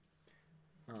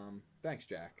 Yeah. Thanks,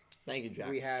 Jack. Thank you, Jack.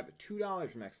 We have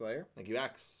 $2 from X-Layer. Thank you,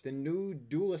 X. The new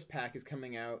Duelist pack is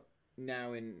coming out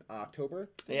now in October.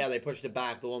 Yeah, they pushed it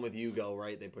back. The one with Yugo,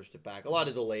 right? They pushed it back. A lot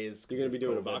of delays. 'cause You're gonna of be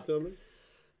doing a COVID. box opening?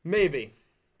 Maybe.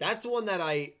 That's one that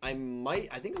I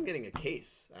think I'm getting a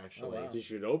case, actually. Oh, wow. You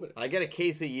should open it. I get a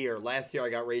case a year. Last year I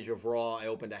got Rage of Raw. I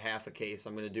opened a half a case.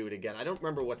 I'm going to do it again. I don't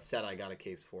remember what set I got a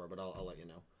case for, but I'll let you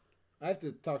know. I have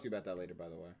to talk to you about that later, by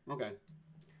the way, Okay.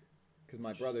 because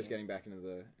my brother's getting back into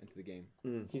the game.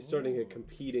 He's starting a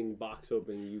competing box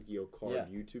opening Yu-Gi-Oh card Yeah.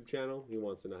 YouTube channel. He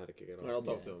wants to know how to kick it All right, I'll off.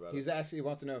 talk to him about He actually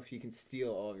wants to know if he can steal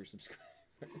all of your subscribers.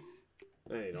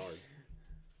 That ain't hard.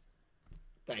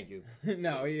 Thank you.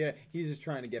 No, he's just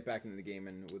trying to get back into the game,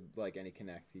 and with like any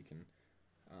connect, he can.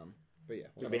 But yeah,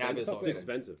 I'll be happy to It's talk to him.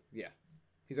 expensive. Yeah,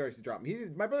 he's already dropped.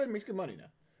 My brother makes good money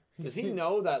now. Does he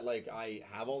know that like I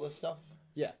have all this stuff?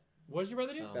 Yeah, What does your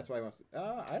brother do? that's why he wants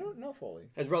to. I don't know fully.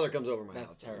 His brother comes over my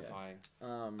That's house. terrifying.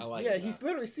 I like yeah, it, he's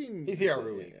literally seen. He's here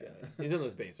every week. Yeah. He's in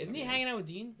this basement. Isn't he every hanging week. out with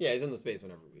Dean? Yeah, he's in this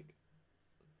basement every week.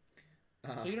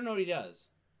 So you don't know what he does.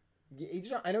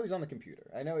 I know he's on the computer.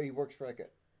 I know he works for like a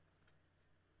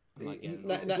I'm not getting it.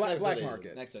 Not- black not- black not-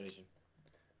 market. Next donation.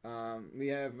 We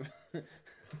have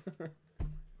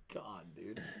God,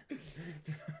 dude.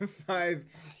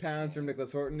 £5 from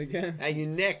Nicholas Horton again. Thank you,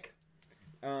 Nick.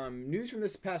 News from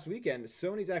this past weekend: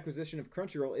 Sony's acquisition of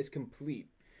Crunchyroll is complete.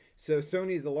 So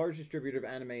Sony is the largest distributor of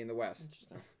anime in the West.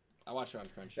 Interesting. I watch it on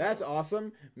Crunchyroll. That's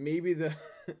awesome. Maybe the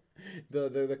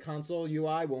the console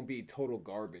UI won't be total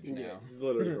garbage now. Yeah, it's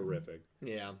literally horrific.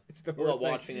 Yeah. It's the Well, worst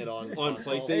thing. watching it on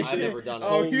console. PlayStation? I've never done it.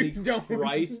 Oh, Holy you don't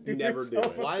Christ, do never do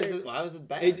yourself it. a Why is favor. it? Why was it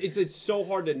bad? It's so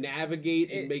hard to navigate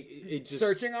and make it just.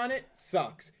 Searching on it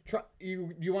sucks. Try,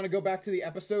 you want to go back to the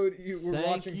episode you were Thank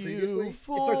watching you previously? It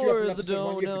for starts you off with the episode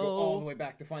 1. You have to go all dono. the way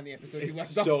back to find the episode you left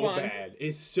It's off so on. bad.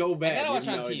 It's so I bad. gotta You watch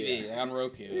have on no TV, idea. like on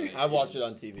Roku. I watch it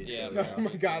on TV Yeah, too. no. Oh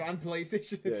my god, on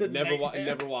PlayStation it's Yeah, a never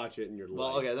nightmare. watch it in your life.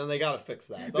 Well, okay, then they gotta fix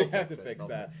that. They They'll have fix to it. fix They'll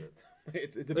that. fix it.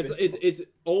 It's It's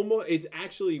almost it's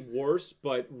actually worse,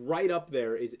 but right up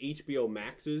there is HBO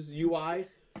Max's UI.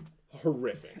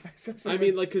 Horrific. I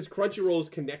mean, like, because Crunchyroll is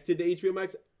connected to HBO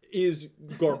Max is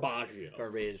garbage.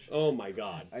 Garbage. Oh my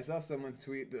god. I saw someone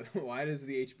tweet, why does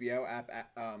the HBO app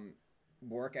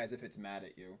work as if it's mad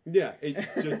at you? Yeah,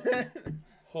 it's just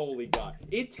holy god.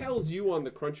 It tells you on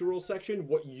the Crunchyroll section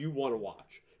what you want to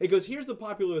watch. It goes, here's the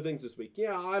popular things this week.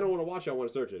 Yeah, I don't want to watch it. I want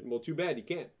to search it. Well, too bad you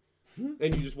can't.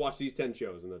 And you just watch these 10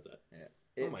 shows, and that's it.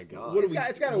 Yeah. Oh my god. What It's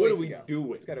got a ways to go.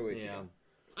 doing? It's got a ways to Yeah. go.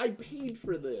 I paid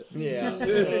for this. Yeah.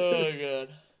 Oh god.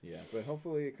 Yeah, but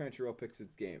hopefully Crunchyroll picks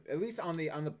its game. At least on the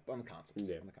consoles.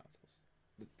 Yeah. On the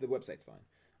consoles. The website's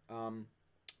fine.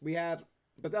 We have,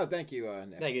 but thank you,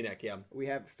 Nick. Thank you, Nick. Yeah. We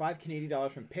have $5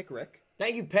 from Pick Rick.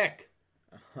 Thank you, Peck.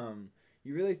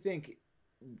 You really think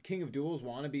King of Duels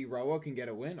wannabe Roa can get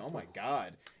a win? Oh my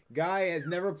god. Guy has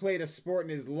never played a sport in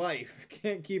his life.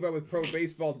 Can't keep up with pro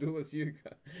baseball duelist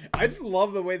Yuka. I just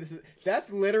love the way this is. That's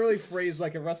literally phrased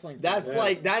like a wrestling. That's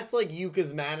player. like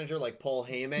Yuka's manager, like Paul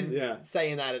Heyman, Yeah.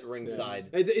 saying that at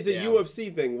ringside. It's a Yeah.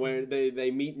 UFC thing where they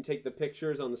meet and take the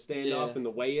pictures on the standoff Yeah. and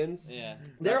the weigh-ins. Yeah.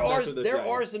 There That's are what they're there saying.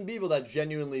 are some people that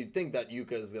genuinely think that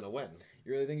Yuka is gonna win.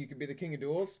 You really think you could be the king of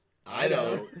duels? I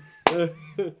don't.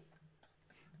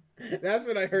 That's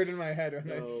what I heard in my head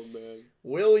when I. Oh man.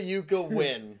 Will Yuka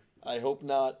win? I hope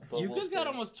not. But Yuka's we'll got see.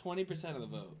 almost 20% of the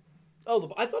vote.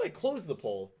 Oh, I thought I closed the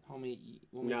poll. Homie,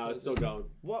 when we No, close it's still it- going.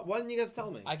 What? Why didn't you guys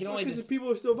tell me? I can only Because people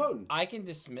are still voting. I can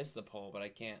dismiss the poll, but I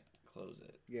can't close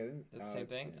it. Yeah. Is it the same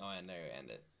thing? Oh, and there you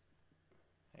end it.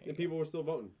 There you And go. people were still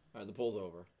voting. All right, the poll's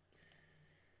over.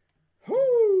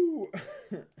 Whoo!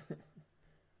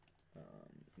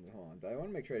 Hold on. I want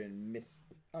to make sure I didn't miss.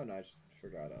 Oh no, I just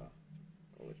forgot.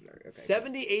 Legendary.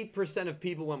 Okay. 78% of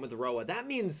people went with Roa. That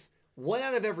means 1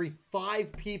 out of every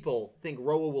 5 people think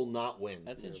Roa will not win.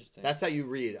 That's interesting. That's how you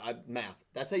read math.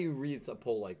 That's how you read a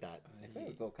poll like that.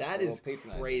 That is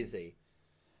crazy.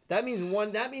 That means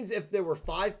That means if there were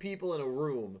 5 people in a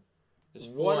room, There's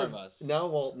one 4 of us. No,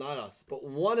 well, not us, but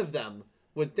one of them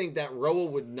would think that Roa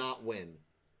would not win.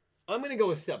 I'm going to go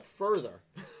a step further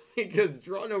because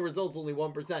draw no results only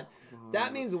 1%.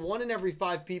 That means 1 in every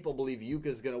 5 people believe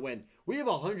Yuka's going to win. We have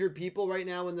 100 people right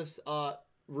now in this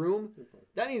room.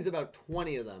 That means about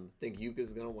 20 of them think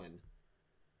Yuka's going to win.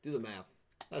 Do the math.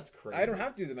 That's crazy. I don't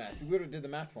have to do the math. You literally did the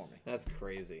math for me. That's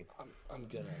crazy. I'm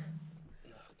gonna.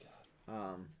 Oh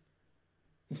god.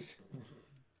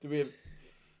 Do we have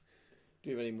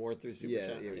any more through Super Yeah,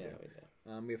 Chat? yeah, we Yeah, do. we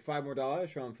do. We have $5 more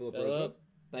from Philip Rosewood. Philip?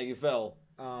 Thank you, Phil.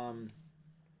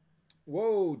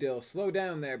 Whoa, Dill, slow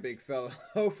down there, big fella.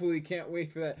 Hopefully, can't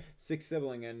wait for that 6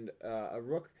 sibling and a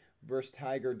Rook versus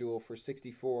Tiger duel for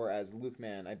 64 as Luke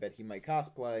Man. I bet he might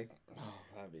cosplay. Oh,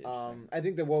 that'd be interesting. I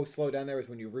think the whoa, slow down there is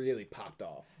when you really popped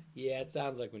off. Yeah, it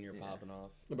sounds like when you're popping off.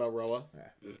 About Roa?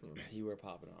 You were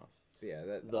popping off. Yeah,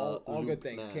 that The all good Luke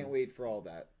things. Man. Can't wait for all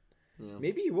that. Yeah.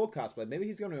 Maybe he will cosplay. Maybe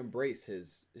he's going to embrace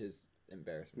his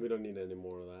embarrassment. We don't need any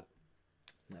more of that.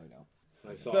 No, we don't.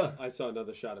 I saw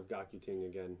another shot of Gakuting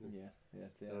again. Yeah,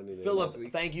 that's I it. don't need any Philip,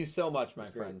 week. thank you so much, my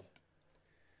That's great.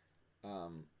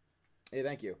 friend. Hey,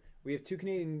 thank you. We have $2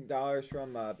 Canadian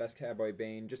from Best Cowboy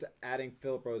Bane. Just adding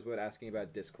Philip Rosewood, asking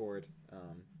about Discord.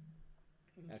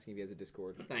 Asking if he has a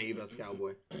Discord. Thank you, Best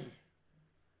Cowboy. So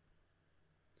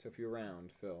if you're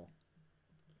around, Phil,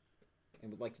 and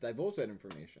would like to divulge that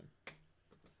information,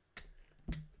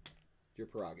 your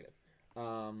prerogative.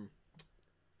 $5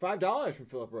 from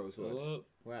Philip Rosewood. Philip.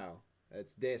 Wow,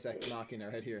 that's Deus Ex Machina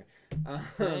right here.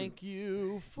 Thank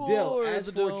you for Dill, as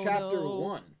the for dono. chapter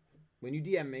 1, when you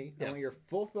DM me, I want Yes. your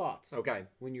full thoughts. Okay.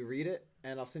 When you read it,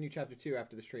 and I'll send you chapter 2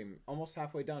 after the stream. Almost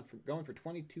halfway done, going for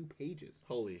 22 pages.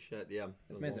 Holy shit, yeah.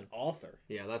 This man's an author.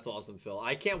 Yeah, that's awesome, Phil.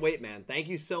 I can't wait, man. Thank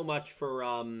you so much for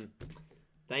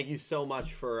Thank you so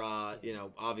much for,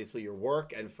 obviously your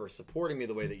work and for supporting me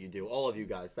the way that you do. All of you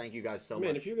guys. Thank you guys so much.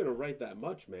 Man, if you're going to write that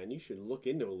much, man, you should look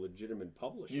into a legitimate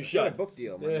publisher. You Get should. a book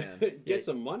deal, my man. Get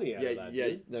some money out of that.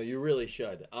 Dude. No, you really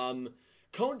should.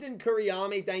 Kontan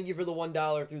Kuriyami, thank you for the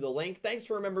 $1 through the link. Thanks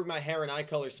for remembering my hair and eye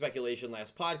color speculation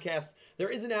last podcast. There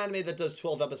is an anime that does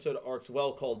 12-episode arcs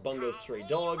well called Bungo Stray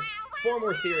Dogs. It's far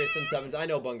more serious than Sevens. I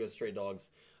know Bungo Stray Dogs.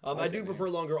 I do prefer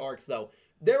longer arcs, though.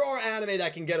 There are anime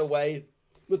that can get away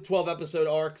with 12-episode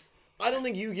arcs. I don't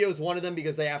think Yu-Gi-Oh! Is one of them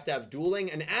because they have to have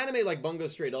dueling. An anime like Bungo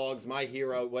Stray Dogs, My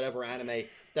Hero, whatever anime,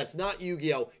 that's not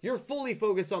Yu-Gi-Oh! You're fully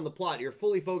focused on the plot. You're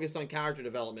fully focused on character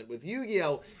development. With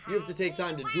Yu-Gi-Oh! You have to take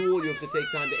time to duel. You have to take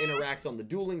time to interact on the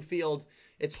dueling field.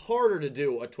 It's harder to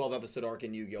do a 12-episode arc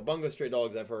in Yu-Gi-Oh! Bungo Stray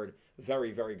Dogs, I've heard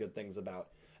very, very good things about.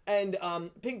 And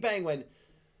Pink Penguin,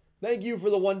 thank you for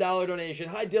the $1 donation.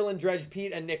 Hi, Dylan, Dredge,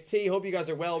 Pete, and Nick T. Hope you guys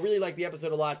are well. Really like the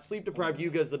episode a lot. Sleep-deprived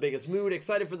Yuga's the biggest mood.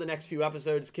 Excited for the next few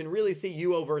episodes. Can really see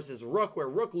Yuo versus Rook, where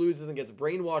Rook loses and gets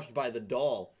brainwashed by the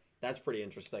doll. That's pretty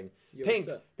interesting. Yo, Pink,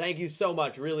 what's up? thank you so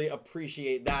much. Really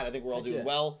appreciate that. I think we're all doing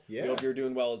well. Yeah. We hope you're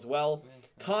doing well as well.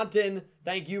 Contin,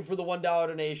 thank you for the $1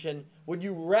 donation. Would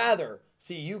you rather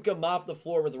see Yuka mop the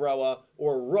floor with Roa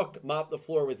or Rook mop the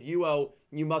floor with Yuo?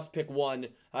 You must pick one.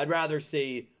 I'd rather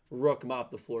see Rook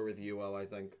mop the floor with Yuo, I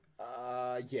think.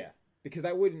 Yeah, because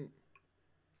that wouldn't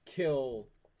kill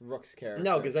Rook's character.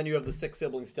 No, because then you have the 6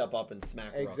 siblings step up and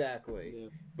smack Rook. Exactly. Yeah.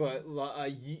 But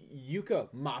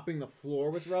Yuka mopping the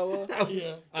floor with Roa,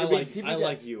 Yeah. I like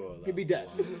Yuo, though. could be dead.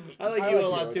 I like I Yuo like a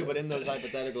lot Yuo, too, too. but in those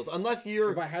hypotheticals, unless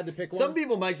you're... If I had to pick one, Some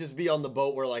people might just be on the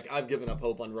boat where, like, I've given up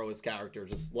hope on Roa's character.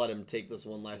 Just let him take this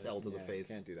one last L to the Yeah, face.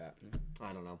 Can't do that.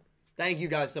 I don't know. Thank you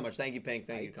guys so much. Thank you, Pink.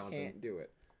 Thank you, I Content. can't do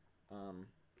it.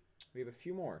 We have a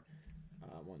few more.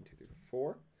 1, 2, 3,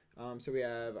 4. So we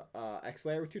have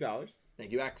X-Layer with $2.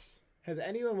 Thank you, X. Has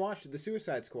anyone watched The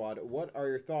Suicide Squad? What are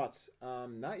your thoughts?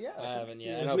 Not yet. I haven't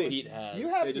yet. I Just know me. Pete has. You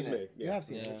have It seen is it. me, You yeah. have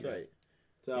seen it. Yeah. That's right.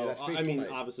 So, Yeah, that's I Faithful mean, Night.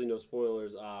 obviously no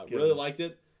spoilers. Good. Really liked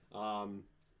it.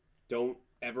 Don't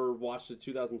ever watch the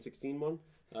 2016 one.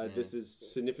 This is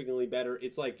significantly better.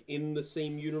 It's like in the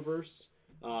same universe,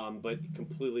 but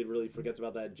completely really forgets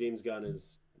about that. James Gunn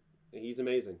he's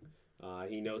amazing.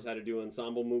 He knows how to do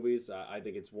ensemble movies. I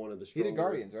think it's one of the He stronger. did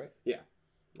Guardians, right? Yeah.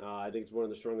 I think it's one of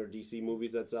the stronger DC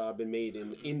movies that's been made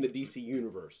in the DC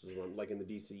universe. Like in the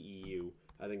DC EU.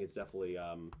 I think it's definitely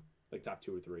like top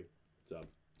 2 or 3. So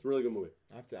it's a really good movie.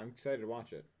 I'm excited to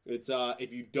watch it. It's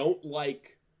if you don't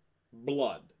like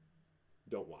blood,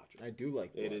 don't watch it. I do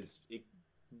like blood. It is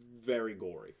very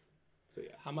gory. So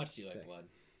yeah. How much do you like Sick. blood?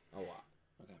 a lot.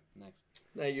 Okay, next.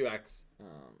 Thank you, X.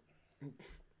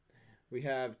 We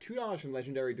have $2 from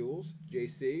Legendary Duels.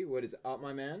 JC, what is up,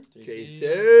 my man?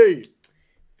 JC.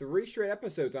 3 straight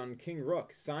episodes on King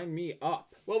Rook. Sign me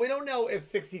up. Well, we don't know if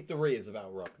 63 is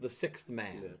about Rook, the 6th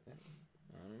man. Yeah.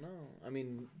 I don't know. I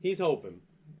mean, He's hoping.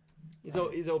 He's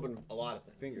open a lot of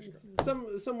things. fingers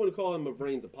crossed. Some would call him a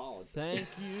brains apologist. Thank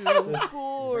you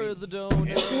for the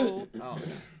dono. Oh,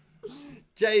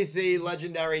 JC,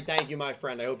 Legendary, thank you, my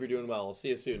friend. I hope you're doing well. I'll see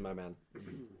you soon, my man.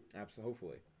 absolutely.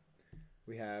 Hopefully.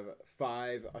 We have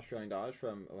 $5 Australian dollars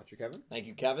from Electric Kevin. Thank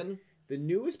you, Kevin. The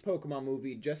newest Pokemon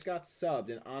movie just got subbed,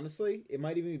 and honestly, it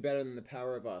might even be better than The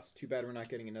Power of Us. Too bad we're not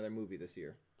getting another movie this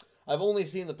year. I've only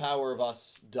seen The Power of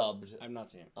Us dubbed. I've not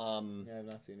seen it. Yeah, I've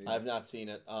not seen it. I've not seen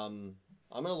it. I'm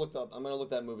gonna look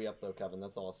that movie up though, Kevin.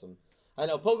 That's awesome. I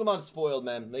know Pokemon's spoiled,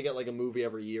 man. They get like a movie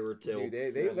every year or two.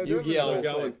 Dude, they're Yu-Gi-Oh!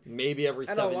 Going. Maybe every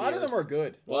and 7 a lot years. of them are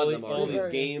good. A lot of them All are. these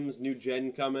Very- games, new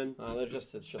gen coming. It's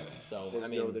just so. They I just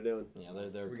mean, know what they're doing. yeah,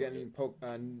 they're We're great. getting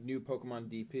new Pokemon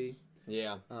DP.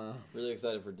 Yeah, Uh, really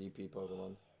excited for DP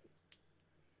Pokemon.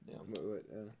 Yeah.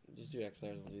 Just do X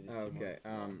layers. We'll do these two more. Okay.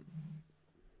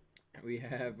 We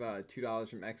have $2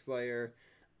 from X-Layer.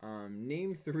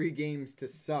 Name 3 games to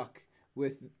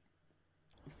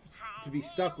be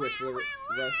stuck with for the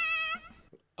rest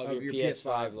Of your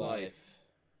PS5 life.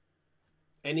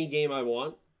 Any game I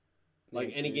want. Like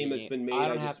Name any 3 game that's been made, I I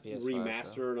don't just have PS5,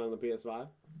 remaster it on the PS5.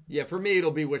 Yeah, for me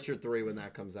it'll be Witcher 3 when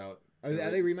that comes out. Are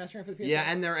they remastering for the PS5? Yeah,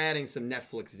 and they're adding some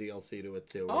Netflix DLC to it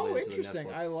too. Oh, related to the interesting.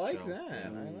 Netflix I like show. that.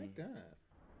 Yeah. I like that.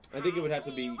 I think it would have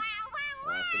to be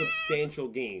substantial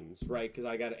games, right? Because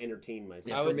I got to entertain myself.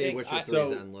 Yeah, I for would me, think- Witcher I- 3 is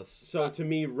so- endless. So to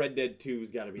me, Red Dead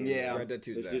 2's got to be. in Yeah. there. Red Dead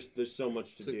 2's There's so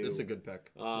much to do. It's a good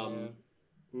pick. I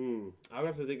would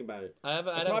have to think about it. I'd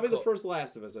Probably have the first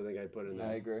Last of Us. I think I'd put in there.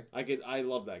 I agree. I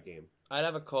love that game. I'd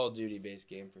have a Call of Duty based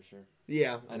game for sure.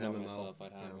 Yeah, I an know MMO. myself.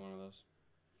 I'd have Yeah. one of those.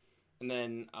 And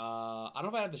then I don't know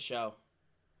if I have the show.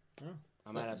 Oh.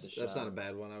 I might have to. That's not a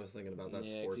bad one. I was thinking about that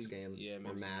sports game. Yeah, or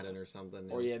maybe Madden or something.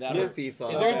 Or that. Or Or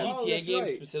FIFA. Is there a Oh, GTA that's game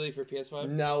right. specifically for PS5?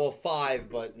 No, well, 5,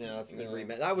 but that's been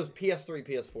remade. That was PS3,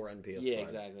 PS4, and PS5. Yeah,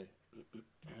 exactly. All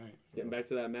right. Getting back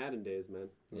to that Madden days, man.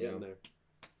 Yeah. Getting there.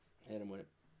 Hit him with it.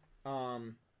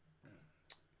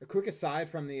 A quick aside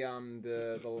from the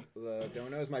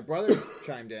donos, my brother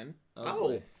chimed in. Oh.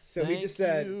 boy. So he Thank just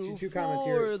said you two comments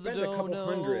here. for the Spent a couple dono.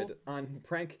 hundred on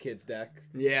Prank Kids deck.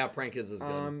 Yeah, Prank Kids is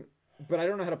good. But I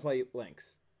don't know how to play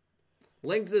Lynx.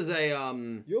 Lynx is a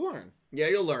You'll learn. Yeah,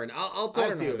 you'll learn. I'll I talk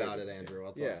don't to you know how about to it, do it. Andrew.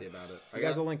 I'll talk Yeah. to you about it. You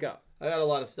guys will link up. I got a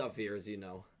lot of stuff here, as you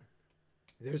know.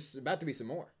 There's about to be some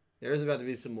more. There's about to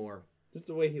be some more. Just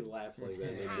the way he laughed like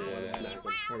that made me want to smack him.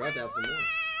 We're about to have some more.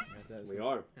 We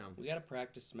are. We gotta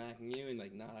practice smacking you and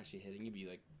like not actually hitting you. Be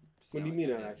like. What do you mean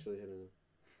not actually hitting him?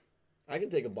 I can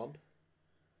take a bump.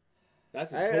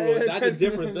 That's I- a total, that's a that's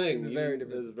different thing. very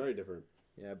different. That's very different.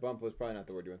 Yeah, bump was probably not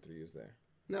the word you wanted to use there.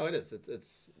 No, it is. It's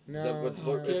No, it's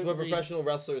no. what professional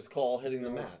wrestlers call hitting the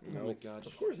mat. Oh my god.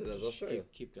 Of course it is. I'll show you.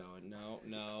 Keep going.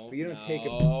 No. But you don't take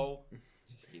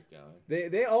Just keep going.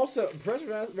 They also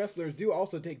professional wrestlers do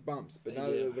also take bumps, but They not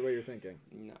do. the way you're thinking.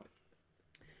 No.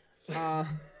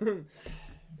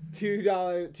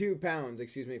 £2,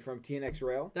 excuse me, from TNX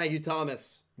Rail. Thank you,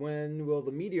 Thomas. When will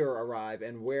the meteor arrive,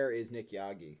 and where is Nick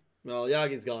Yagi? Well,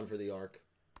 Yagi's gone for the arc.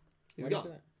 He's Why do you gone. say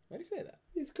that? Why do you say that?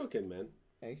 He's cooking, man.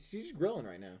 Hey, she's grilling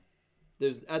right now.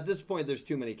 There's at this point there's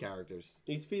too many characters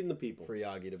He's feeding the people. for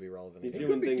Yagi to be relevant. He's He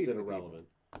doing could be things feeding that are the people. relevant.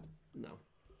 No.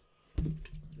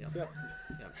 Yep.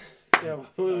 Yeah,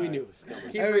 well, we knew it was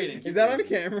coming. Keep reading. Is keep that on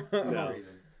reading. camera? No.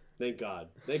 Thank God.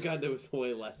 Thank God there was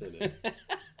way less in it.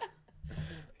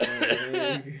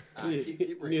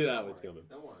 Keep reading. Knew that Don't was worry. coming.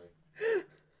 Don't worry.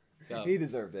 Go. He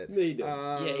deserved it. He did.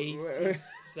 Yeah, he's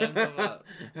set him up.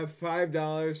 Have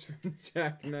 $5 from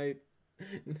Jack Knight.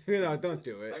 No, don't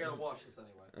do it. I gotta wash this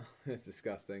anyway. That's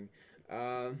disgusting.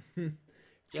 Jack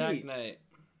Pete, Knight.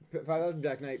 $5 from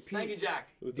Jack Knight. Pete, Thank you, Jack.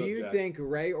 What's do up, you Jack? think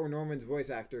Ray or Norman's voice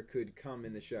actor could come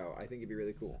in the show? I think it'd be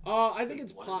really cool. I think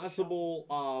it's possible.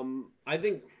 I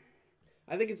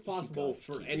think it's possible going.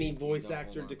 for Keep any reading. voice No,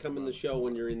 actor hold to on, come in hold the on. show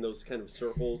when you're in those kind of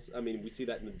circles. I mean, we see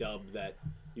that in the dub that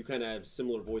you kind of have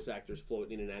similar voice actors float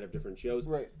in and out of different shows.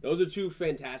 Right. Those are two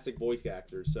fantastic voice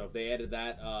actors. So if they added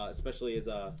that, especially as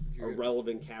a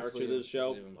relevant character to the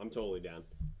show, leave him. I'm totally down.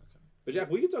 But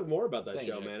Jack, we can talk more about that Thank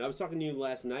you, show, Jack. man. I was talking to you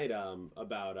last night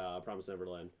about Promised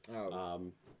Neverland.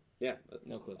 Oh, Yeah,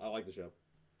 No clue. I like the show.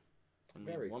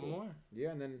 Very One cool. more. yeah,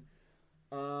 and then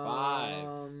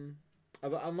 5.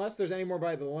 Unless there's any more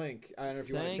by the link, I don't know if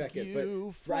you want to check it. But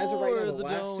you as of right now, for the the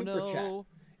last super chat dono.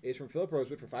 is from Philip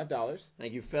Rosewood for $5.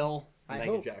 Thank you, Phil. I And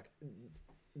thank hope- you, Jack.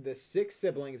 The sixth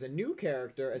sibling is a new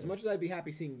character. As much as I'd be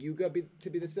happy seeing Yuga to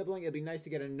be the sibling, it'd be nice to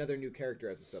get another new character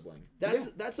as a sibling.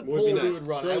 That's a Would poll be we nice. would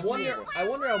run. Throws me I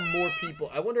wonder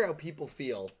how people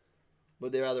feel.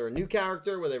 Would they rather a new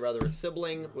character? Would they rather a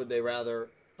sibling? Would they rather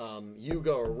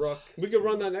Yuga or Rook? We could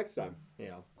run that next time.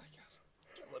 Yeah.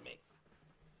 Killing me.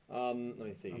 Let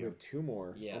me see We here. have 2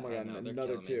 more. Yeah. Oh my I god, know, they're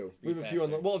another killing 2. We have a few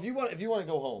on the. Well, if you want to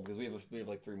go home because we have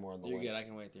like 3 more on the You're list. good. I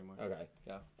can wait 3 more. Okay.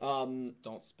 Go.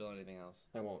 Don't spill anything else.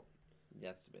 I won't.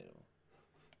 That's debatable.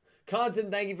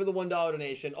 Content, thank you for the $1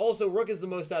 donation. Also, Rook is the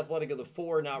most athletic of the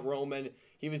 4, not Roman.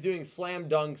 He was doing slam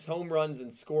dunks, home runs,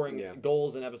 and scoring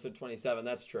goals in episode 27.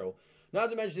 That's true. Not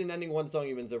to mention in ending one song,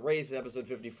 he wins a race. In episode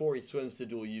 54, he swims to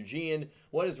duel Eugene.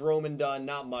 What has Roman done?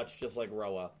 Not much, just like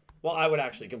Roa. Well, I would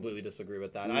actually completely disagree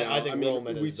with that. I think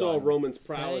Roman we is saw done. Roman's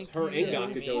prowess. Thank Her and you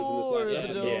Gakuto's for in this last the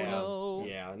episode. dono.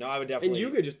 Yeah, no, I would And definitely.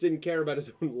 Yuga just didn't care about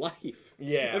his own life.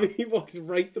 Yeah. I mean, he walked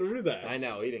right through that. I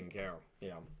know, he didn't care.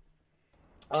 Yeah.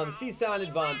 C-Sound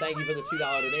and Vaughn, thank you for the $2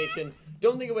 donation.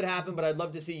 Don't think it would happen, but I'd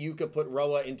love to see Yuka put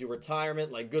Roa into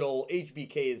retirement like good old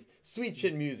HBK's Sweet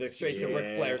Chin music straight to Ric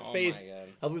Yeah. Flair's Oh my face. God.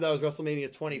 I believe that was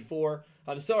WrestleMania 24.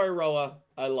 I'm sorry, Roa.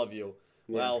 I love you.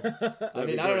 Well, I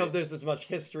mean, I don't know if there's as much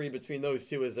history between those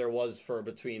two as there was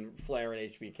between Flair and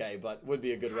HBK, but would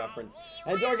be a good reference.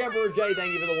 And Dark Emperor J,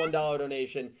 thank you for the $1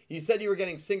 donation. You said you were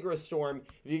getting Synchro Storm.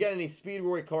 If you get any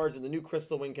Speedroy cards and the new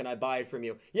Crystal Wing, can I buy it from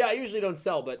you? Yeah, I usually don't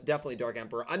sell, but definitely Dark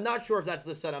Emperor. I'm not sure if that's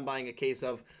the set I'm buying a case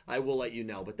of. I will let you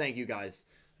know, but thank you guys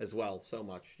as well so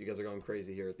much. You guys are going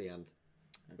crazy here at the end,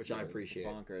 which I appreciate.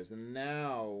 Bonkers. And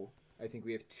now I think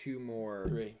we have 2 more.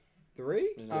 3.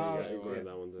 3? There's Oh, no Yeah, second we're one. on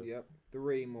that one too. yep.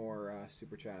 3 more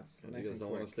super chats. You Nice guys and don't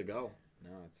want quick. us to go. No,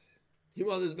 it's. You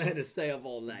want this man to stay up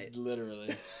all night.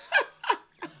 Literally.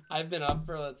 I've been up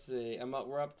for, let's see.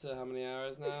 We're up to how many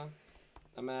hours now?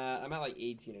 I'm at like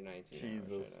 18 or 19 hours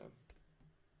Jesus. right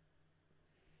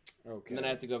now. Okay. And then I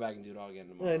have to go back and do it all again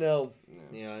tomorrow. I know. Yeah.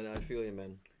 Yeah, I know. I feel you,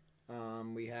 man.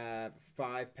 We have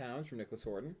 £5 from Nicholas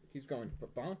Horton. He's going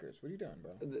bonkers. What are you doing,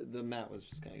 bro? The mat was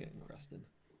just kind of getting crusted.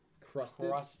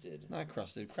 Crusted. Not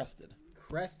crusted, crested.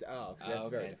 Crest. Oh, so that's okay,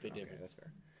 very big different. Okay, difference. that's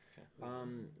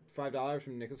fair. $5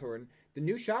 from Nicholas Horton. The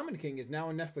new Shaman King is now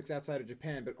on Netflix outside of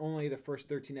Japan, but only the first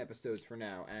 13 episodes for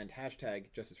now. And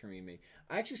hashtag Justice for Mimi.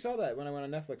 I actually saw that when I went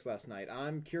on Netflix last night.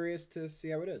 I'm curious to see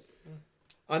how it is.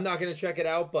 I'm not going to check it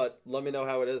out, but let me know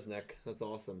how it is, Nick. That's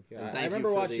awesome. Yeah, And I thank remember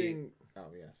you for watching. Oh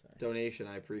yeah, sorry. the donation.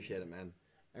 I appreciate it, man.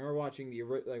 I remember watching the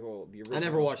original. I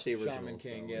never watched the original. Shaman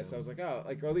King. So, Yeah, so I was like, oh,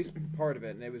 like or at least part of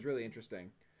it, and it was really interesting.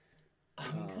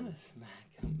 I'm gonna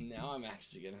smack him. Now I'm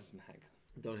actually gonna smack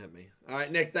him. Don't hit me. All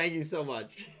right, Nick. Thank you so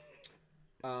much.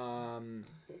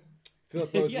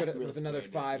 Philip goes Yeah, with real another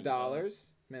square, $5.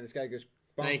 Man, this guy goes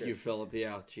bonkers. Thank you, Philip.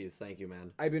 Yeah, jeez, thank you,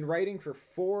 man. I've been writing for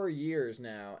 4 years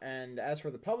now, and as for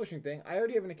the publishing thing, I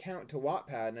already have an account to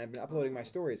Wattpad, and I've been uploading my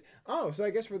stories. Oh, so I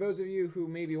guess for those of you who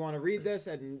maybe want to read this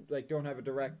and like don't have a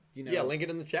direct, Yeah, link it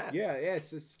in the chat. Yeah,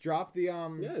 it's drop the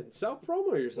Yeah,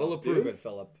 self-promo yourself, We'll approve dude. it,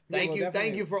 Philip. Yeah, Thank we'll you, definitely-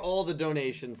 thank you for all the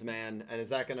donations, man. And is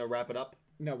that gonna wrap it up?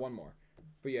 No, one more.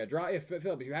 But yeah, drop if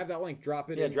Philip, if you have that link,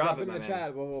 drop it. Yeah, drop it, in my the man.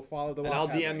 chat. We'll follow the. And I'll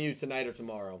Wattpad DM link. you tonight or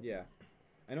tomorrow. Yeah,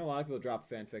 I know a lot of people drop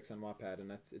fanfics on Wattpad,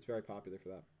 and it's very popular for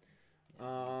that.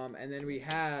 And then we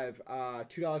have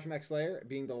 $2 from XLayer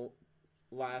being the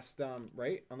last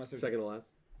right, unless there's Second to last.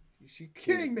 You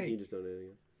kidding He me? just donated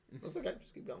again. That's okay.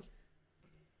 Just keep going.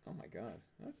 Oh my god,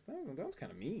 that was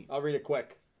kind of mean. I'll read it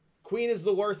quick. Queen is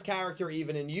the worst character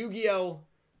even in Yu-Gi-Oh!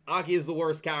 Aki is the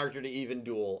worst character to even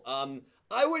duel.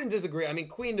 I wouldn't disagree. I mean,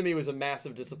 Queen to me was a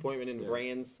massive disappointment in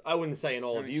Vrains. I wouldn't say in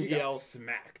all of She got Yu-Gi-Oh!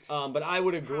 smacked. But I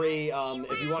would agree.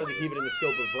 If you wanted to keep it in the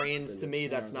scope of Vrains, to me,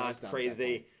 that's not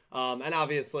crazy. And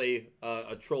obviously,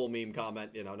 a troll meme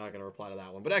comment, not going to reply to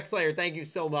that one. But XLayer, thank you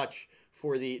so much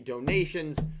for the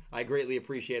donations. I greatly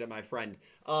appreciate it, my friend.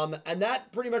 And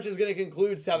that pretty much is going to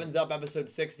conclude Sevens Up episode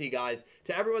 60, guys.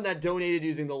 To everyone that donated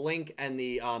using the link and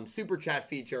the super chat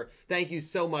feature, thank you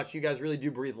so much. You guys really do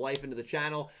breathe life into the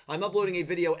channel. I'm uploading a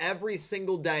video every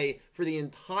single day for the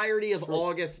entirety of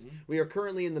August. We are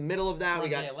currently in the middle of that. We're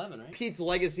We on got day 11, right? Pete's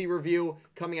Legacy review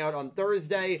coming out on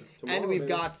Thursday. Tomorrow, and we've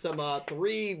baby. got some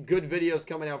 3 good videos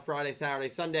coming out Friday, Saturday,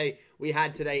 Sunday. We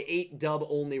had today 8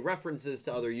 dub-only references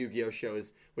to other Yu-Gi-Oh!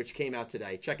 Shows, which came out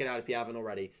today. Check it out if you haven't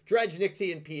already. Dredge, Nick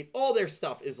T, and Pete, all their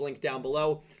stuff is linked down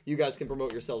below. You guys can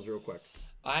promote yourselves real quick.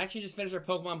 I actually just finished our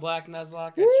Pokemon Black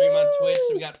Nuzlocke. I stream on Twitch,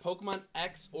 so we got Pokemon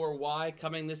X or Y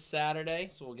coming this Saturday.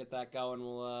 So we'll get that going.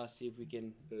 We'll see if we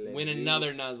can win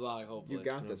another Nuzlocke, hopefully. You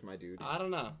got this, my dude. I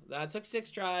don't know. That took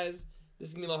 6 tries. This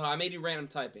is going to be a little hard. I may do random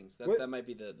typings. That might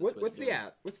be the What's twist the to it.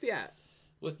 at? What's the at?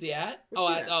 What's the at?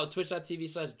 What's the at?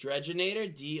 Twitch.tv/Dredgenator,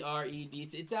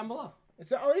 DRED. It's down below.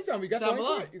 It's on. You got It's the down link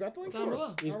below. for it. You got the link It's down for below.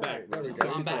 us. He's All back. right, there we This go.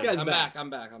 I'm This back. guy's I'm back. back. I'm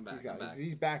back. I'm back. He's got I'm back.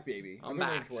 He's back, baby. I'm I've been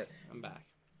waiting back. for it. I'm back.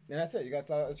 And that's it. You got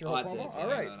that's your Oh, whole that's promo. it. All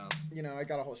Yeah, right. no. I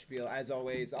got a whole spiel as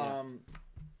always. Yeah.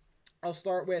 I'll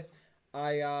start with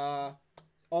I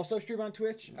also stream on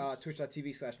Twitch,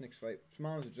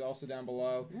 twitch.tv/NickSwipeSmoms, which is also down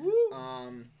below.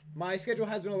 My schedule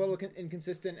has been a little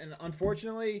inconsistent, and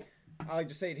unfortunately, I'll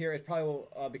just say it here. It probably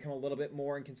will become a little bit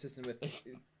more inconsistent with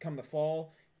come the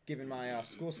fall, given my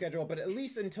school schedule. But at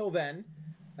least until then,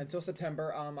 until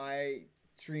September, I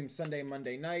stream Sunday,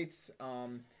 Monday nights.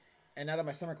 And now that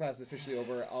my summer class is officially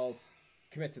over, I'll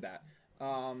commit to that.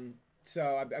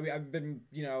 So I've been,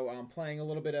 playing a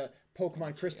little bit of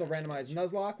Pokemon Crystal Randomized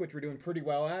Nuzlocke, which we're doing pretty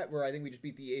well at, where I think we just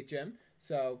beat the 8th gym.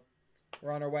 So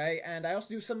we're on our way. And I also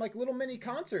do some little mini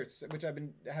concerts, which I've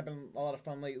been having a lot of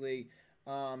fun lately.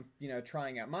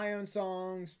 Trying out my own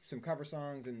songs, some cover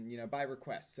songs, and, by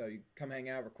request. So you come hang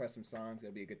out, request some songs.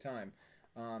 It'll be a good time.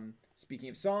 Speaking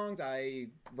of songs, I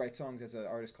write songs as an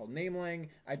artist called Nameling.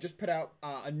 I just put out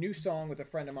a new song with a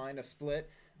friend of mine, a split,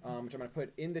 which I'm going to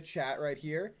put in the chat right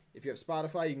here. If you have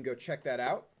Spotify, you can go check that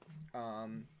out.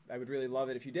 I would really love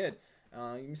it if you did.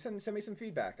 You can send me some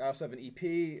feedback. I also have an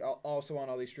EP, also on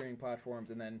all these streaming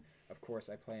platforms. And then, of course,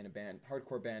 I play in a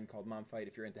hardcore band called Mom Fight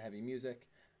if you're into heavy music.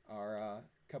 We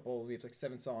have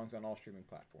 7 songs on all streaming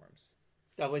platforms.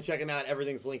 Definitely check them out.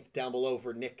 Everything's linked down below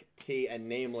for Nick T and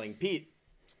Nameling. Pete.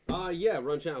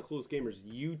 Run Channel Clueless Gamers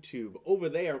YouTube. Over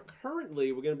there,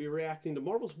 currently, we're going to be reacting to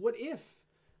Marvel's What If.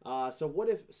 So what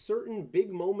if certain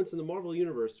big moments in the Marvel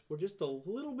Universe were just a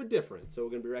little bit different? So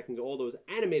we're going to be reacting to all those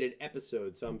animated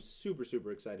episodes. So I'm super,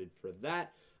 super excited for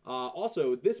that.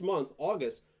 Also, this month,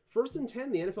 August, 1st and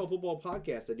 10, the NFL Football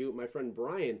Podcast I do with my friend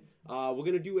Brian. We're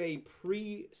going to do a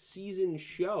pre-season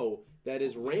show that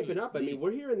is ramping up. I mean,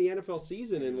 we're here in the NFL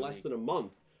season in less than a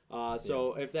month.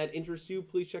 So if that interests you,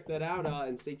 please check that out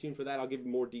and stay tuned for that. I'll give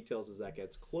you more details as that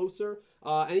gets closer.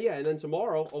 And then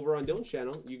tomorrow over on Dylan's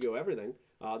channel, Yu-Gi-Oh! Everything,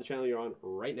 the channel you're on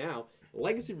right now,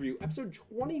 Legacy Review, episode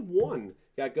 21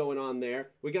 got going on there.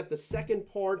 We got the second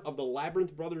part of the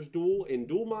Labyrinth Brothers duel in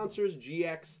Duel Monsters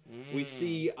GX. We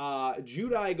see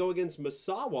Judai go against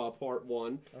Masawa part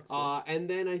 1. And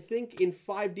then I think in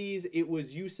 5Ds it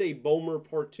was Yusei Bomer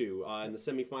part 2 in the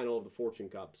semifinal of the Fortune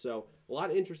Cup. So a lot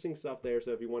of interesting stuff there.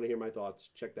 So if you want to hear my thoughts,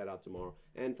 check that out tomorrow.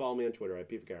 And follow me on Twitter at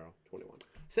pfacaro21.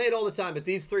 Say it all the time, but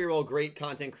these three are all great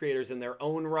content creators in their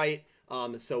own right.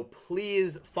 So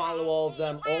please follow all of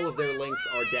them. All of their links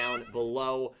are down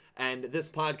below. And this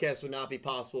podcast would not be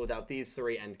possible without these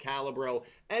three and Calibro.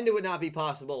 And it would not be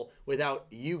possible without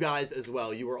you guys as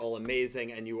well. You are all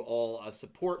amazing, and you all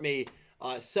support me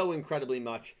so incredibly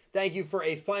much. Thank you for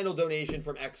a final donation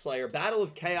from X-Slayer. Battle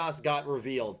of Chaos got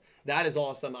revealed. That is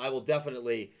awesome. I will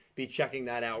definitely be checking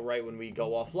that out right when we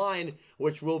go offline,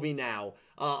 which will be now.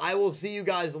 I will see you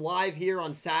guys live here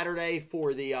on Saturday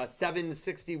for the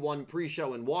 761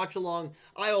 pre-show and watch-along.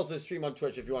 I also stream on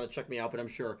Twitch if you want to check me out, but I'm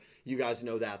sure you guys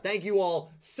know that. Thank you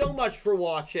all so much for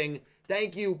watching.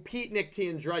 Thank you, Pete, Nick, T,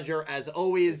 and Dredger, as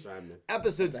always.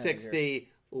 Episode 60,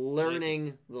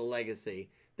 Learning the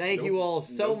Legacy. Thank you all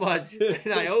so much,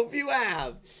 and I hope you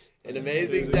have an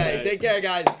amazing day. Take care,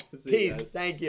 guys. Peace. Thank you.